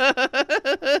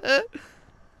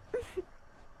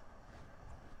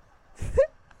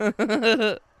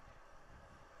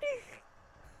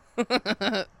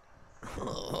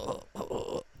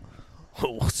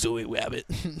 Oh, sweet rabbit.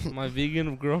 My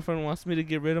vegan girlfriend wants me to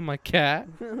get rid of my cat.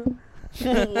 No,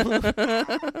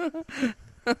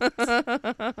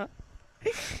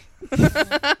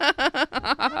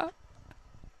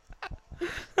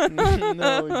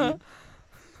 dude.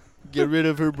 Get rid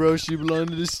of her, bro. She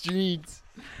belongs to the streets.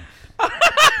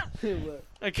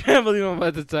 I can't believe I'm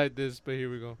about to type this, but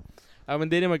here we go. I've been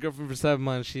dating my girlfriend for 7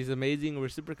 months. She's amazing and we're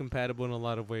super compatible in a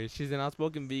lot of ways. She's an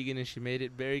outspoken vegan and she made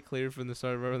it very clear from the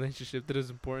start of our relationship that it's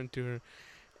important to her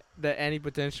that any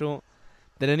potential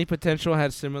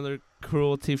had similar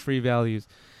cruelty-free values.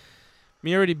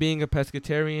 Me already being a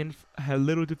pescatarian, I had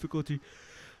little difficulty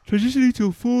transitioning to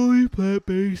a fully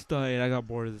plant-based diet. I got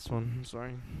bored of this one. I'm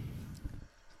sorry.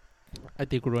 I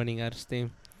think we're running out of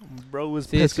steam. Bro was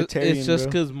See, it's pescatarian, just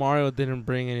bro. because Mario didn't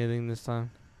bring anything this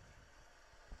time.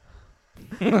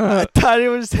 I thought it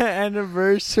was the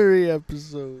anniversary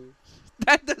episode.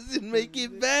 That doesn't make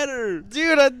it better.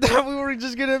 Dude, I thought we were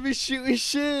just gonna be shooting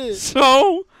shit.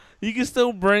 So, you can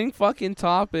still bring fucking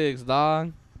topics,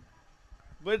 dog.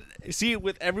 But see,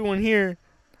 with everyone here,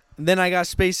 then I got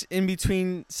space in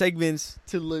between segments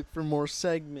to look for more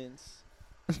segments.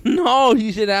 No,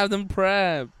 you should have them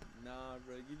prepped. Nah,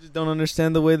 bro, you just don't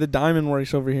understand the way the diamond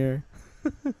works over here.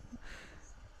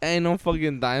 Ain't no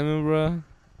fucking diamond, bro.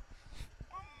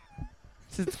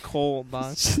 It's cold,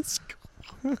 dog.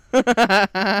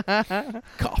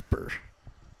 Copper.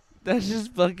 That's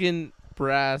just fucking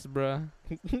brass, bro.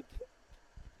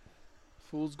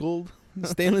 Fool's gold.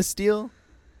 Stainless steel.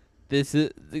 This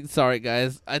is sorry,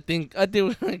 guys. I think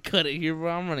we're gonna cut it here,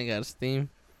 bro. I'm running out of steam.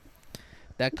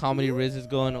 That comedy riz is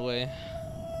going away.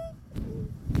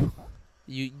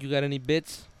 You got any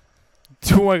bits?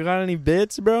 Do I got any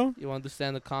bits, bro? You want to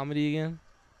stand the comedy again?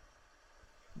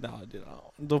 No, dude,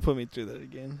 don't put me through that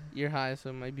again. You're high, so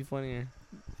it might be funnier.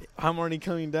 I'm already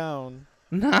coming down.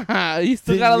 Nah, you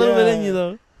still got a little bit in you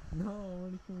though. No, I'm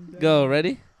already coming down. Go,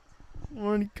 ready? I'm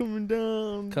already coming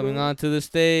down. Coming bro. onto the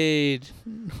stage,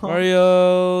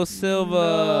 Mario Silva,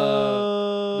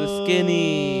 No. the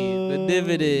skinny, the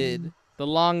divoted, the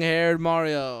long-haired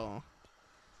Mario.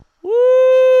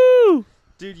 Woo!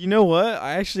 Dude, you know what?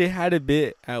 I actually had a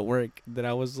bit at work that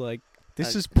I was like,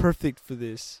 this is perfect for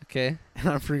this. Okay. And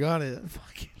I forgot it.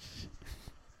 Fuck it.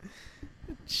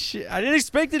 Shit, I didn't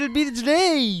expect it to be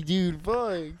today, dude.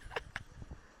 Fuck.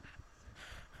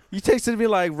 You texted me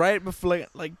like right before,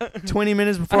 like 20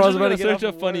 minutes before I was about to get search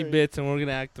off up funny work. bits and we're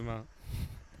gonna act them out.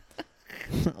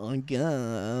 I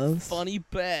guess. Funny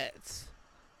bits.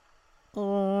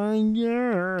 Oh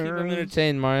yeah. Keep them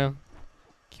entertained, Mario.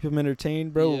 Keep him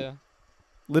entertained, bro. Yeah.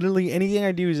 Literally anything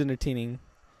I do is entertaining.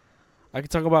 I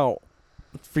could talk about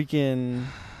freaking.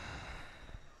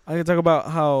 I could talk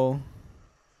about how.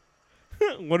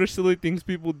 What are silly things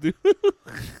people do?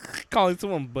 Calling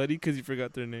someone buddy because you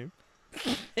forgot their name.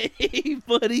 Hey,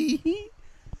 buddy.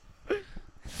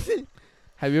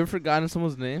 Have you ever forgotten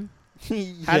someone's name?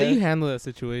 How do you handle that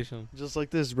situation? Just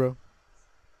like this, bro.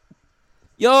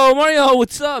 Yo, Mario,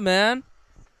 what's up, man?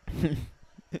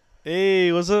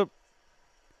 Hey, what's up?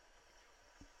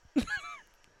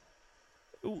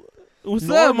 What's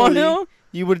up, Normally- Mario?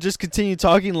 You would just continue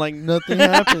talking like nothing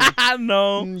happened.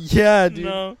 No. Yeah, dude.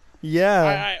 No. Yeah.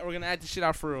 Alright, we're gonna act this shit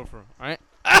out for real. Alright?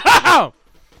 Ow!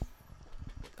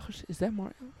 Oh, shit, is that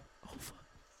Mario? Oh, fuck.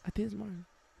 I think it's Mario.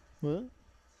 What?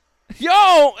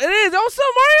 Yo, it is. What's up,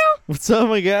 Mario? What's up,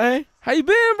 my guy? How you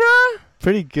been, bro?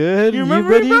 Pretty good. You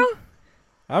remember buddy? me, bro?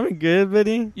 I've been good,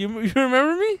 buddy. You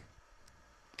remember me?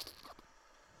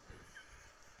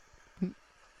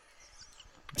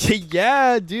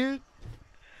 Yeah, dude.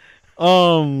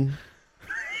 Nah,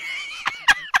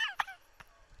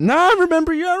 I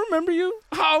remember you. I remember you.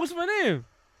 Oh, what's my name?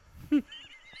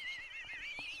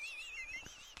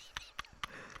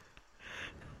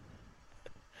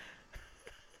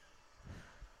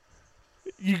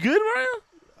 You good,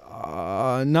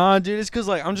 Mario? Nah, dude. It's cause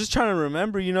like I'm just trying to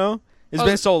remember. You know, it's Oh,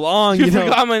 been so long. You You know,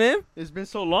 forgot my name? it's been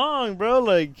so long, bro.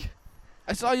 Like,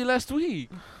 I saw you last week.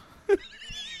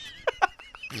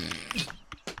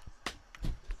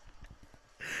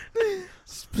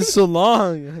 it's been so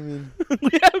long. I mean,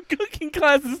 We have cooking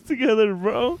classes together,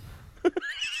 bro.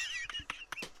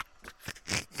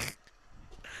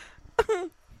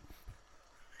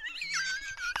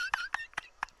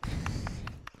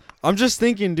 I'm just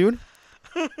thinking, dude.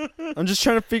 I'm just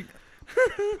trying to figure.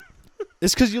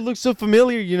 It's cause you look so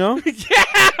familiar, you know.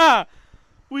 Yeah!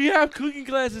 We have cooking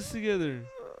classes together.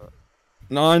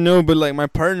 No, I know, but like my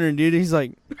partner, dude, he's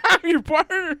like, I'm your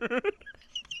partner.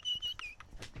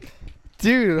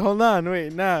 dude, hold on,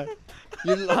 wait, nah,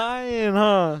 you're lying,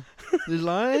 huh? You're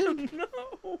lying?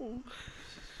 No.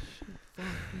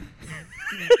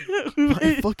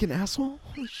 My fucking asshole.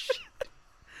 Holy shit.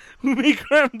 We made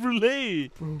creme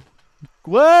brulee.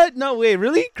 What? No, wait,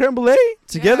 really? Creme brulee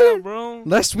together Yeah, bro.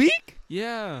 last week?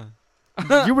 Yeah.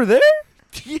 You were there?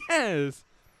 Yes.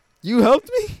 You helped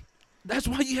me? That's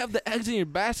why you have the eggs in your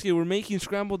basket. We're making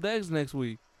scrambled eggs next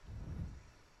week.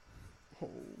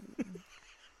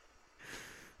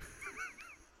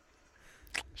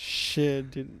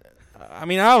 Shit, dude. I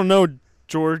mean, I don't know,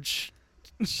 George.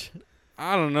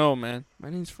 I don't know, man. My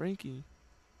name's Frankie.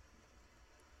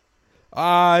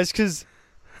 It's cause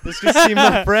see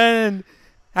my friend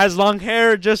has long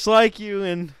hair just like you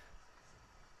and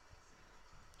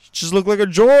just look like a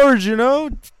George, you know?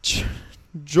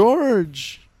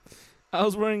 George. I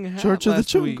was wearing a hat George of the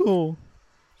last week. I Jungle.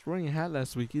 was wearing a hat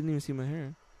last week. You didn't even see my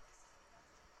hair.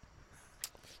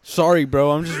 Sorry,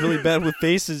 bro. I'm just really bad with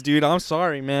faces, dude. I'm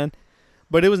sorry, man.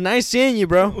 But it was nice seeing you,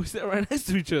 bro. We sat right next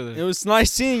to each other. It was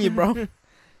nice seeing you, bro.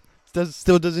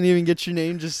 Still doesn't even get your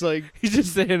name, just like You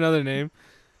just say another name.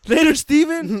 Later,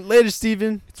 Steven. later,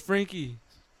 Steven. It's Frankie.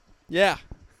 Yeah.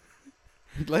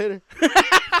 Later.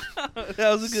 That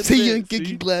was a good See you in bit.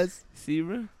 kicking class. See,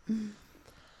 bro?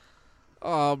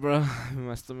 Oh, bro.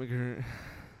 My stomach hurt.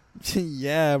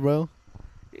 Yeah, bro.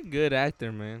 You're a good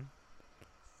actor, man.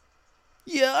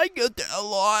 Yeah, I get that a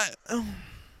lot.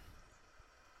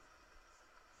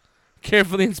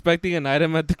 Carefully inspecting an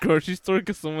item at the grocery store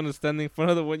because someone is standing in front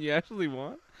of the one you actually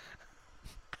want.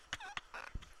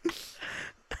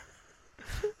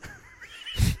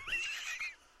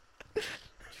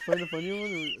 Find a funny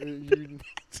one?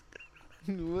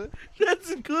 What?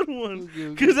 That's a good one. Okay, okay.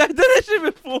 Because I've done that shit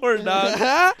before, dog.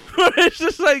 Where it's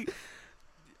just like,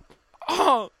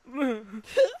 oh.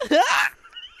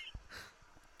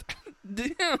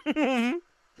 Damn.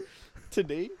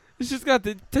 Today? It's just got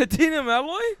the titanium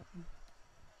alloy?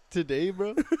 Today,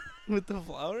 bro? With the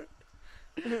flour?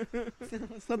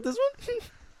 It's not this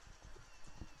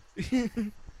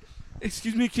one?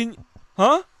 Excuse me, can you...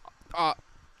 Huh?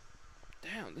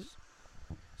 Damn,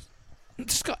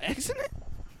 this got eggs in it?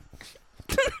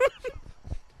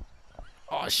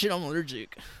 Oh shit, I'm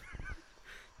allergic.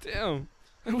 Damn.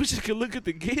 I wish I could look at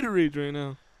the Gatorade right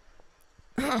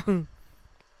now.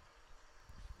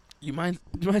 You mind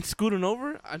scooting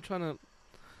over? I'm trying to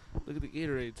look at the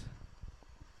Gatorades.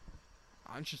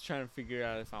 I'm just trying to figure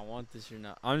out if I want this or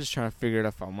not. I'm just trying to figure out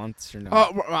if I want this or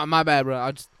not. Oh, my bad, bro.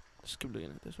 I'll just keep looking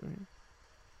at this right here.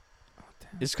 Oh,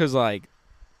 damn. It's because, like,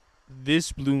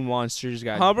 this Blue Monster's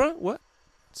got... Huh, bro? What?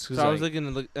 it's 'cause, So I was like- looking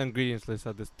at the ingredients list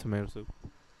of this tomato soup.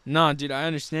 Nah, dude, I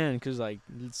understand. Because, like,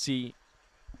 let's see.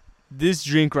 This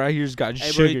drink right here's got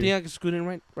Hey, sugar. bro, you think I can scoot in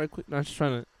right quick? No, I'm just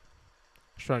trying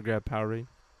to grab Powerade.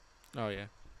 Oh, yeah.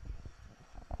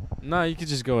 Nah, you could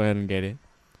just go ahead and get it.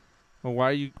 Well, why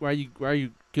are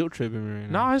you guilt tripping me right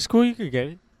now? Nah, it's cool. You could get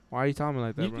it. Why are you telling me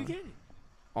like that, You bro? could get it.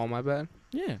 Oh, my bad.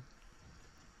 Yeah.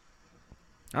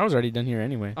 I was already done here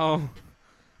anyway. Oh,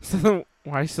 so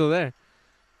why are you still there?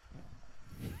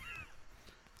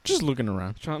 Just looking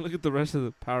around. Trying to look at the rest of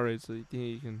the Powerade so you think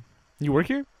you can. You work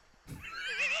here?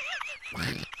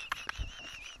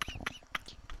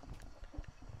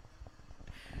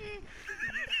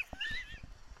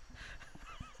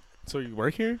 So you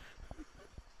work here?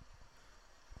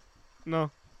 No.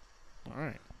 All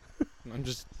right. I'm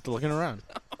just looking around.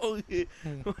 Oh, yeah.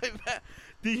 My bad.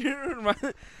 Do you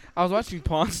remember? I was watching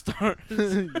Pawn Stars.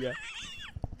 Yeah.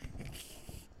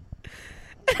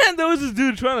 And there was this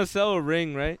dude trying to sell a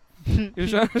ring, right? He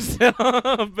was trying to sell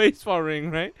a baseball ring,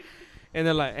 right? And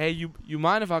they're like, hey, you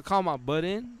mind if I call my bud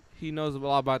in? He knows a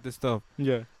lot about this stuff.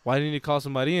 Yeah. Why didn't you call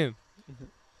somebody in?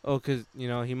 Oh, because, you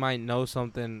know, he might know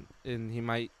something, and he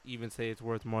might even say it's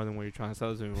worth more than what you're trying to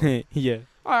sell it to me for. Yeah.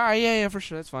 All right, yeah, for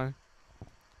sure. That's fine.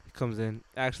 He comes in.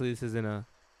 Actually, this isn't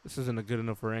a good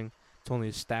enough ring. It's only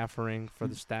a staff ring for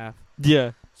the staff.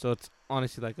 Yeah. So it's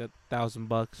honestly like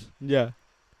 $1,000. Yeah.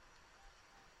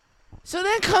 So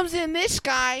then comes in this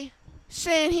guy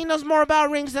saying he knows more about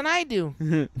rings than I do.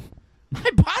 I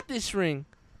bought this ring.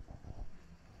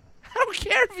 I don't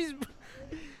care if he's...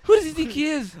 Who does he think he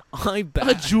is? I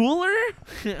A jeweler?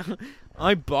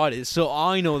 I bought it, so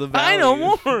I know the I value.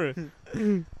 know more.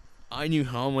 I knew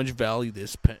how much value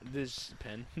this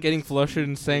pen. Getting flustered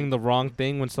and saying the wrong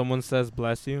thing when someone says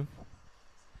bless you.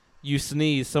 You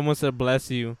sneeze, someone said bless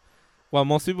you. While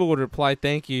most people would reply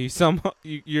thank you,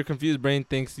 your confused brain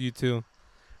thinks you too.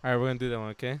 Alright, we're gonna do that one,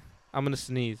 okay? I'm gonna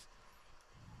sneeze.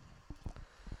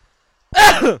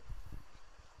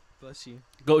 Bless you.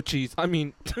 Goat cheese. I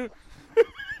mean, You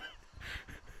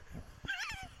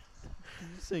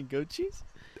saying goat cheese?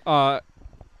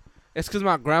 it's cause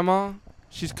my grandma,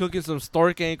 she's cooking some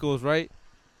stork ankles, right?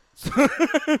 She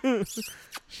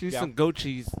needs Yeah. some goat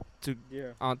cheese to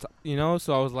Yeah. on top, you know.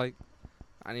 So I was like,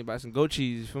 I need to buy some goat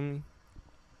cheese. You feel me?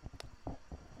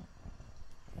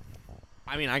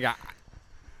 I mean, I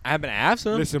happen to have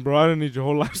some. Listen, bro, I didn't need your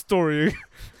whole life story.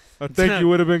 I think you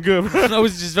would have been good. I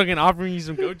was just fucking offering you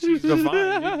some goat cheese. So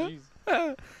fine, dude,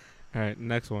 jeez. All right,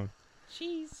 next one.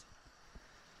 Cheese.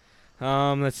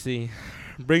 Let's see.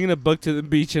 Bringing a book to the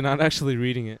beach and not actually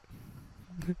reading it.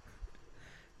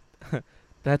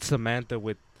 That's Samantha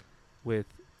with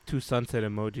 2 sunset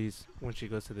emojis when she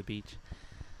goes to the beach.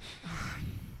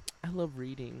 I love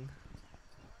reading.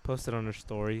 Posted on her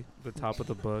story, the top of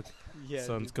the book. Yeah.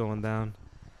 Sun's going down.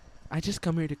 I just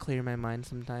come here to clear my mind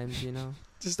sometimes, you know.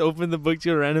 Just open the book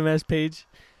to a random ass page.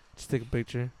 Just take a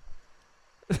picture.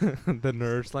 The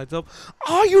nerd slides up.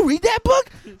 Oh, you read that book?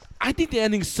 I think the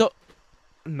ending's so...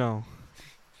 No.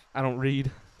 I don't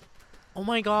read. Oh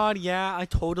my god, yeah, I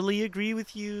totally agree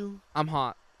with you. I'm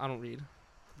hot. I don't read.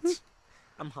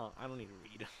 I'm hot. I don't need to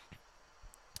read.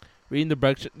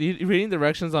 Reading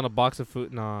directions on a box of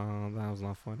food. No, that was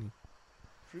not funny.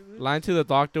 Lying to the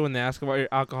doctor when they ask about your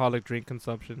alcoholic drink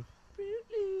consumption.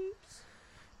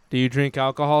 Do you drink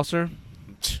alcohol, sir?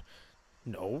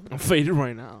 No. I'm faded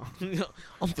right now.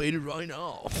 I'm faded right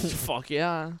now. Fuck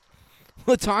yeah.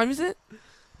 What time is it?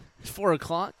 It's 4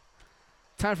 o'clock.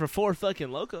 Time for 4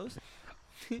 fucking locos.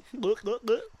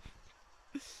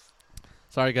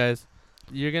 Sorry, guys.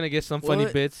 You're gonna get some funny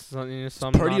What? bits.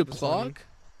 Some Party not as funny. o'clock?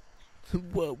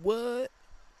 What?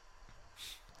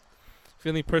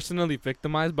 Feeling personally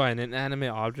victimized by an inanimate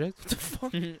object?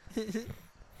 What the fuck?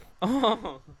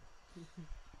 Oh.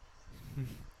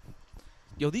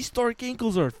 Yo, these stork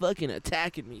ankles are fucking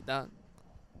attacking me, dog.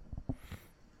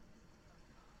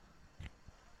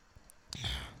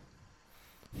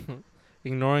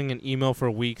 Ignoring an email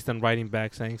for weeks, then writing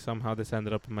back saying somehow this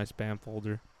ended up in my spam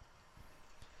folder.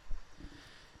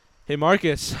 Hey,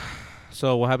 Marcus.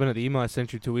 So, what happened to the email I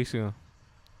sent you 2 weeks ago?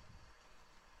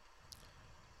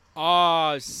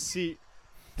 Ah, see.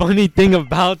 Funny thing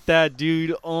about that,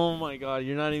 dude. Oh my god,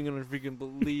 you're not even gonna freaking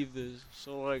believe this.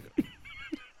 So like,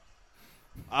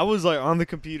 I was like on the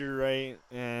computer, right,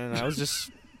 and I was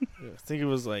just, I think it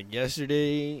was like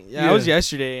yesterday. Yeah, it was Yeah.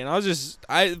 yesterday,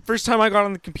 and first time I got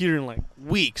on the computer in like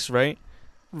weeks, right?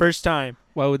 First time.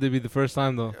 Why would it be the first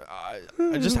time, though?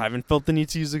 I just haven't felt the need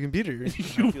to use the computer. I You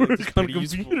feel like work it's on pretty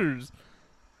useful. computers.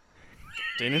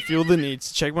 Didn't feel the need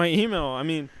to check my email. I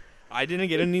mean, I didn't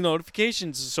get any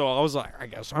notifications, so I was like, I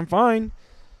guess I'm fine.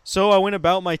 So I went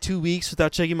about my 2 weeks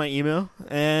without checking my email,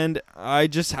 and I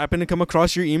just happened to come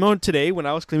across your email today when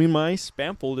I was cleaning my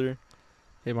spam folder.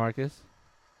 Hey, Marcus.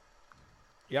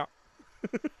 Yeah.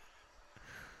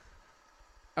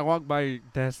 I walk by your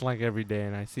desk like every day,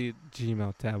 and I see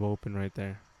Gmail tab open right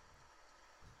there.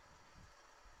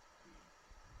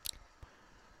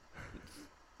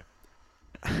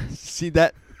 See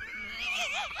that?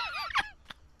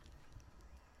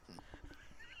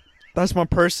 That's my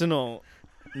personal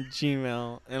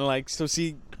Gmail, and like, so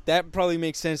see, that probably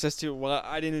makes sense as to why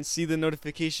I didn't see the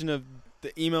notification of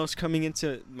the emails coming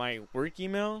into my work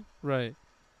email, Right.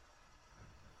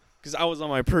 because I was on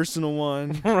my personal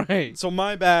one. Right. So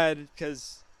my bad,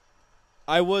 because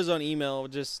I was on email,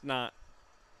 just not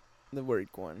the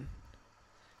work one.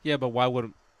 Yeah, but why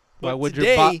would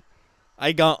today, your bot?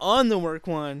 I got on the work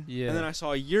one, Yeah. and then I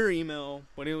saw your email,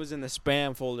 but it was in the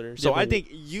spam folder. So Yeah, I but think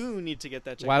you need to get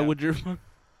that checked Why out.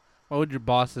 would your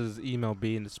boss's email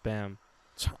be in the spam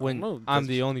when I'm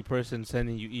the only person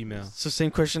sending you email? It's the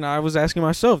same question I was asking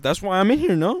myself. That's why I'm in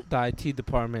here, no? The IT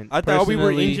department. I thought we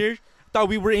were in personally- here. Thought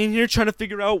we were in here trying to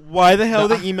figure out why the hell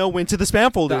The- the email went to the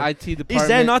spam folder. The IT department. Is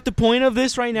that not the point of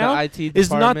this right now? The IT department. Is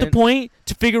not the point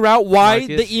to figure out why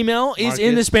Marcus, the email is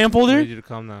in the Marcus, spam I folder? need you to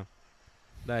calm down.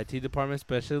 The IT department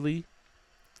specially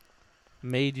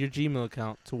made your Gmail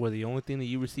account to where the only thing that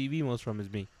you receive emails from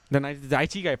is me. Then the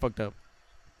IT guy fucked up.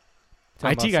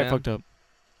 Talking IT about guy Sam. fucked up.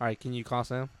 All right, can you call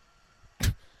Sam?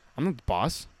 I'm not the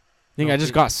boss. You think No, I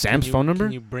just can- got Sam's can you- phone number?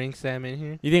 Can you bring Sam in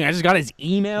here? You think I just got his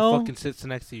He email? fucking sits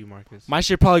next to you, Marcus. My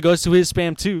shit probably goes to his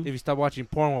spam too. If you stop watching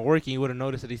porn while working, you would have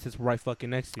noticed that he sits right fucking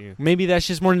next to you. Maybe that's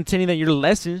just more entertaining than your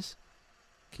lessons.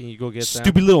 Can you go get Sam?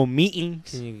 Stupid little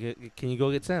meetings. Can you go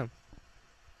get Sam?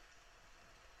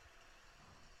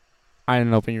 I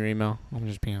didn't open your email. I'm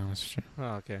just being honest with you.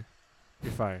 Oh, okay.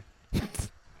 You're fired.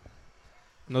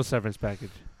 No severance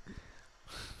package.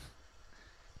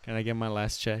 Can I get my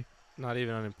last check? Not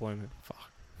even unemployment. Fuck.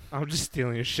 I'm just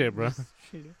stealing your shit, bro.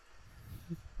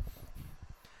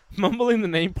 Mumbling the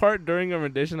name part during a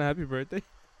rendition of Happy Birthday.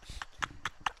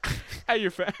 At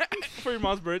your for your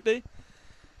mom's birthday.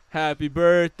 Happy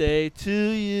birthday to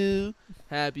you.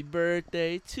 Happy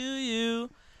birthday to you.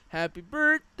 Happy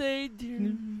birthday,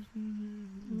 dear.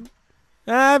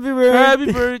 Happy birthday.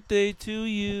 Happy birthday to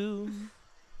you.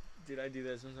 Did I do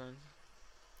that sometimes?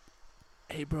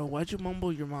 Hey, bro, why'd you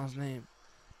mumble your mom's name?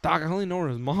 Doc, I only know her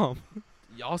as mom.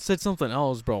 Y'all said something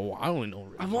else, bro. I only know.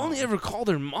 I've only ever called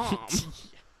her mom.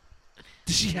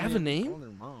 Does she have a name? Call her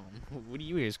mom. What do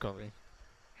you guys call her?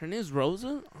 Her name's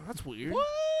Rosa? Oh, that's weird.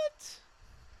 What?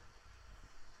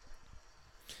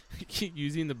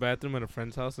 Using the bathroom at a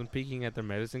friend's house and peeking at their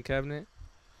medicine cabinet.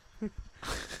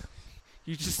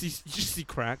 you just see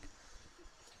crack.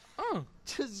 Oh,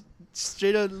 Just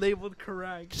straight up labeled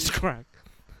correct. just crack.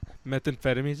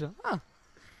 Methamphetamines. Ah.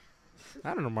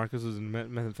 I don't know. Marcus was in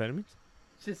methamphetamines.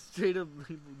 Just straight up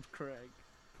labeled correct.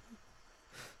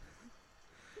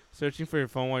 Searching for your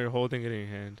phone while you're holding it in your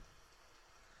hand.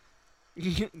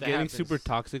 Getting super happens.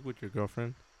 toxic with your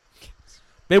girlfriend.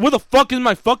 Babe, where the fuck is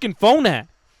my fucking phone at?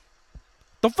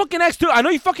 Don't fucking ask, dude. I know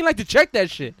you fucking like to check that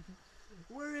shit.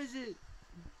 Where is it?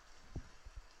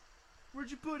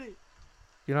 Where'd you put it?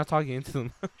 You're not talking into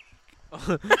them.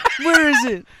 Where is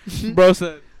it? Bro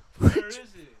said, where is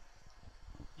it?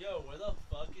 Yo, where the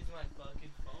fuck is my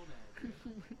fucking phone at?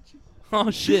 Dude? Oh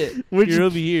shit. Where'd You're you-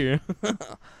 over here.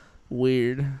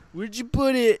 Weird. Where'd you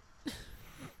put it?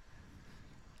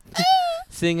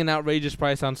 Seeing an outrageous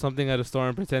price on something at a store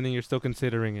and pretending you're still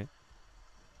considering it.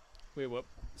 Wait, what?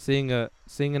 Seeing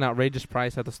an outrageous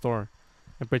price at the store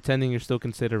and pretending you're still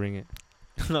considering it.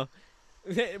 No.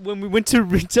 When we went to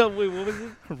retail, wait, what was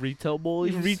it? Retail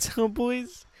boys. Retail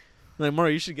boys. Like,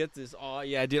 Mario, you should get this. Oh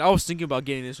yeah, dude. I was thinking about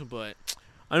getting this one, but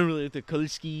I don't really like the color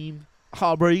scheme.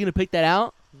 Oh, bro, you gonna pick that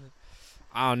out?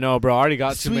 I don't know, bro. I already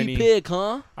got too Sweet many. pick,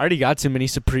 huh? I already got too many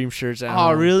Supreme shirts.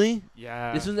 Oh, really?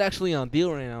 Yeah. This one's actually on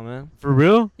deal right now, man. for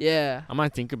real? Yeah. I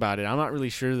might think about it. I'm not really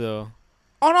sure though.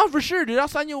 Oh no, for sure, dude. I'll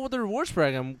sign you up with the rewards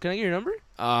program. Can I get your number?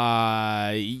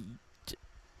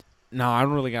 No, I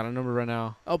don't really got a number right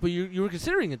now. Oh, but you were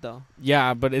considering it though.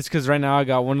 Yeah, but it's because right now I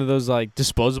got one of those like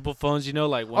disposable phones, you know,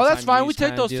 like. Oh, that's one-time fine. We use take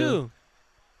kinda those deal. too.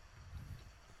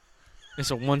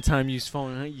 It's a one-time use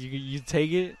phone. Huh? You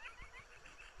take it?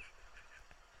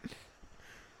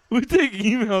 We take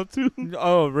email too.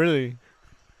 Oh, really?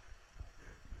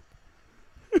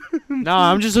 No,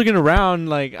 I'm just looking around.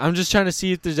 Like, I'm just trying to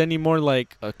see if there's any more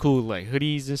like cool like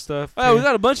hoodies and stuff. Oh, we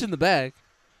got a bunch in the bag.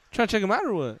 Trying to check them out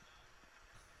or what?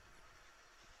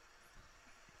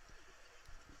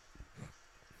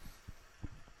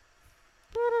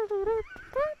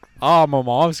 Oh, my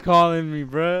mom's calling me,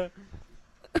 bruh.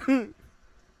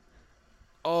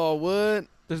 Oh, what?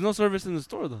 There's no service in the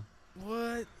store though.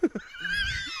 What?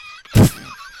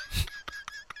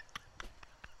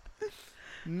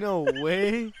 No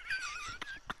way.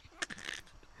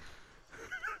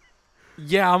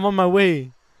 Yeah, I'm on my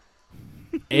way.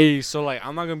 Hey, so like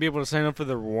I'm not gonna be able to sign up for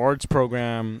the rewards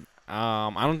program.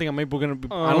 I don't think I'm able gonna.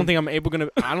 I don't think I'm able gonna.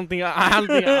 I don't think. I don't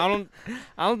think. I don't think.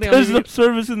 I'm There's no even,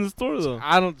 service in the store though.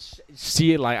 I don't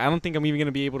see it. Like I don't think I'm even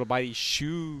gonna be able to buy these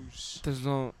shoes. There's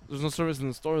no service in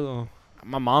the store though.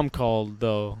 My mom called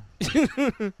though.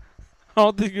 I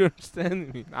don't think you're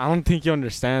understanding me. I don't think you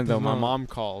understand though. There's My no- mom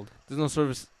called. There's no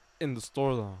service in the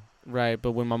store though. Right,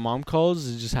 but when my mom calls,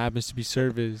 it just happens to be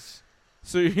service.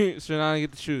 So you're not gonna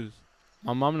get the shoes.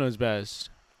 My mom knows best.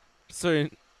 So you're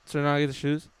not gonna get the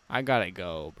shoes. I gotta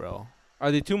go, bro.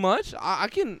 Are they too much? I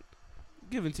can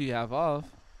give it to you half off.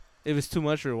 If it's too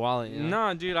much for your wallet, you know?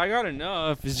 Nah, dude, I got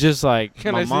enough. It's just like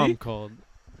Can my I mom see? called.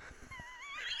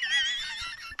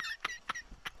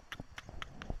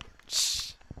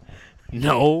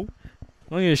 No.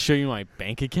 I'm not gonna show you my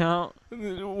bank account.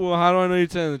 Well, how do I know you're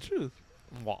telling the truth?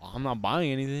 Well, I'm not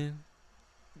buying anything.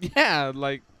 Yeah,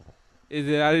 like, is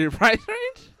it out of your price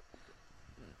range?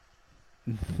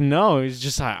 No, it's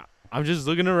just I'm just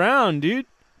looking around, dude.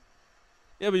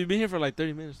 Yeah, but you've been here for like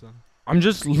 30 minutes though. I'm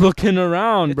just looking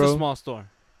around, It's bro. a small store.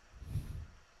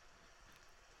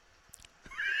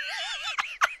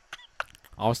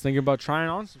 I was thinking about trying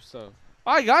on some stuff.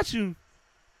 I got you.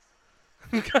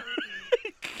 We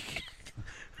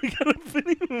got a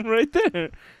fitting room right there.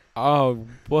 Oh,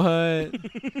 what?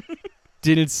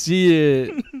 Didn't see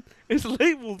it. It's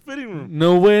labeled fitting room.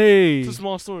 No way. It's a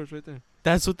small store. It's right there.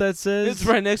 That's what that says? It's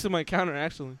right next to my counter,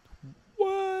 actually.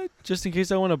 What? Just in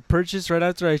case I want to purchase right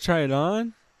after I try it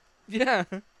on? Yeah.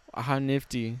 How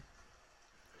nifty.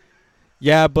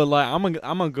 Yeah, but like I'm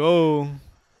gonna go.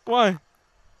 Why?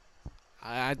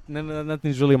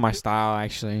 Nothing's really my style,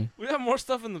 actually. We have more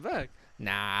stuff in the back.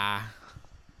 Nah.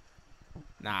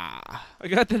 I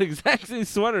got that exact same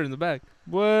sweater in the back.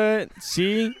 What?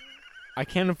 See? I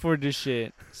can't afford this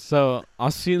shit. So I'll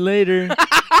see you later.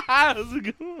 That was a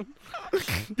good one.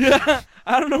 Yeah,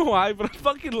 I don't know why, but I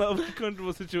fucking love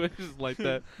uncomfortable situations like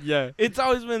that. Yeah. It's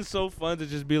always been so fun to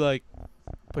just be like,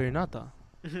 but you're not though.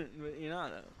 But you're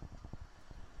not.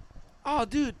 Oh,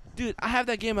 dude, I have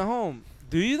that game at home.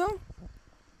 Do you though?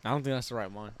 I don't think that's the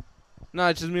right one. No,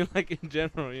 I just mean like in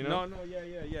general, you know? No,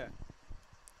 yeah.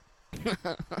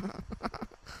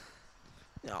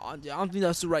 No, I don't think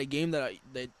that's the right game that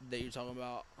you're talking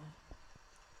about.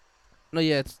 No,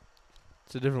 yeah, it's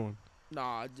a different one.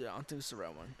 Nah, I don't think it's the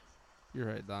right one. You're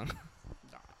right, Don.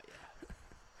 Nah, yeah.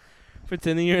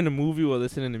 Pretending you're in a movie while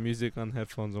listening to music on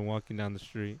headphones and walking down the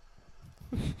street.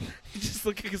 You just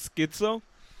look like a schizo.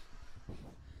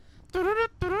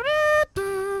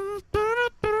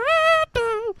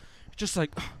 Just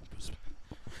like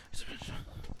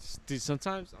Dude,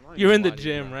 sometimes I'm not you're in gonna the lie to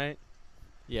you, gym, bro. right?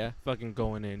 Yeah. Fucking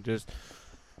going in, just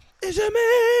it's a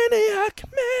maniac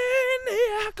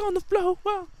on the floor.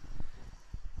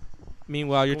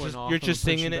 Meanwhile, you're Going off you're on just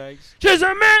the punching singing it. bags. Just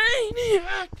a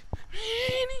maniac.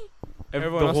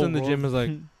 Everyone The else whole in the gym world is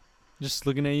like, just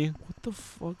looking at you. what the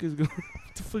fuck is going?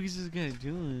 What the fuck is this guy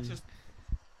doing? Just-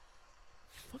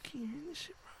 Fucking hearing this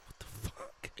shit, bro. What the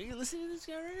fuck? Are you listening to this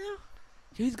guy right now?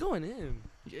 Yeah, he's going in.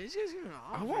 Yeah, this guy's getting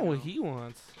off. I right want what now. he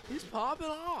wants. He's popping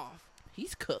off.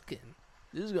 He's cooking.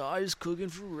 This guy is cooking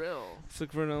for real. Let's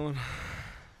look for another one.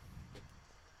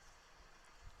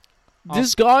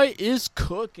 This guy is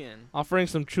cooking. Offering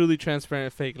some truly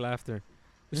transparent fake laughter.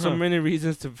 There's so Huh. many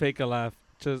reasons to fake a laugh,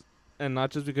 and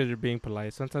not just because you're being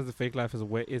polite. Sometimes the fake laugh is a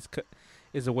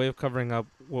way of covering up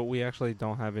what we actually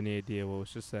don't have any idea what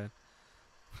was just said.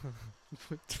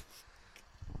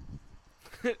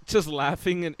 Just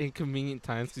laughing at inconvenient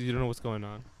times because you don't know what's going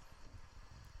on.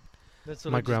 That's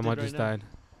My grandma just died.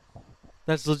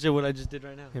 That's legit what I just did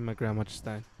right now. Hey, my grandma just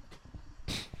died.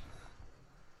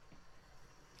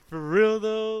 For real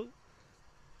though.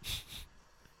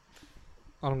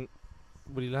 I don't.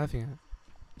 What are you laughing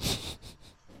at?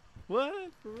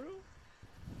 What? For real?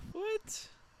 What? This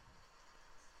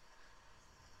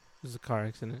is a car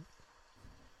accident.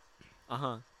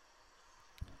 Uh-huh.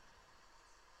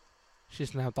 She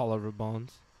snapped all of her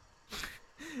bones.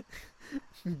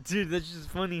 Dude, that's just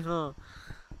funny, huh?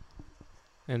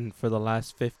 And for the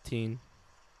last 15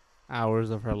 hours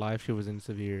of her life, she was in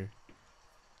severe,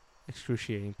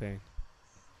 excruciating pain.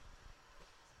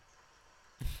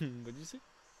 What'd you say?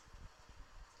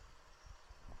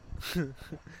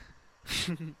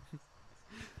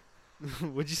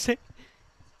 What'd you say?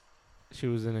 She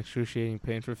was in excruciating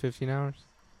pain for 15 hours.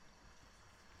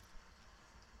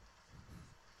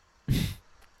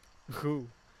 Who?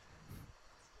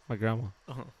 My grandma.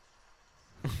 Oh.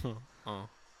 Oh.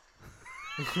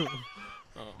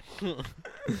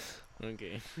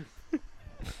 Okay.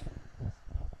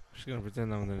 She's gonna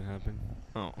pretend that one didn't happen.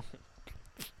 Oh.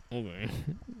 Okay.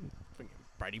 Fucking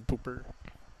Brady pooper.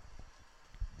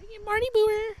 Marty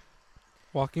Booer.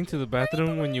 Walking to the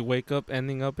bathroom when you wake up,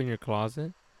 ending up in your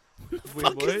closet. Wait,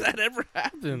 Fuck, has that ever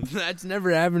happened? That's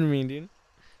never happened to me, dude.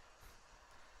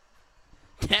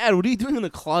 Dad, what are you doing in the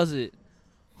closet?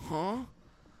 Huh?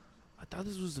 I thought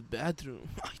this was the bathroom.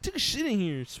 I took a shit in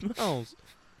here. It smells.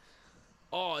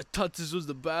 Oh, I thought this was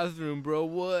the bathroom, bro.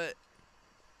 What?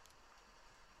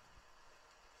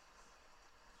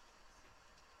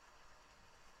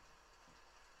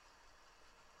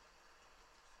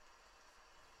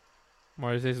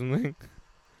 Mario, say something.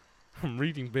 I'm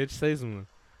reading, bitch. Say something.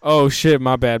 Oh shit,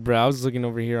 my bad, bro. I was looking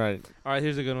over here. All right,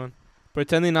 here's a good one.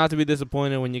 Pretending not to be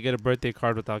disappointed when you get a birthday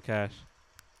card without cash.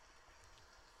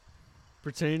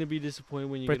 Pretending to be disappointed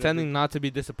when you Pretending not to be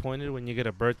disappointed when you get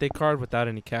a birthday card without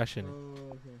any cash in it.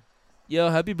 Oh, okay. Yo,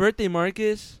 happy birthday,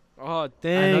 Marcus. Oh,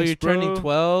 thanks, I know you're bro. turning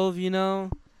 12, you know.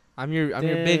 I'm your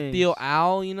big Theo Thanks.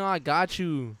 Al, you know. I got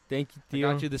you. Thank you, I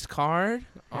Theo. got you this card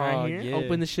Oh, right here. yeah.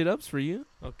 Open the shit ups for you.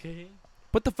 Okay.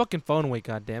 Put the fucking phone away,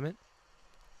 goddammit.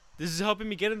 This is helping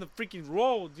me get in the freaking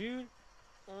role, dude.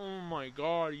 Oh my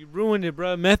god, you ruined it,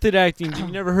 bro. Method acting. You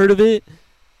never heard of it?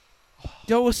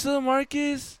 Yo, what's up,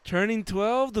 Marcus? Turning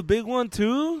 12, the big one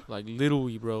too? Like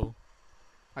literally, bro.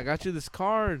 I got you this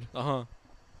card. Uh-huh.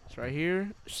 It's right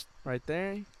here. Right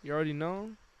there. You already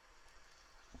know.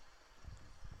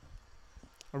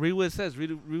 Or read what it says.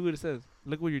 Read what it says.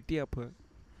 Look what your tia put.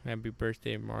 Happy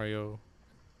birthday, Mario.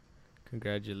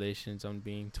 Congratulations on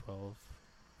being 12.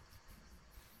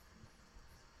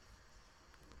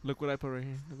 Look what I put right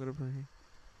here. Look what I put right here.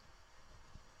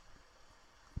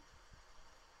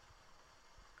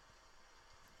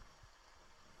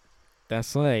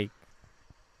 That's like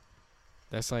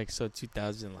so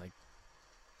 2000 like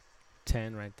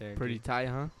 10 right there. Pretty dude. tight,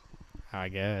 huh? I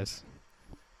guess.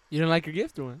 You didn't like your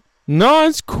gift or what? No,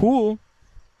 it's cool.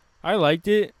 I liked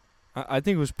it. I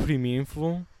think it was pretty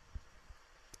meaningful.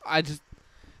 I just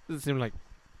doesn't seem like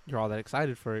you're all that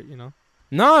excited for it, you know?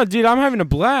 No, dude, I'm having a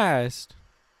blast.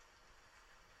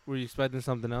 Were you expecting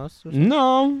something else? Or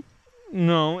something?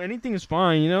 No, anything is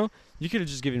fine. You know, you could have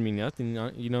just given me nothing.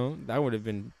 You know, that would have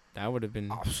been. Oh,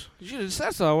 you should have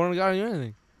said so. I wouldn't have gotten you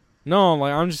anything. No,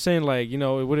 like I'm just saying, like, you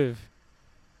know, it would have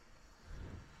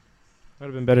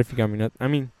been better if you got me nothing. I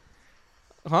mean,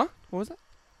 Huh? What was that?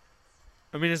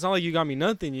 it's not like you got me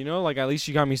nothing. You know, like at least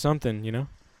you got me something. You know.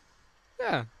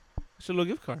 Yeah. It's a little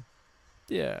gift card.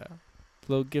 Yeah.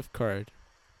 Little gift card.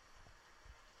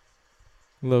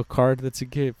 Little card that's a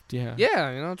gift. Yeah.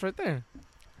 Yeah, you know, it's right there.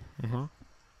 Uh huh.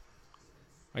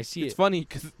 I see It's it. funny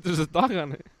because there's a dog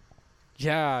on it.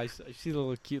 Yeah, I see the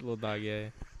little cute little dog. Yeah.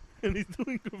 And he's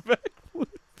doing a backflip.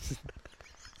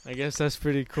 I guess that's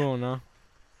pretty cool, no?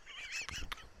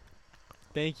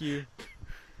 Thank you.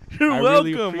 You're I welcome,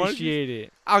 really Marcus. appreciate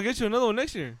it. I'll get you another one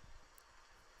next year.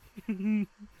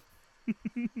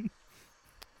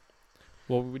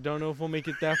 Well, we don't know if we'll make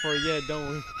it that far yet,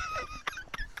 don't we?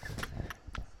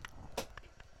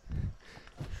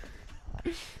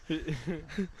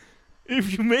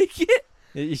 If you make it,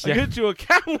 I'll Yeah. get you a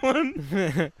cat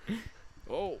one.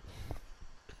 Oh.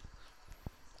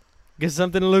 Get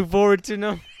something to look forward to,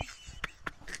 no?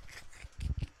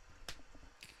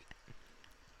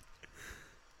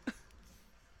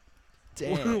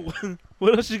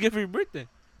 What else did you get for your birthday?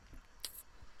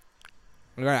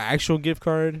 I got an actual gift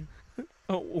card.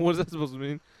 Oh, what's that supposed to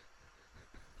mean?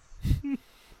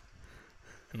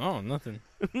 No, nothing.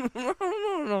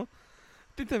 No. I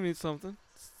think that means something.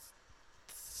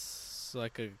 It's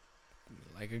like a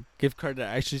gift card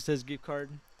that actually says gift card.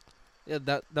 Yeah,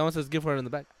 that one says gift card in the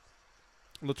back.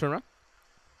 We'll turn around.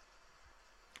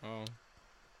 Oh.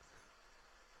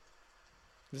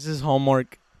 This is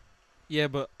Hallmark. Yeah,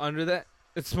 but under that,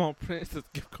 it's small print. It says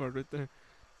gift card right there.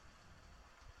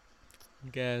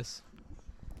 Guess.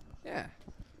 Yeah.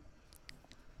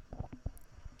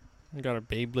 I got a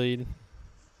Beyblade.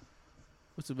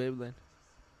 What's a Beyblade?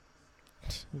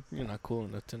 You're not cool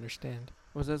enough to understand.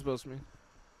 What's that supposed to mean?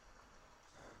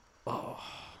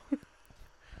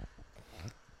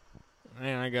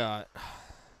 Man, I got.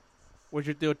 What'd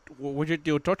your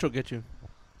Tio Chocho get you?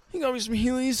 He got me some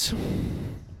Heelys.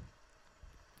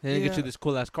 He didn't get you Yeah. this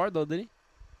cool ass card though, did he?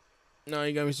 No,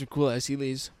 he got me some cool ass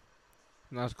Heelys.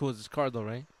 Not as cool as this card though,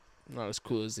 right? Not as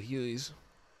cool as the Heelys.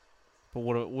 But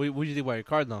what do you think about your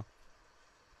card though?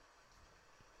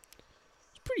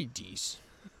 It's pretty decent.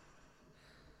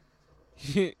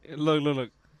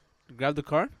 Look. Grab the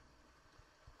card.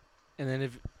 And then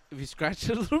if you scratch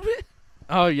it a little bit,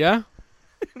 Oh, yeah?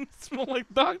 it smells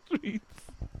like dog treats.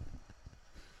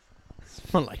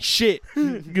 Smell like shit. Give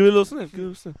it a little sniff.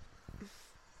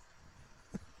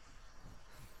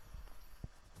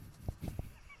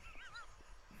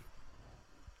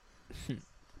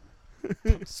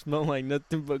 Smell like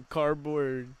nothing but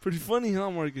cardboard. Pretty funny, huh,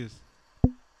 Marcus? I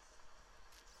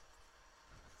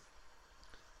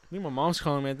think my mom's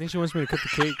calling me. I think she wants me to cut the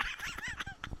cake.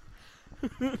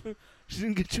 She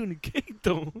didn't get you any cake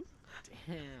though.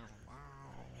 Damn, wow.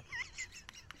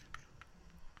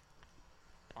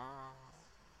 Wow.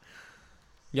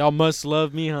 Y'all must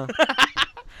love me, huh?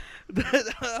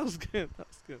 that was good.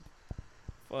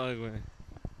 Fuck, man.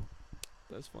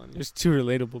 That's funny. It's too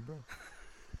relatable, bro.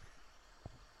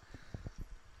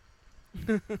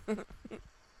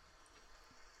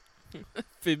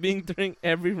 Fibbing during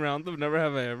every round of Never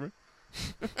Have I Ever.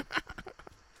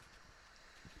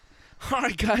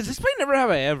 Alright, guys, let's play Never Have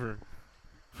I Ever.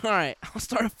 Alright, I'll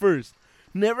start first.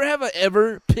 Never have I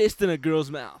ever pissed in a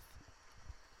girl's mouth.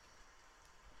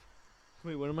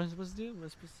 Wait, what am I supposed to do? What am I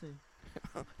supposed to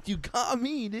say? You got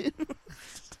me, dude.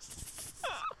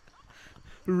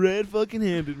 Red fucking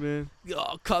handed, man.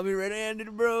 Oh, caught me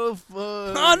red-handed, bro. Fuck.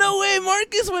 Oh, no way,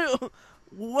 Marcus.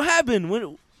 What happened?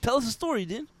 Tell us a story,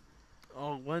 dude.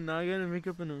 Oh, what? Now I gotta make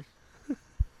up in a...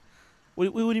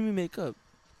 What do you mean make up?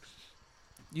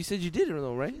 You said you did it,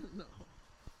 though, right? No.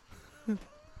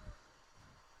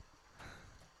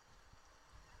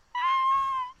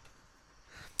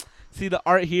 See, the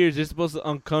art here is you're supposed to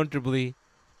uncomfortably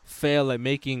fail at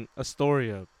making a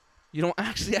story up. You don't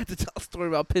actually have to tell a story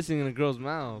about pissing in a girl's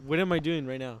mouth. What am I doing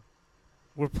right now?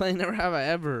 We're playing Never Have I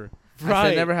Ever. I Right.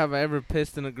 said Never Have I Ever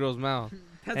pissed in a girl's mouth.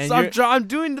 And I'm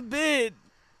doing the bit.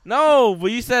 No,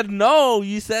 but you said no.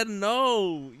 You said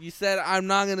no. You said I'm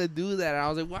not gonna do that. And I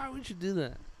was like, why would you do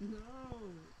that? No.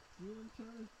 You were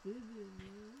trying to fit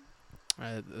it,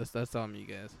 man. Alright, that's on me,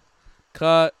 guys.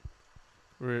 Cut.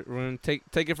 We're gonna take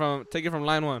it from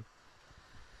line one.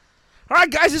 All right,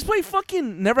 guys, let's play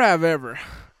fucking Never Have I Ever.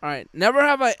 All right, never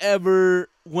have I ever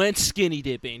went skinny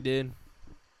dipping, dude.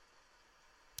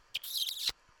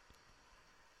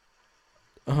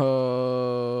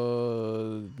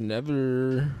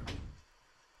 Never.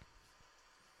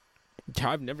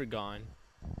 I've never gone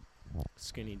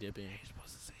skinny dipping. You're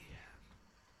supposed to say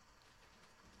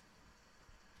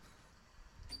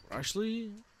yeah.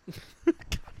 Actually,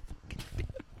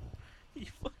 You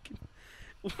fucking.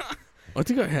 I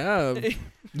think I have.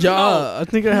 No. I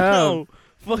think I have. No,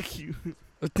 fuck you.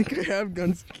 I think I have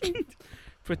gone skinny.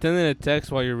 Pretending to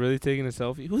text while you're really taking a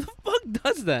selfie. Who the fuck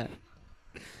does that?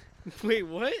 wait,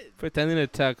 what? Pretending to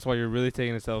text while you're really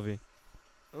taking a selfie.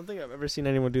 I don't think I've ever seen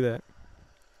anyone do that.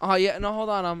 Oh yeah, no, hold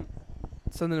on. I'm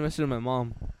sending a message to my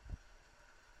mom.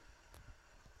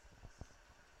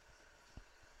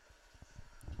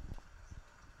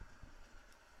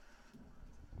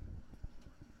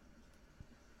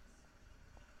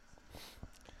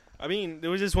 I mean, there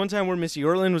was this one time where Missy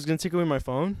Orland was gonna take away my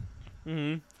phone.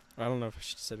 Mm-hmm. I don't know if I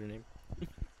should say her name.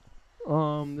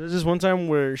 There's this one time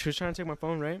where she was trying to take my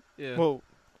phone, right? Yeah. Well,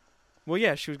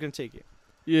 yeah, she was gonna take it,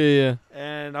 Yeah.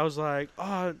 and I was like,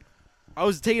 oh, I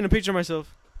was taking a picture of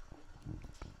myself. I'm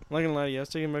not gonna lie to you, I was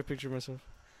taking my picture of myself.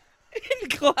 In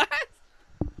class.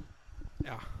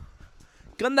 Yeah,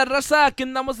 ¿Qué onda, raza? Que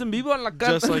andamos en vivo en la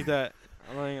casa. just like that.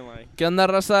 I'm not gonna lie. ¿Qué onda,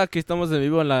 raza? Que estamos en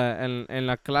vivo en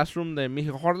la classroom de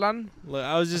Mijo Horland. Like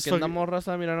I was just Que fucking, andamos,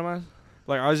 raza, mira nomás.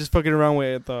 like I was just fucking around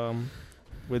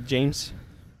with James,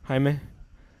 Jaime,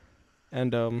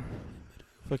 and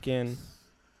fucking.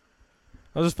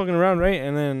 I was just fucking around, right?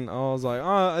 And then I was like,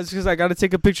 oh, it's because I got to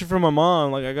take a picture for my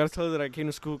mom. Like, I got to tell her that I came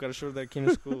to school. Got to show her that I came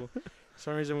to school. For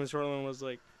some reason, when Shortland was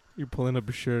like, You're pulling up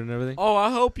your shirt and everything. oh,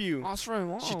 I'll help you. That's right,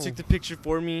 wow. She took the picture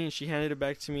for me. She handed it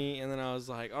back to me. And then I was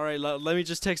like, all right, let me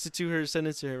just text it to her, send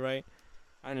it to her, right?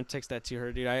 I didn't text that to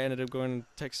her, dude. I ended up going to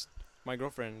text my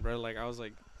girlfriend, bro. Like, I was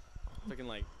like, fucking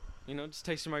like, just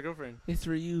texting my girlfriend. It's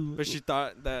for you. But she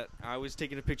thought that I was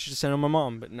taking a picture to send to my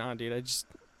mom. But nah, dude,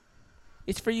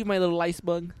 It's for you, my little ice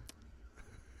bug.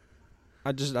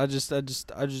 I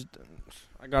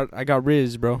got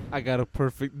Riz, bro. I got a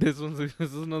perfect. This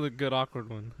is another good awkward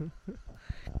one.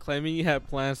 Claiming you have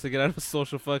plans to get out of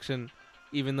social function,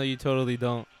 even though you totally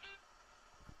don't.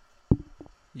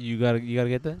 You gotta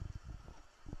get that.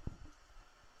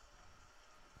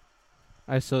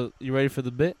 Alright, so you ready for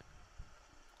the bit?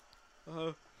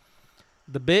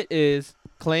 The bit is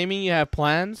claiming you have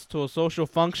plans to a social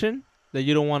function that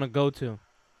you don't want to go to,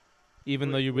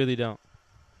 even though you really don't.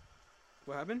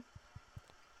 What happened?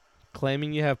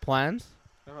 Claiming you have plans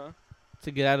Uh-huh.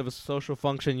 to get out of a social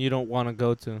function you don't want to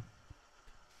go to.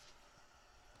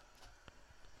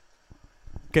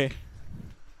 Okay.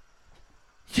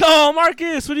 Yo,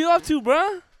 Marcus, what are you up to,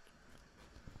 bruh?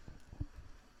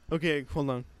 Okay, hold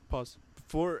on. Pause.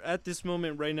 At this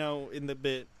moment right now in the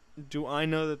bit, do I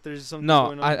know that there's something No,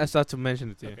 going on? I still have to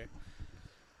mention it to you. Okay.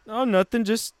 No, nothing.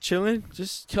 Just chilling.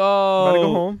 Just Yo, about to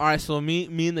go home. All right, so me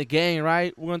and the gang,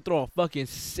 right? We're gonna throw a fucking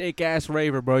sick ass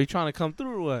raver, bro. You trying to come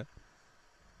through or what?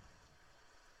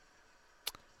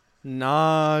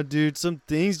 Nah, dude. Some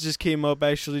things just came up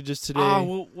actually just today. Ah,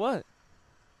 well, what?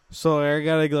 So I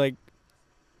gotta like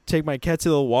take my cat to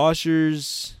the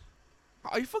washers.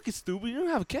 Are you fucking stupid? You don't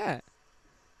have a cat.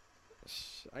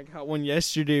 I got one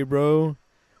yesterday, bro.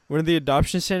 went to the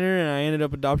adoption center, and I ended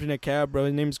up adopting a cat, bro.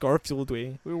 His name's Garfield.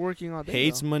 Way We were working all day.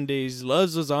 hates though. Mondays,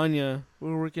 loves lasagna. We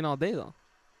were working all day though.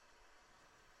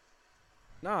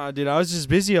 Nah, dude, I was just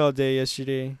busy all day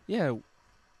yesterday. Yeah,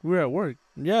 we were at work.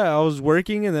 Yeah, I was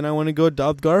working, and then I went to go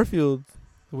adopt Garfield.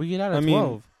 We get out at I mean-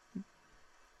 12.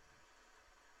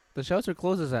 The shelter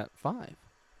closes at 5.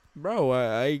 Bro,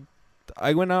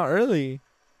 I went out early.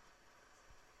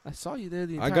 I saw you there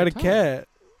the I entire got a time. cat.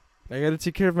 I gotta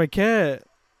take care of my cat.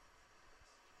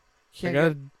 I Can't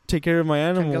gotta take care of my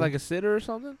can't animal. get like a sitter or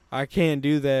something? I can't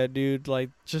do that, dude. Like,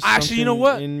 just Actually, you know something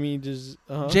what? in me just.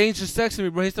 James just texted me,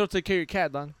 bro. He still take care of your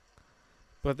cat, dog.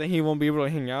 But then he won't be able to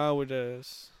hang out with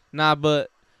us. Nah, but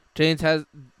James can't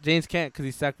because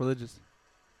he's sacrilegious.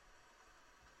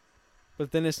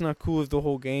 But then it's not cool if the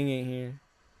whole gang ain't here.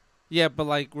 Yeah, but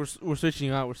like we're switching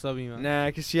you out. We're subbing you out.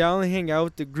 Nah, cause see, I only hang out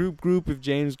with the group if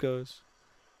James goes.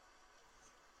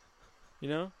 You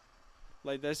know,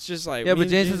 like that's just like. Yeah, me but and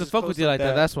James is doesn't fuck close with you like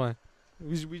that. That's why.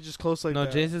 we just close like No,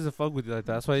 that. James doesn't fuck with you like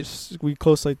that. That's why. We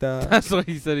close like that. That's why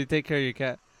he said he'd take care of your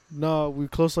cat. No, we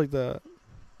close like that,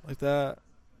 like that.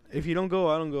 If you don't go,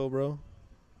 I don't go, bro.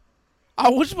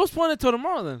 Oh, we're supposed to postpone it till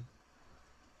tomorrow then.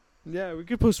 Yeah, we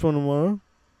could postpone tomorrow.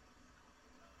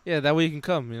 Yeah, that way you can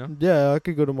come. You know. Yeah, I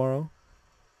could go tomorrow.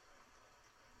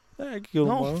 Yeah, I could go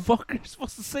No, tomorrow. fucker, you're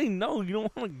supposed to say no. You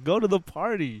don't want to go to the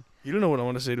party. You don't know what I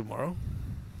want to say tomorrow.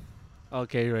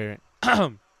 Okay, you're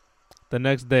right. The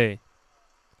next day.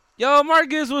 Yo,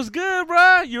 Marcus, what's good,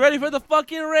 bro? You ready for the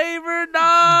fucking raver,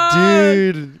 dog?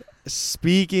 Dude,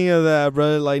 speaking of that,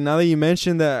 bro, like now that you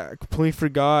mentioned that, I completely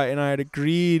forgot, and I had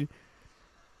agreed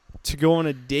to go on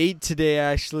a date today,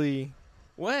 actually,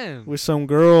 When? with some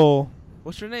girl.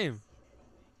 What's your name?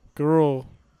 Girl.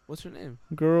 What's your name?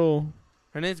 Girl.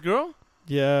 Her name's Girl?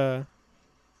 Yeah.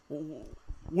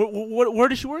 Where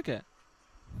does she work at?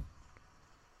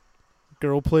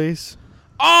 Girl place.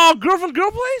 Oh, Girl from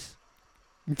Girl Place?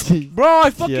 Bro, I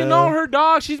fucking Yeah. know her,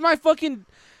 dog. She's my fucking...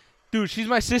 Dude, she's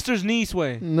my sister's niece,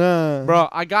 way. Nah. Bro,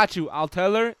 I got you. I'll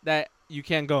tell her that you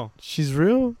can't go. She's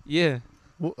real? Yeah.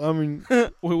 Well, I mean,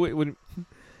 wait.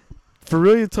 for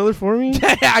real, you tell her for me?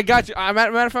 Yeah, I got you. I'm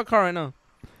at matter of fact car right now.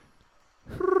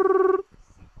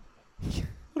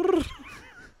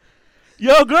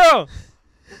 Yo, girl.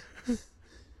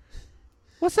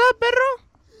 What's up, perro?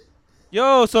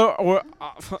 Yo, so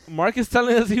Mark is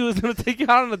telling us he was gonna take you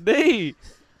out on a date.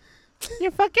 You're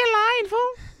fucking lying,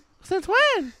 fool. Since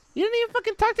when? You didn't even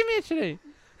fucking talk to me yesterday.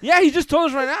 Yeah, he just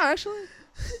told us right now, actually.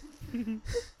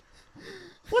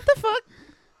 What the fuck?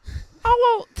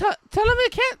 Oh well, tell him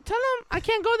I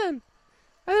can't go then.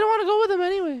 I didn't want to go with him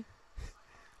anyway.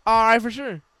 All right, for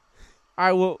sure. All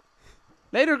right, well,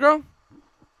 later, girl.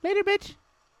 Later, bitch.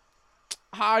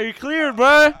 Ah, you're cleared,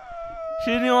 bruh. She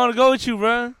didn't even want to go with you,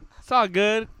 bruh. It's all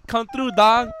good. Come through,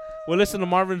 dog. We'll listen to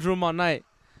Marvin's Room all night.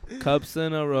 Cups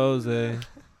and a rose.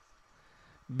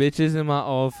 Bitches in my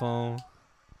old phone.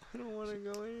 I don't want to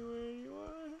go anywhere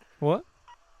anymore. What?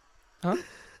 Huh? I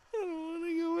don't want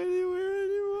to go anywhere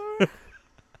anymore.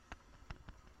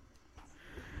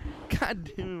 God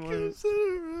damn it, Marvin. Cups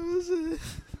and roses.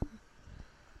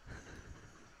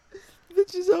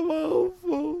 Bitches on my own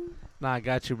phone. Nah, I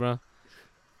got you, bro.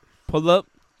 Pull up.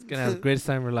 Gonna have the greatest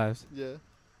time of your lives. Yeah.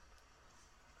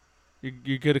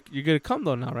 You're gonna come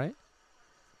though now, right?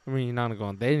 I mean, you're not gonna go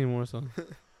on date anymore, so.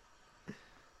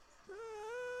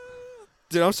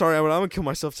 Dude, I'm sorry, but I'm gonna kill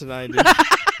myself tonight, dude.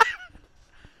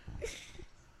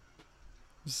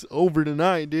 It's over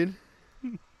tonight, dude.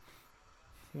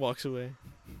 Walks away.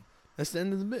 That's the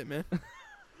end of the bit, man. I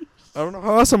don't know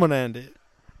how else I'm gonna end it.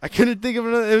 I couldn't think of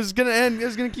another. It was gonna end. It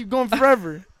was gonna keep going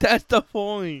forever. That's the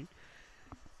point.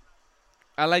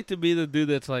 I like to be the dude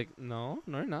that's like, no,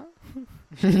 you're not.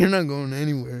 You're not going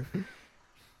anywhere.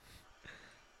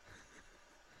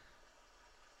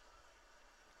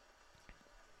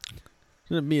 It's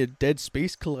gonna be a Dead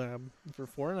Space collab for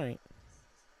Fortnite.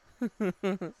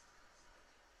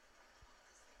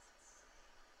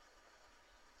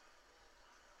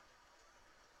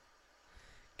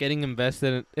 Getting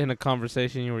invested in a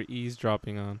conversation you were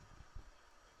eavesdropping on.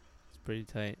 It's pretty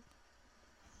tight.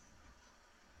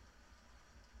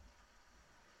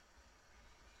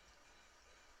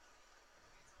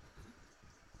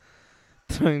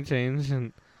 Tongue change,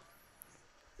 and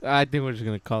I think we're just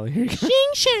gonna call it here. Shing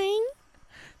shing.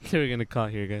 We're gonna call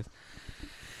it here, guys.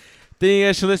 Thank you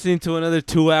guys for listening to another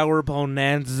 2-hour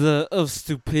bonanza of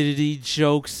stupidity,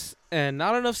 jokes, and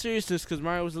not enough seriousness because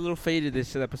Mario was a little faded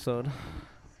this episode.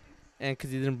 And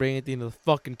because he didn't bring anything to the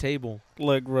fucking table.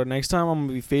 Look, bro, next time I'm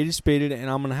gonna be faded, spaded, and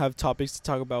I'm gonna have topics to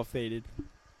talk about faded.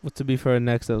 What to be for our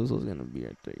next episode is gonna be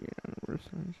our 3-year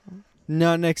anniversary.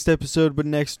 Not next episode, but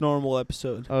next normal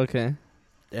episode. Okay.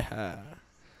 Yeah.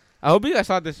 I hope you guys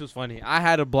thought this was funny. I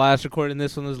had a blast recording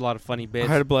this one. There's a lot of funny I bits.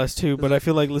 had a blast too, but I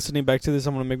feel like listening back to this,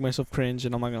 I'm gonna make myself cringe,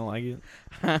 and I'm not gonna like it.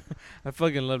 I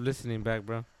fucking love listening back,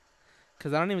 bro.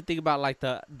 Cause I don't even think about like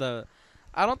the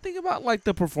I don't think about like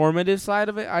the performative side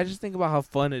of it. I just think about how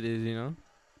fun it is, you know.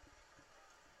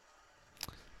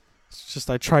 It's just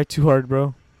I try too hard,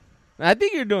 bro. I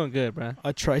think you're doing good, bro.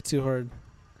 I try too hard.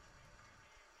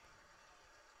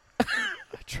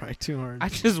 I try too hard. I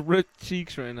just ripped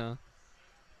cheeks right now.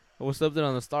 What's up there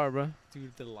on the star, bro?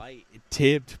 Dude, the light, it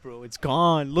tipped, bro. It's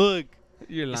gone. Look,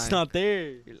 You're lying. it's not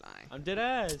there. You're lying. I'm dead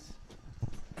ass.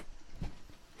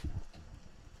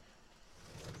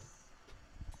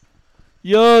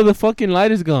 Yo, the fucking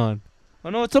light is gone. Oh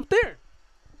no, it's up there.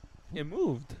 It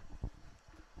moved.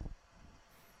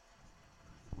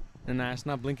 And nah, it's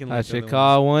not blinking I like should the other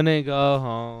call one and go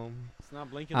home. ones. It's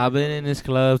not blinking. I've like been the in other this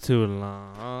club too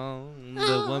long.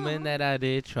 The woman that I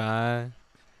did try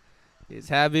is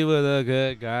happy with a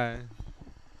good guy.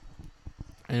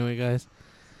 Anyway, guys,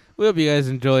 we hope you guys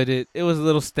enjoyed it. It was a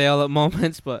little stale at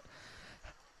moments, but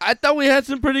I thought we had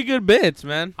some pretty good bits,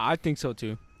 man. ones. I think so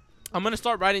too. I'm gonna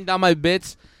start writing down my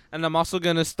bits, and I'm also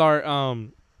gonna start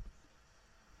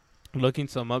looking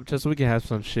some up just so we can have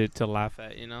some shit to laugh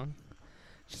at, you know.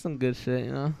 Just some good shit,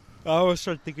 you know. I always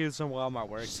start thinking of some while I'm at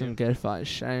work. Some good fun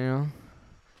shit, you know.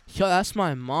 Yo, that's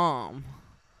my mom.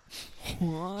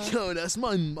 What? Yo, that's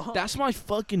my mom. That's my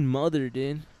fucking mother,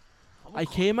 dude. I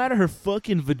came out of her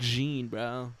fucking vagine,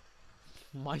 bro.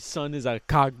 My son is a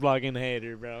cock blocking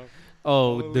hater, bro.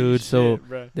 Oh, Holy dude, so shit,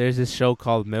 bro. there's this show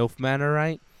called MILF Manor,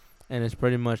 right? And it's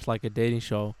pretty much like a dating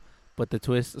show, but the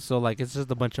twist, so like it's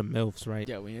just a bunch of MILFs, right?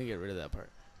 Yeah, we need to get rid of that part.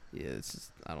 Yeah, it's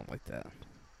just, I don't like that.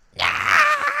 Yeah.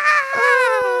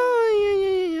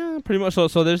 Pretty much.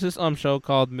 So there's this show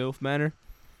called MILF Manor.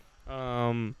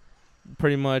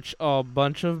 Pretty much a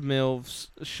bunch of MILFs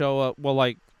show up. Well,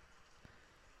 like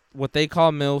what they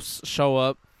call MILFs show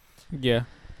up, Yeah.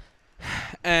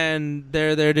 and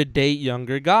they're there to date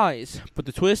younger guys. But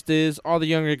the twist is, all the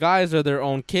younger guys are their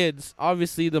own kids.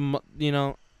 Obviously,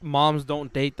 moms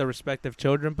don't date their respective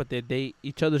children, but they date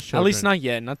each other's children. At least not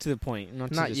yet. Not to the point. Not,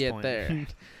 to Not this yet point. there.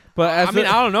 But as I mean,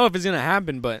 of, I don't know if it's gonna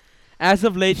happen, but as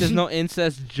of late, there's no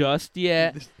incest just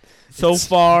yet. So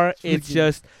far, it's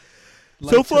just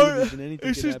so far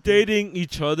it's just dating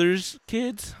each other's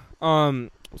kids. But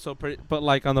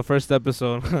like on the first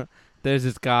episode, there's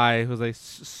this guy who's like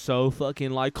so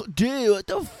fucking like, dude, what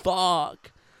the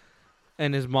fuck?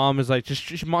 And his mom is like,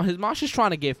 his mom's just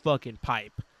trying to get fucking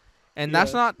pipe. And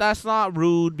that's not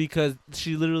rude, because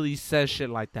she literally says shit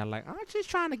like that, like, I'm just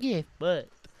trying to get butt.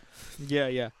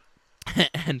 Yeah.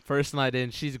 And first night in,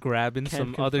 she's grabbing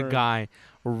Can't some other confirm. guy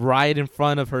right in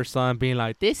front of her son, being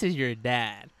like, this is your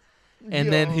dad.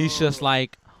 And then he's just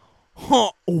like,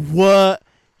 huh, what?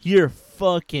 You're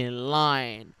fucking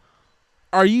lying.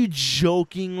 Are you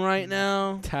joking right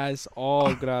now? Taz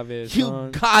all grave. You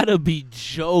son. gotta be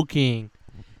joking.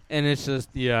 And it's just,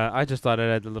 yeah, I just thought I'd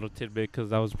add the little tidbit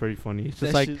because that was pretty funny. It's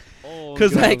just That like, shit's all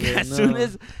because like grave, as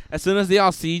no. soon as they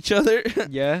all see each other,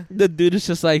 Yeah. the dude is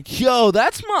just like, yo,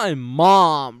 that's my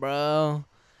mom, bro.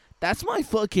 That's my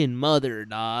fucking mother,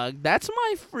 dog. That's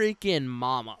my freaking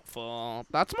mama, fool.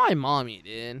 That's my mommy,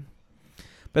 dude.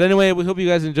 But anyway, we hope you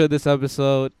guys enjoyed this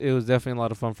episode. It was definitely a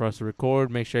lot of fun for us to record.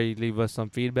 Make sure you leave us some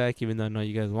feedback, even though I know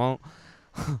you guys won't.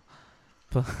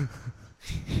 But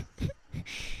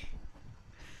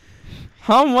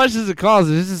how much does it cost?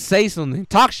 Just say something.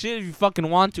 Talk shit if you fucking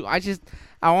want to. I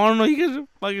want to know you guys are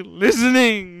fucking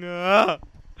listening.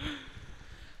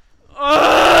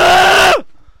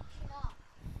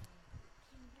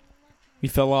 We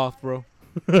fell off, bro.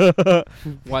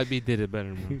 YB did it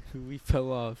better, bro. We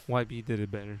fell off. YB did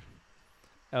it better.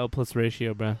 L plus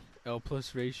ratio, bro. L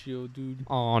plus ratio, dude.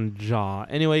 On jaw.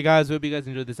 Anyway, guys, we hope you guys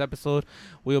enjoyed this episode.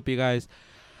 We hope you guys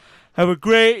have a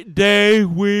great day,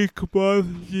 week,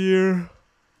 month, year,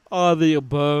 all the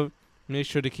above. Make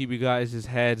sure to keep you guys'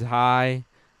 heads high.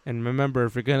 And remember,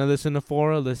 if you're going to listen to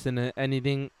Fora, listen to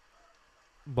anything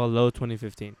below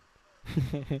 2015.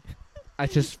 I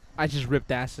just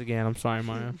ripped ass again. I'm sorry,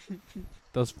 Mario.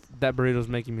 That burrito's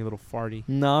making me a little farty.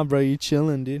 Nah, bro, you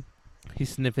chilling, dude. He's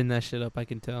sniffing that shit up, I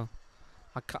can tell.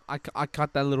 I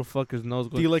caught that little fucker's nose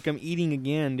going. Feel like I'm eating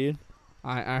again, dude.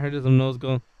 I heard his nose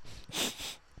go.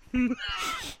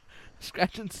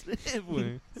 Scratch and sniff.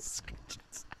 Boy.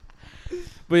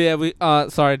 But yeah, we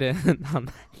sorry to end on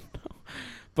that note.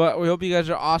 But we hope you guys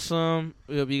are awesome.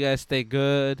 We hope you guys stay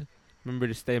good. Remember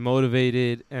to stay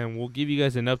motivated, and we'll give you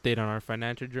guys an update on our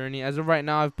financial journey. As of right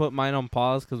now, I've put mine on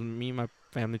pause because me and my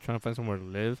family trying to find somewhere to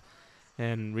live,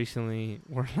 and recently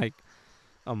we're like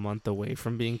a month away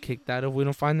from being kicked out if we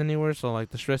don't find anywhere. So like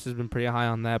the stress has been pretty high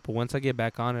on that. But once I get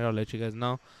back on it, I'll let you guys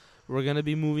know. We're gonna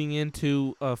be moving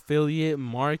into affiliate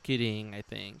marketing. I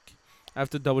think I have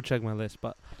to double check my list,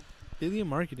 but Affiliate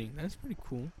marketing. That's pretty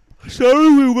cool. sorry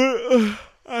we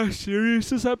were serious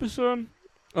this episode.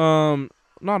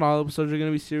 Not all episodes are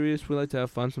gonna be serious. We like to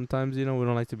have fun sometimes, you know. We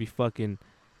don't like to be fucking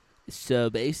so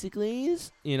basically,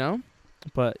 you know.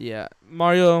 But yeah,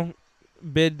 Mario,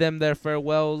 bid them their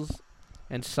farewells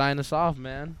and sign us off,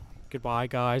 man. Goodbye,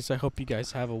 guys. I hope you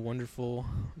guys have a wonderful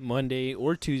Monday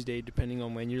or Tuesday, depending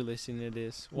on when you're listening to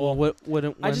this. Well,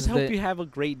 wouldn't I just hope Wednesday- you have a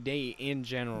great day in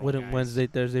general. Wouldn't guys. Wednesday,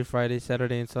 Thursday, Friday,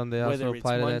 Saturday, and Sunday Whether also it's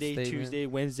apply to Monday, that statement? Tuesday,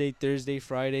 Wednesday, Thursday,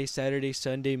 Friday, Saturday,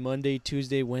 Sunday, Monday,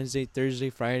 Tuesday, Wednesday, Thursday,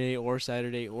 Friday, or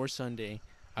Saturday or Sunday.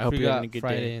 I hope you're having a good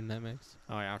Friday day. in that mix.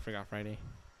 Oh yeah, I forgot Friday.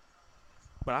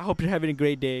 But I hope you're having a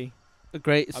great day. A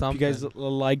great I hope something. you guys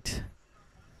liked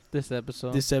This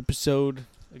episode. this episode.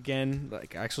 Again,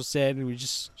 like Axel said, we're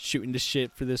just shooting the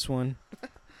shit for this one.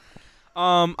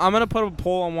 I'm gonna put a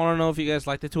poll. I want to know if you guys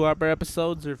like the 2-hour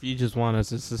episodes or if you just want us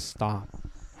to just stop.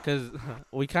 Cause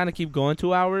we kind of keep going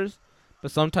 2 hours,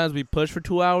 but sometimes we push for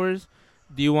 2 hours.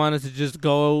 Do you want us to just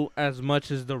go as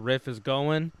much as the riff is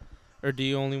going, or do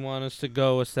you only want us to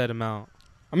go a set amount?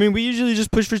 I mean, we usually just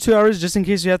push for 2 hours just in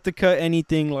case you have to cut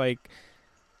anything, like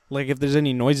if there's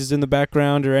any noises in the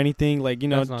background or anything, like, you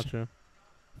know. That's not true.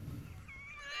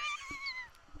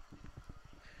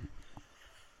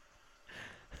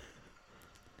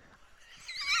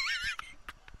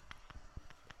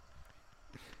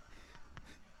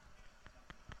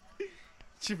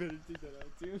 You better take that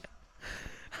out, too.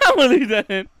 I'm gonna leave that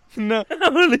in. No,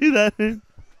 I'm gonna leave that in.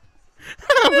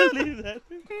 I'm gonna leave that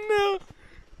in. No.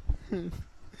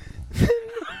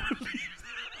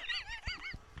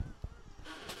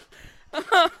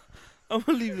 I'm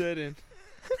gonna leave that in.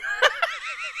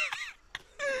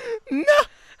 No.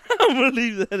 I'm gonna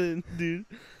leave that in, dude.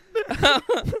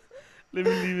 Let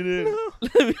me leave it in. No.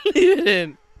 Let me leave it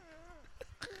in.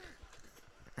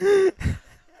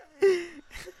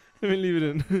 Let me leave it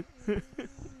in.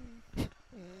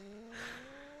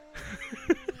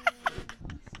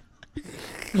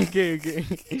 Okay.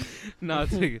 No, I'll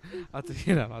take it. I'll take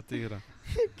it out.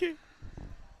 Okay.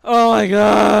 Oh my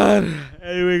god.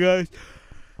 Anyway, guys.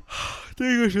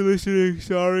 Thank you for listening.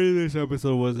 Sorry this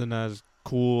episode wasn't as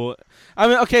cool. I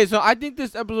mean, okay, so I think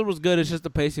this episode was good. It's just the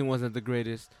pacing wasn't the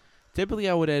greatest. Typically,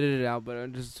 I would edit it out, but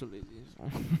I'm just too lazy.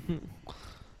 So.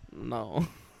 No.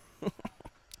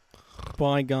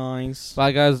 Bye, guys.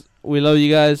 Bye, guys. We love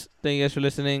you guys. Thank you guys for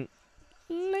listening.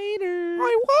 Later.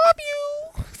 I love you.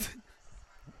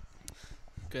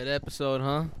 Good episode,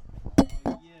 huh?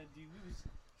 Yeah, dude, we was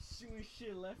shooting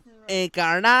shit left and right.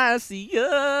 Encarnacion.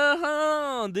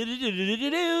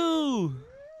 Do-do-do-do-do-do.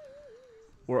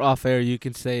 We're off air. You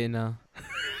can say it now.